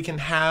then we can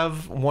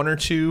have 1 or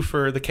 2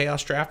 for the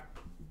Chaos Draft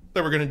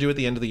that we're going to do at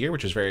the end of the year,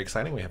 which is very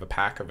exciting. We have a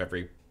pack of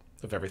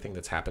everything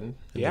that's happened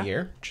in the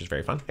year, which is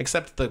very fun.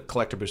 Except the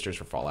collector boosters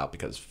for Fallout,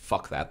 because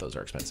fuck that, those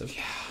are expensive.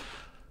 Yeah,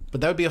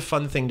 but that would be a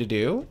fun thing to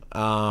do.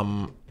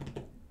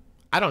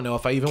 I don't know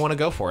if I even want to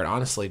go for it,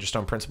 honestly, just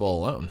on principle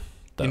alone.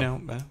 Though. You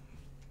know,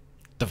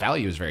 The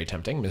value is very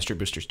tempting. Mystery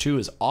Boosters 2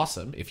 is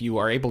awesome. If you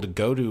are able to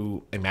go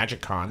to a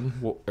Magic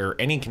Con or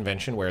any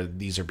convention where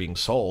these are being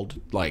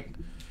sold, like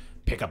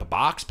pick up a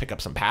box, pick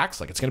up some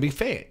packs, like it's going to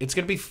be it's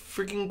going to be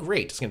freaking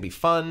great. It's going to be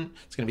fun.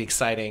 It's going to be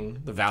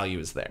exciting. The value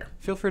is there.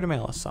 feel free to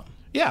mail us some.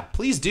 Yeah,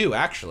 please do,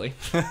 actually.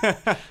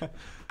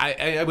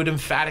 I would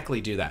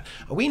emphatically do that.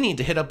 We need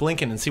to hit up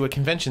Lincoln and see what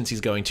conventions he's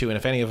going to, and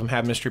if any of them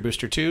have Mystery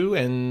Booster 2,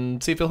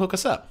 and see if he'll hook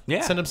us up.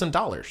 Yeah. Send him some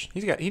dollars.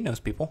 He knows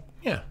people.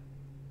 Yeah.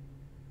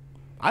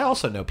 I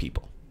also know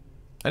people.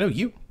 I know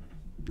you.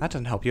 That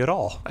doesn't help you at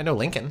all. I know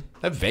Lincoln.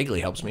 That vaguely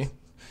helps me.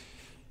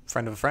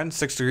 Friend of a friend,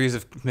 6 degrees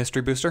of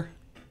mystery booster.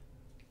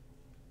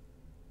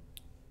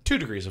 2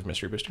 degrees of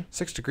Mystery Booster.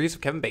 6 degrees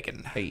of Kevin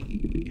Bacon.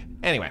 Hey.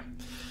 Anyway.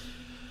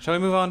 Shall we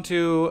move on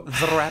to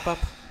the wrap up?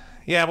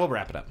 Yeah, we'll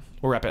wrap it up.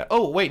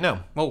 Oh, wait,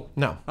 no. Oh.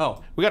 No.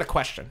 Oh. We got a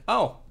question.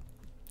 Oh.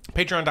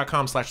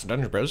 Patreon.com/The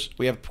Dungeon Bros.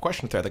 We have a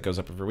question thread that goes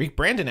up every week.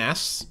 Brandon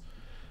asks,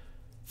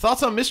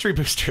 thoughts on Mystery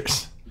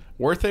Boosters?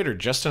 Worth it or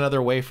just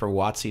another way for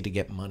WotC to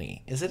get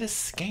money? Is it a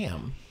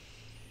scam?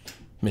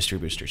 Mystery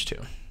Boosters 2.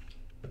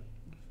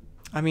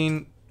 I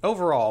mean,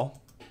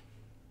 overall,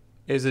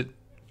 is it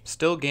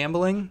still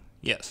gambling?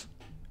 Yes.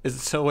 Is it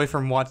still a way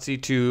from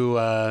WotC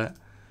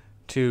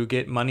to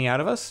get money out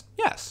of us?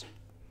 Yes.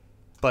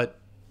 But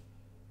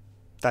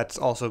that's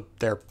also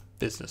their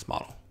business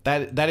model.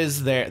 That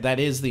is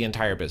the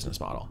entire business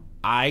model.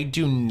 I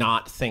do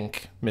not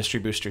think Mystery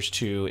Boosters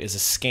 2 is a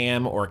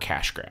scam or a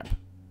cash grab.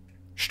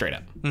 Straight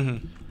up.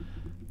 Mm-hmm.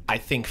 I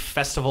think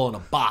Festival in a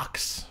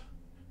Box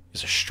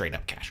is a straight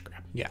up cash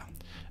grab. Yeah.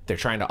 They're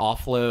trying to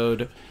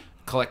offload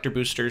collector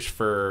boosters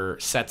for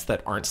sets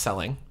that aren't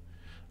selling.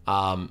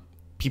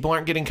 People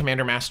aren't getting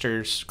Commander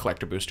Masters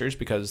collector boosters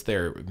because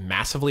they're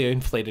massively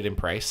inflated in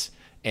price.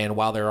 And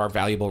while there are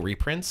valuable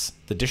reprints,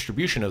 the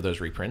distribution of those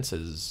reprints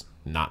is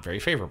not very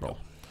favorable.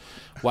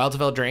 Wilds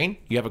of Eldraine,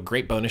 you have a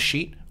great bonus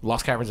sheet.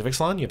 Lost Caverns of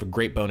Ixalan, you have a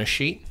great bonus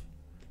sheet.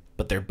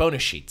 But they're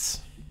bonus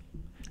sheets.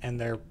 And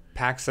they're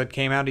packs that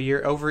came out a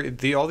year over.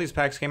 All these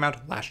packs came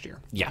out last year.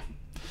 Yeah.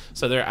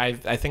 So I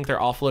think they're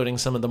offloading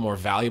some of the more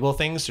valuable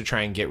things to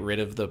try and get rid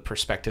of the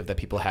perspective that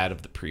people had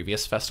of the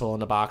previous Festival in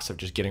the Box of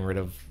just getting rid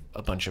of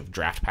a bunch of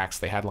draft packs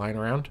they had lying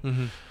around.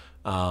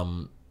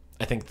 Mm-hmm.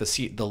 I think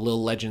the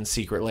Lil Legend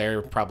Secret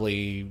Lair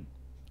probably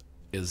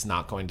is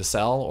not going to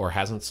sell or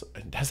hasn't.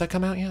 Has that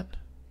come out yet?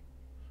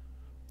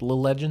 The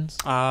Lil Legends?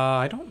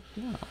 I don't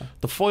know.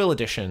 The foil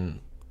edition,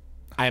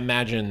 I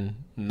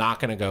imagine, not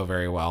going to go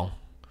very well.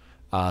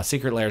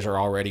 Secret Lairs are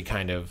already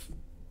kind of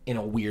in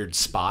a weird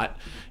spot.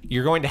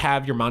 You're going to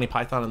have your Monty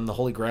Python and the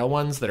Holy Grail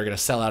ones that are going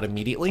to sell out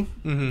immediately.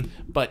 Mm-hmm.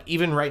 But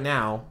even right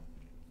now,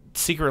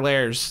 Secret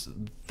Lairs,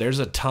 there's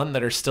a ton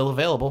that are still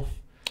available.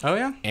 Oh,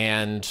 yeah?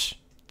 And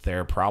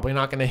they're probably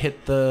not going to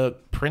hit the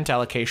print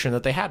allocation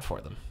that they had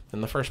for them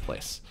in the first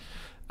place.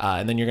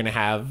 And then you're going to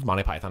have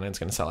Monty Python and it's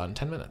going to sell out in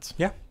 10 minutes.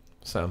 Yeah.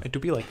 So It do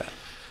be like that.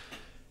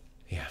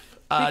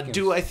 Yeah.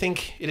 Do I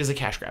think it is a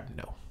cash grab?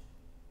 No.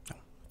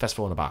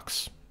 Festival in a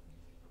Box.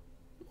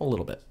 A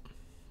little bit.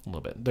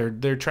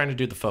 They're trying to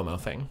do the FOMO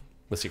thing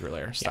with Secret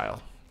Lair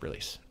style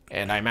release.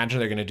 And I imagine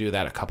they're going to do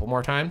that a couple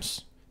more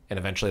times. And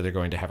eventually they're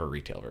going to have a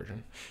retail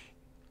version.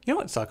 You know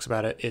what sucks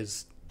about it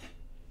is,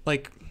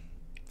 like,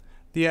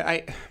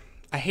 I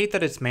hate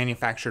that it's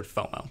manufactured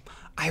FOMO.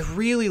 I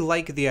really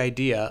like the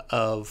idea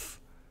of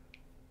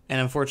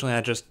and unfortunately,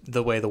 I just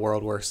the way the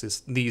world works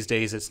is these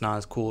days it's not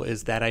as cool.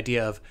 Is that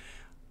idea of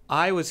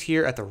I was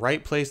here at the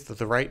right place at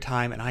the right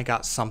time, and I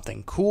got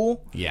something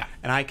cool. Yeah.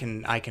 And I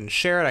can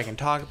share it. I can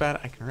talk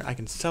about it. I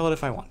can sell it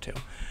if I want to.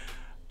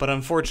 But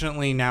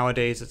unfortunately,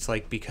 nowadays it's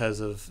like because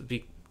of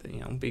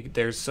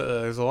there's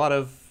a lot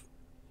of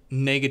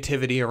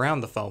negativity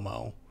around the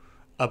FOMO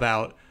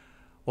about,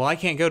 well, I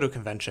can't go to a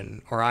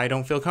convention, or I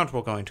don't feel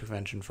comfortable going to a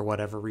convention for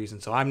whatever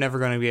reason, so I'm never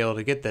going to be able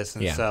to get this,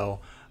 and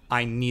so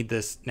I need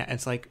this.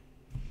 It's like,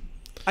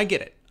 I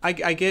get it.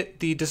 I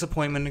get the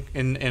disappointment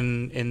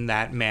in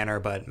that manner,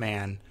 but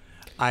man,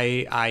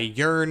 I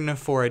yearn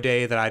for a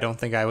day that I don't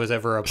think I was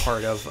ever a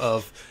part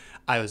of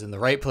I was in the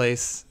right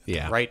place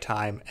at the right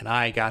time, and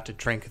I got to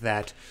drink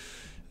that,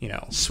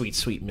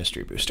 sweet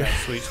mystery booster.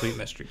 Sweet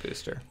mystery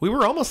booster. We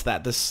were almost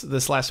that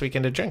this last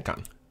weekend at Gen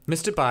Con.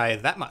 Missed it by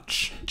that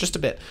much. Just a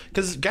bit.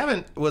 Because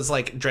Gavin was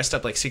like dressed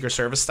up like Secret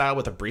Service style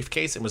with a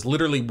briefcase and was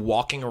literally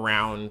walking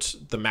around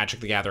the Magic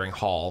the Gathering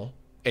hall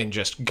and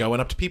just going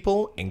up to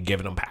people and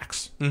giving them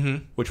packs,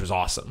 which was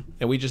awesome.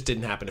 And we just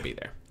didn't happen to be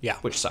there. Yeah.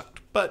 Which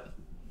sucked. But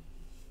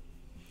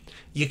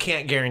you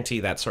can't guarantee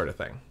that sort of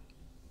thing.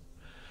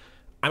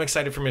 I'm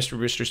excited for Mystery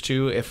Boosters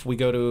too. If we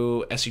go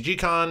to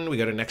SCG-Con, we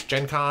go to Next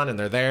Gen Con, and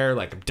they're there,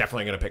 like, I'm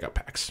definitely going to pick up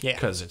packs. Yeah.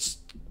 Because it's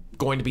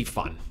going to be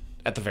fun,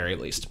 at the very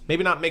least.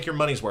 Maybe not make your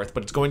money's worth,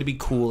 but it's going to be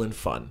cool and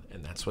fun.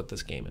 And that's what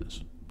this game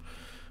is.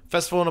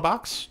 Festival in a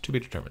box? To be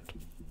determined.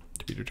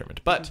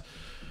 But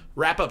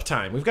wrap-up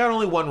time. We've got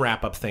only one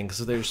wrap-up thing,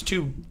 because there's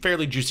two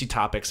fairly juicy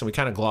topics, and we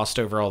kind of glossed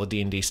over all the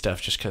D&D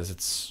stuff just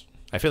because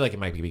I feel like it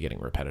might be getting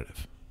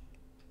repetitive.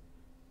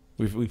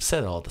 We've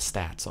said all the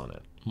stats on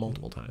it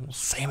multiple times.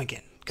 Say them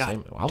again.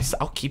 God.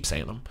 I'll keep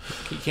saying them.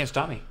 You can't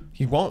stop me.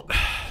 You won't.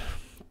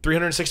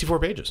 364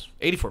 pages.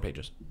 84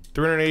 pages.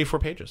 384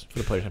 pages for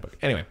the Players Handbook.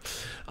 Anyway,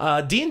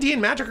 D&D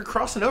and Magic are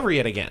crossing over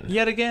yet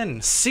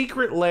again.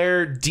 Secret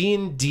Lair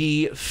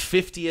D&D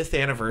 50th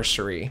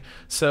anniversary.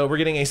 So we're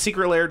getting a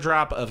Secret Lair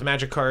drop of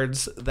Magic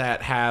cards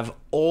that have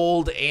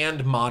old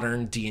and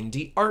modern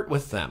D&D art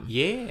with them.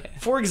 Yeah.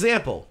 For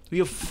example, we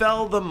have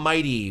Fell the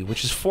Mighty,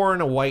 which is 4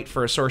 and a white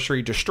for a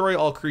sorcery. Destroy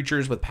all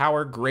creatures with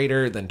power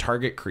greater than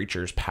target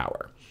creature's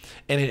power.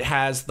 And it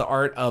has the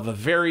art of a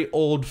very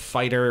old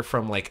fighter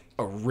from like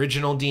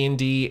original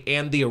D&D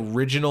and the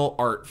original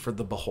art for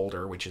the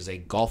Beholder, which is a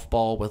golf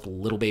ball with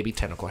little baby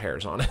tentacle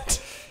hairs on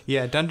it.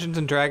 Yeah, Dungeons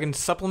and Dragons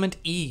Supplement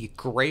E,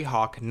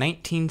 Greyhawk,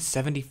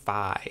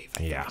 1975.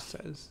 Yeah. It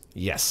says.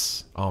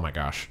 Yes. Oh my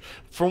gosh.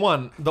 For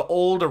one, the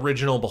old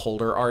original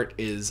Beholder art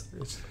is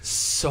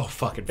so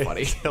fucking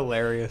funny. It's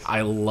hilarious.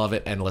 I love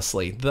it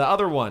endlessly. The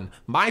other one,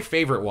 my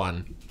favorite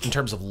one in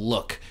terms of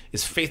look,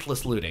 is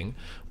Faithless Looting.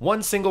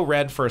 1 single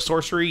red for a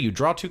sorcery. You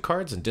draw 2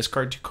 cards and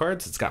discard 2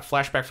 cards. It's got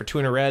flashback for 2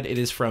 and a red. It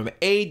is from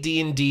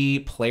AD&D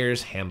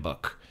Players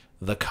Handbook,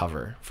 the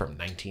cover from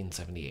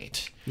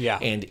 1978. Yeah.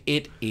 And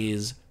it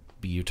is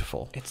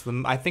beautiful. It's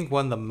I think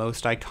one of the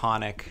most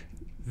iconic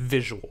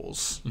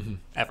visuals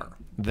ever.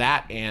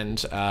 That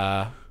and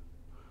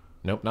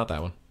nope, not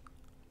that one.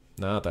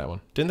 Not that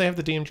one. Didn't they have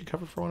the DMG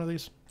cover for one of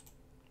these?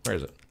 Where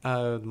is it?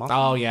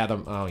 Oh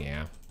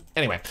yeah.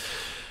 Anyway,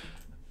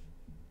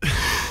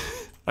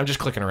 I'm just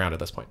clicking around at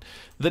this point.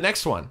 The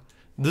next one.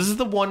 This is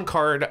the one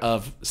card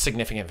of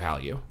significant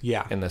value.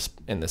 Yeah. In this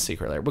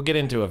Secret Lair. We'll get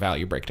into a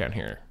value breakdown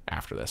here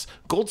after this.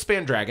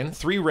 Goldspan Dragon,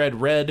 3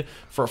 red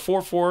for a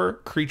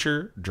 4/4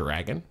 creature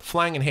dragon.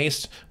 Flying in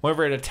haste.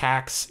 Whenever it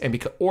attacks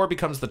or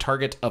becomes the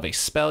target of a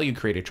spell, you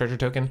create a treasure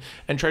token.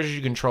 And treasures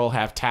you control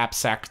have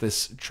sack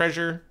this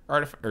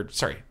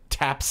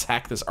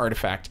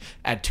artifact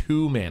at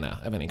 2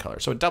 mana of any color.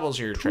 So it doubles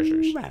your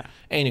treasures. Mana.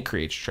 And it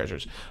creates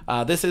treasures.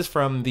 This is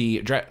from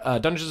the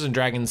Dungeons &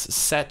 Dragons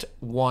Set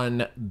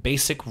 1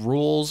 Basic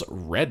Rules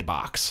Red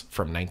Box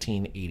from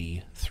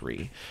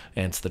 1983.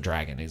 And it's the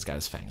dragon. He's got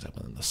his fangs up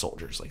and then the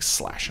soldiers like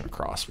slashing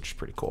across, which is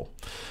pretty cool.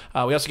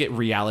 We also get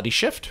Reality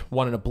Shift,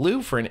 1 in a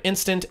blue for an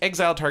instant.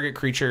 Exile target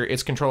creature.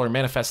 Its controller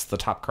manifests the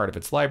top card of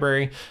its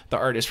library. The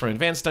art is from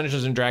Advanced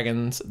Dungeons &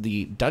 Dragons,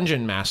 the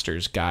Dungeon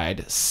Master's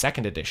Guide,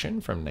 2nd edition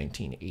from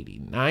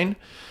 1989.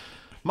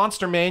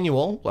 Monster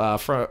Manual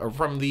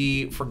from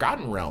the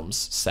Forgotten Realms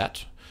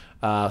set.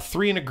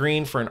 3 and a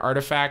green for an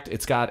artifact.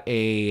 It's got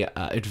a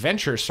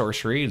adventure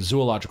sorcery,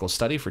 zoological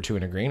study for 2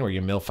 and a green, where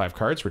you mill 5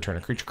 cards, return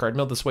a creature card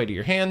milled this way to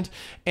your hand.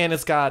 And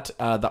it's got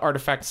the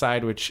artifact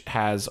side, which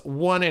has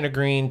 1 and a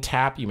green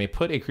tap. You may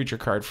put a creature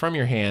card from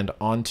your hand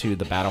onto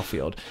the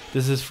battlefield.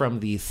 This is from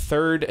the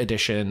 3rd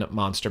edition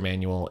Monster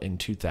Manual in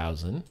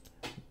 2000.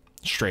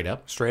 Straight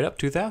up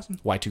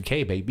 2000.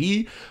 Y2K,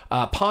 baby.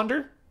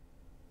 Ponder.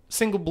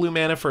 Single blue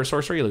mana for a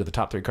sorcery. You look at the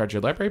top 3 cards of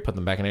your library, put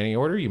them back in any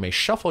order. You may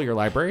shuffle your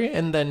library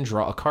and then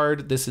draw a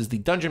card. This is the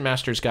Dungeon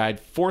Master's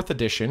Guide, 4th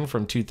edition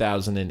from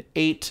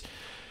 2008.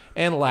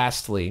 And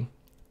lastly,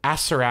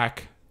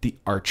 Acerak the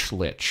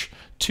Archlich.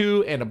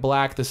 2 and a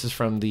black. This is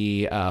from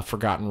the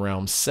Forgotten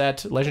Realms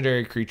set.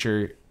 Legendary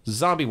creature,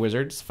 zombie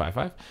wizards,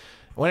 5/5.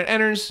 When it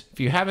enters,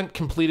 if you haven't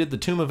completed the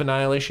Tomb of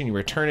Annihilation, you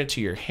return it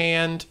to your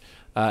hand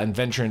and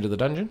venture into the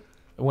dungeon.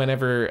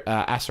 whenever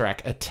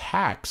Acererak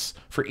attacks,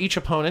 for each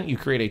opponent, you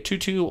create a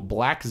 2/2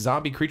 black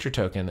zombie creature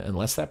token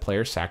unless that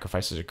player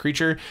sacrifices a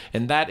creature.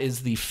 And that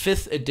is the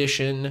 5th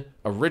edition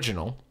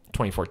original,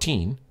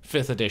 2014,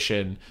 5th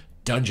edition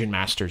Dungeon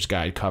Master's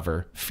Guide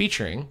cover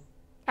featuring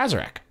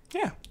Acererak.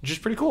 Yeah. Which is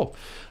pretty cool.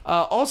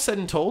 All said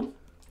and told,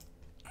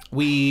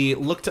 we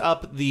looked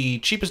up the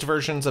cheapest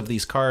versions of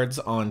these cards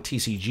on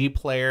TCG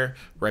Player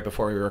right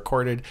before we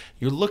recorded.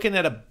 You're looking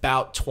at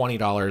about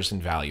 $20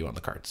 in value on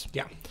the cards.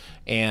 Yeah.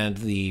 And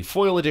the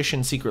foil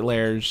edition Secret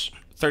Lairs,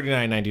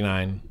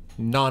 $39.99.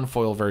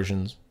 Non-foil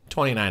versions,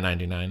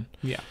 $29.99.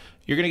 Yeah.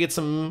 You're going to get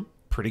some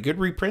pretty good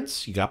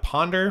reprints. You got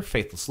Ponder,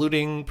 Faithless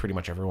Looting. Pretty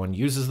much everyone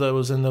uses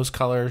those in those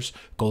colors.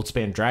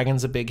 Goldspan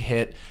Dragon's a big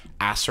hit.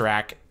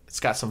 Acererak, it's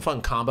got some fun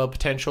combo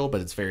potential,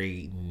 but it's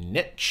very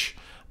niche.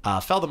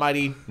 Fel the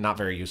Mighty, not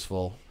very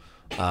useful.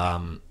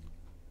 The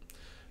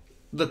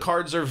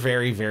cards are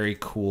very, very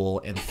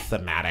cool and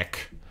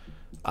thematic.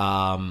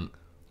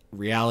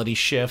 Reality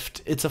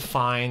Shift, it's a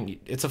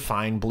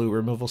fine blue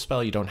removal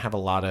spell. You don't have a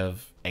lot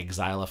of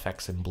exile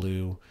effects in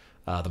blue.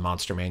 The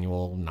Monster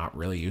Manual, not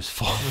really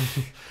useful.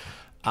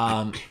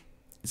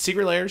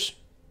 Secret Lairs,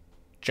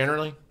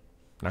 generally,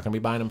 not going to be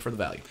buying them for the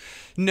value.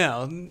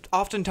 No,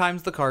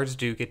 oftentimes the cards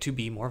do get to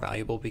be more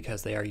valuable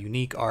because they are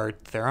unique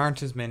art. There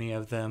aren't as many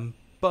of them.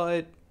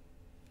 But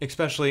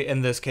especially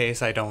in this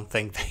case, I don't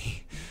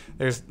think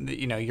you're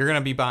going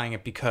to be buying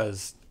it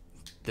because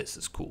this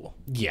is cool.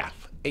 Yeah.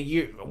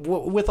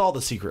 With all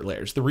the Secret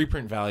Lairs, the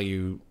reprint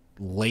value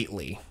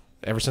lately,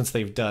 ever since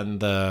they've done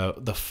the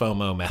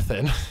FOMO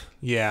method,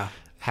 yeah,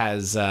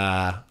 has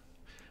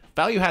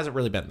value hasn't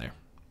really been there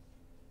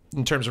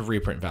in terms of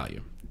reprint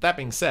value. That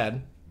being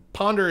said,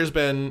 Ponder has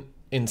been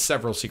in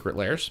several Secret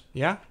Lairs.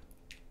 Yeah.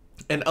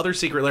 And other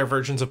Secret Lair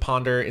versions of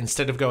Ponder,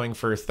 instead of going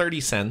for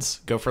 30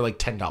 cents, go for like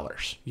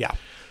 $10. Yeah.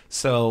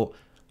 So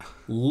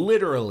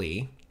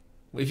literally,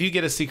 if you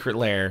get a Secret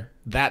Lair,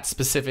 that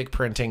specific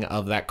printing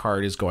of that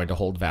card is going to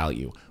hold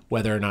value.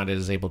 Whether or not it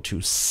is able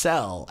to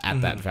sell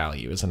at that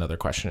value is another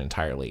question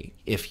entirely,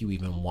 if you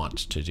even want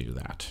to do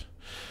that.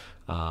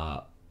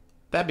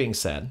 That being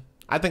said,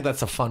 I think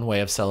that's a fun way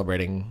of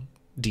celebrating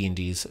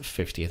D&D's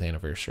 50th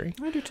anniversary.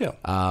 I do too.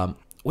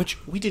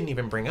 Which we didn't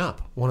even bring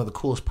up. One of the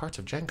coolest parts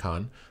of Gen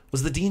Con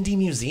was the D&D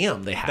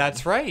museum they had.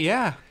 That's right,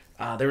 yeah.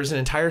 There was an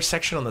entire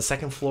section on the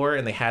second floor,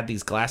 and they had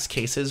these glass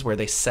cases where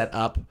they set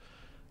up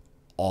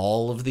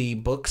all of the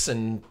books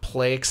and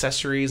play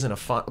accessories and a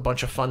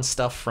bunch of fun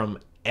stuff from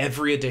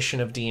every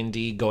edition of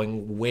D&D,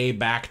 going way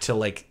back to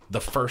like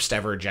the first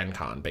ever Gen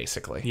Con,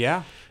 basically.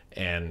 Yeah.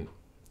 And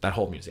that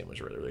whole museum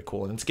was really, really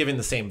cool. And it's giving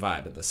the same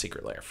vibe in the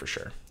Secret Lair, for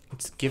sure.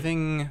 It's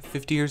giving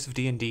 50 years of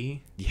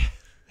D&D. Yeah.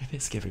 It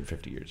is giving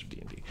 50 years of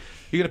D&D.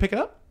 You gonna pick it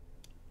up?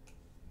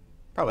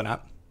 Probably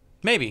not.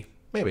 Maybe.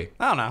 Maybe.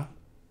 I don't know.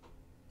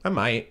 I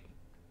might.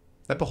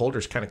 That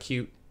beholder's kind of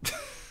cute.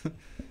 I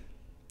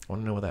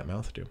want to know what that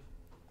mouth do.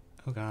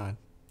 Oh, God.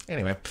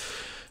 Anyway,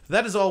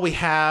 that is all we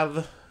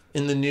have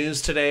in the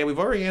news today. We've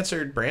already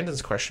answered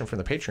Brandon's question from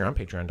the Patreon,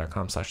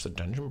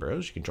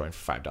 patreon.com/thedungeonbros. You can join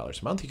for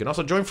 $5 a month. You can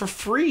also join for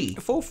free.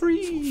 For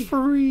free.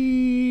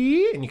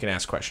 And you can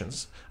ask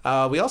questions.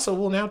 We also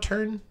will now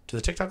turn to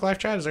the TikTok live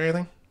chat. Is there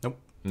anything? Nope.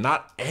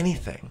 Not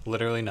anything.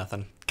 Literally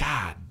nothing.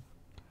 God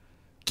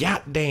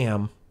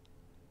damn.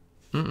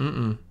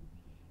 Man,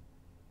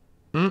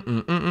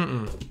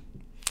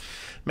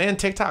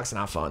 TikTok's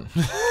not fun.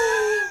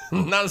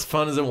 Not as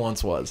fun as it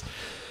once was.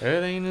 It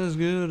ain't as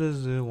good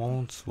as it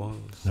once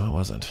was. No, it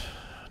wasn't.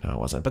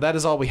 But that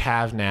is all we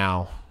have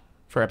now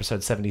for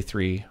episode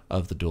 73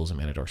 of the Duels and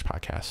Mana Dorks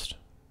podcast.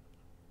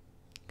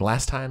 The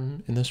last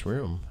time in this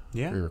room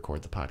we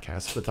record the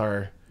podcast with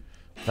our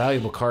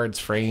valuable cards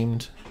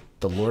framed,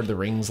 the Lord of the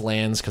Rings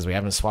lands, because we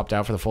haven't swapped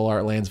out for the full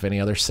art lands of any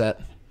other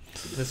set.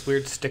 This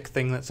weird stick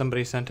thing that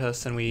somebody sent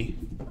us and we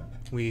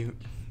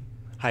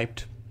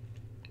hyped.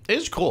 It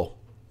is cool.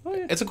 Oh,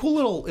 yeah. It's a cool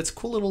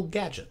little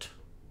gadget.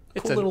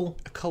 It's a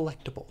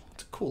collectible.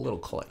 It's a cool little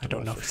collectible. I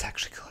don't know if it's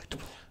actually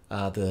collectible.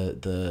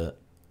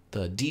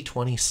 The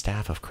D20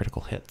 staff of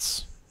critical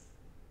hits.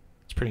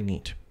 It's pretty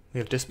neat. We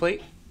have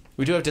Displate.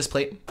 We do have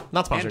Displate.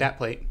 Not sponsored. And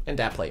Datplate. And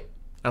Datplate.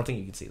 I don't think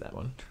you can see that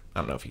one. I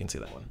don't know if you can see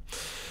that one.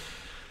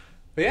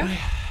 But yeah.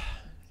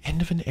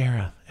 End of an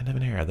era.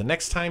 The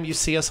next time you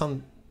see us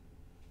on...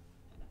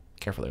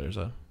 Careful there. There's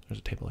a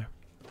table there.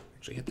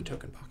 Actually hit the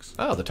token box.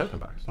 Oh, the token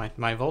box.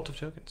 My vault of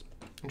tokens.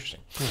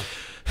 Interesting. Yeah.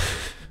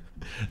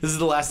 This is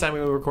the last time we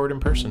will record in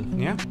person.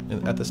 Yeah.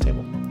 At this table.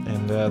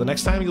 And the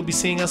next time you'll be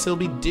seeing us, it'll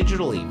be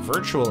digitally,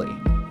 virtually,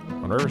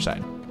 on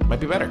Riverside. Might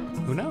be better.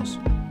 Who knows?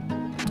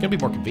 It's going to be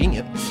more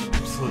convenient.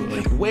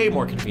 Absolutely. Way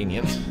more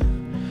convenient.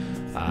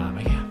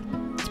 But yeah,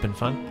 it's been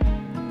fun.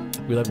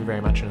 We love you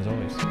very much, and as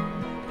always...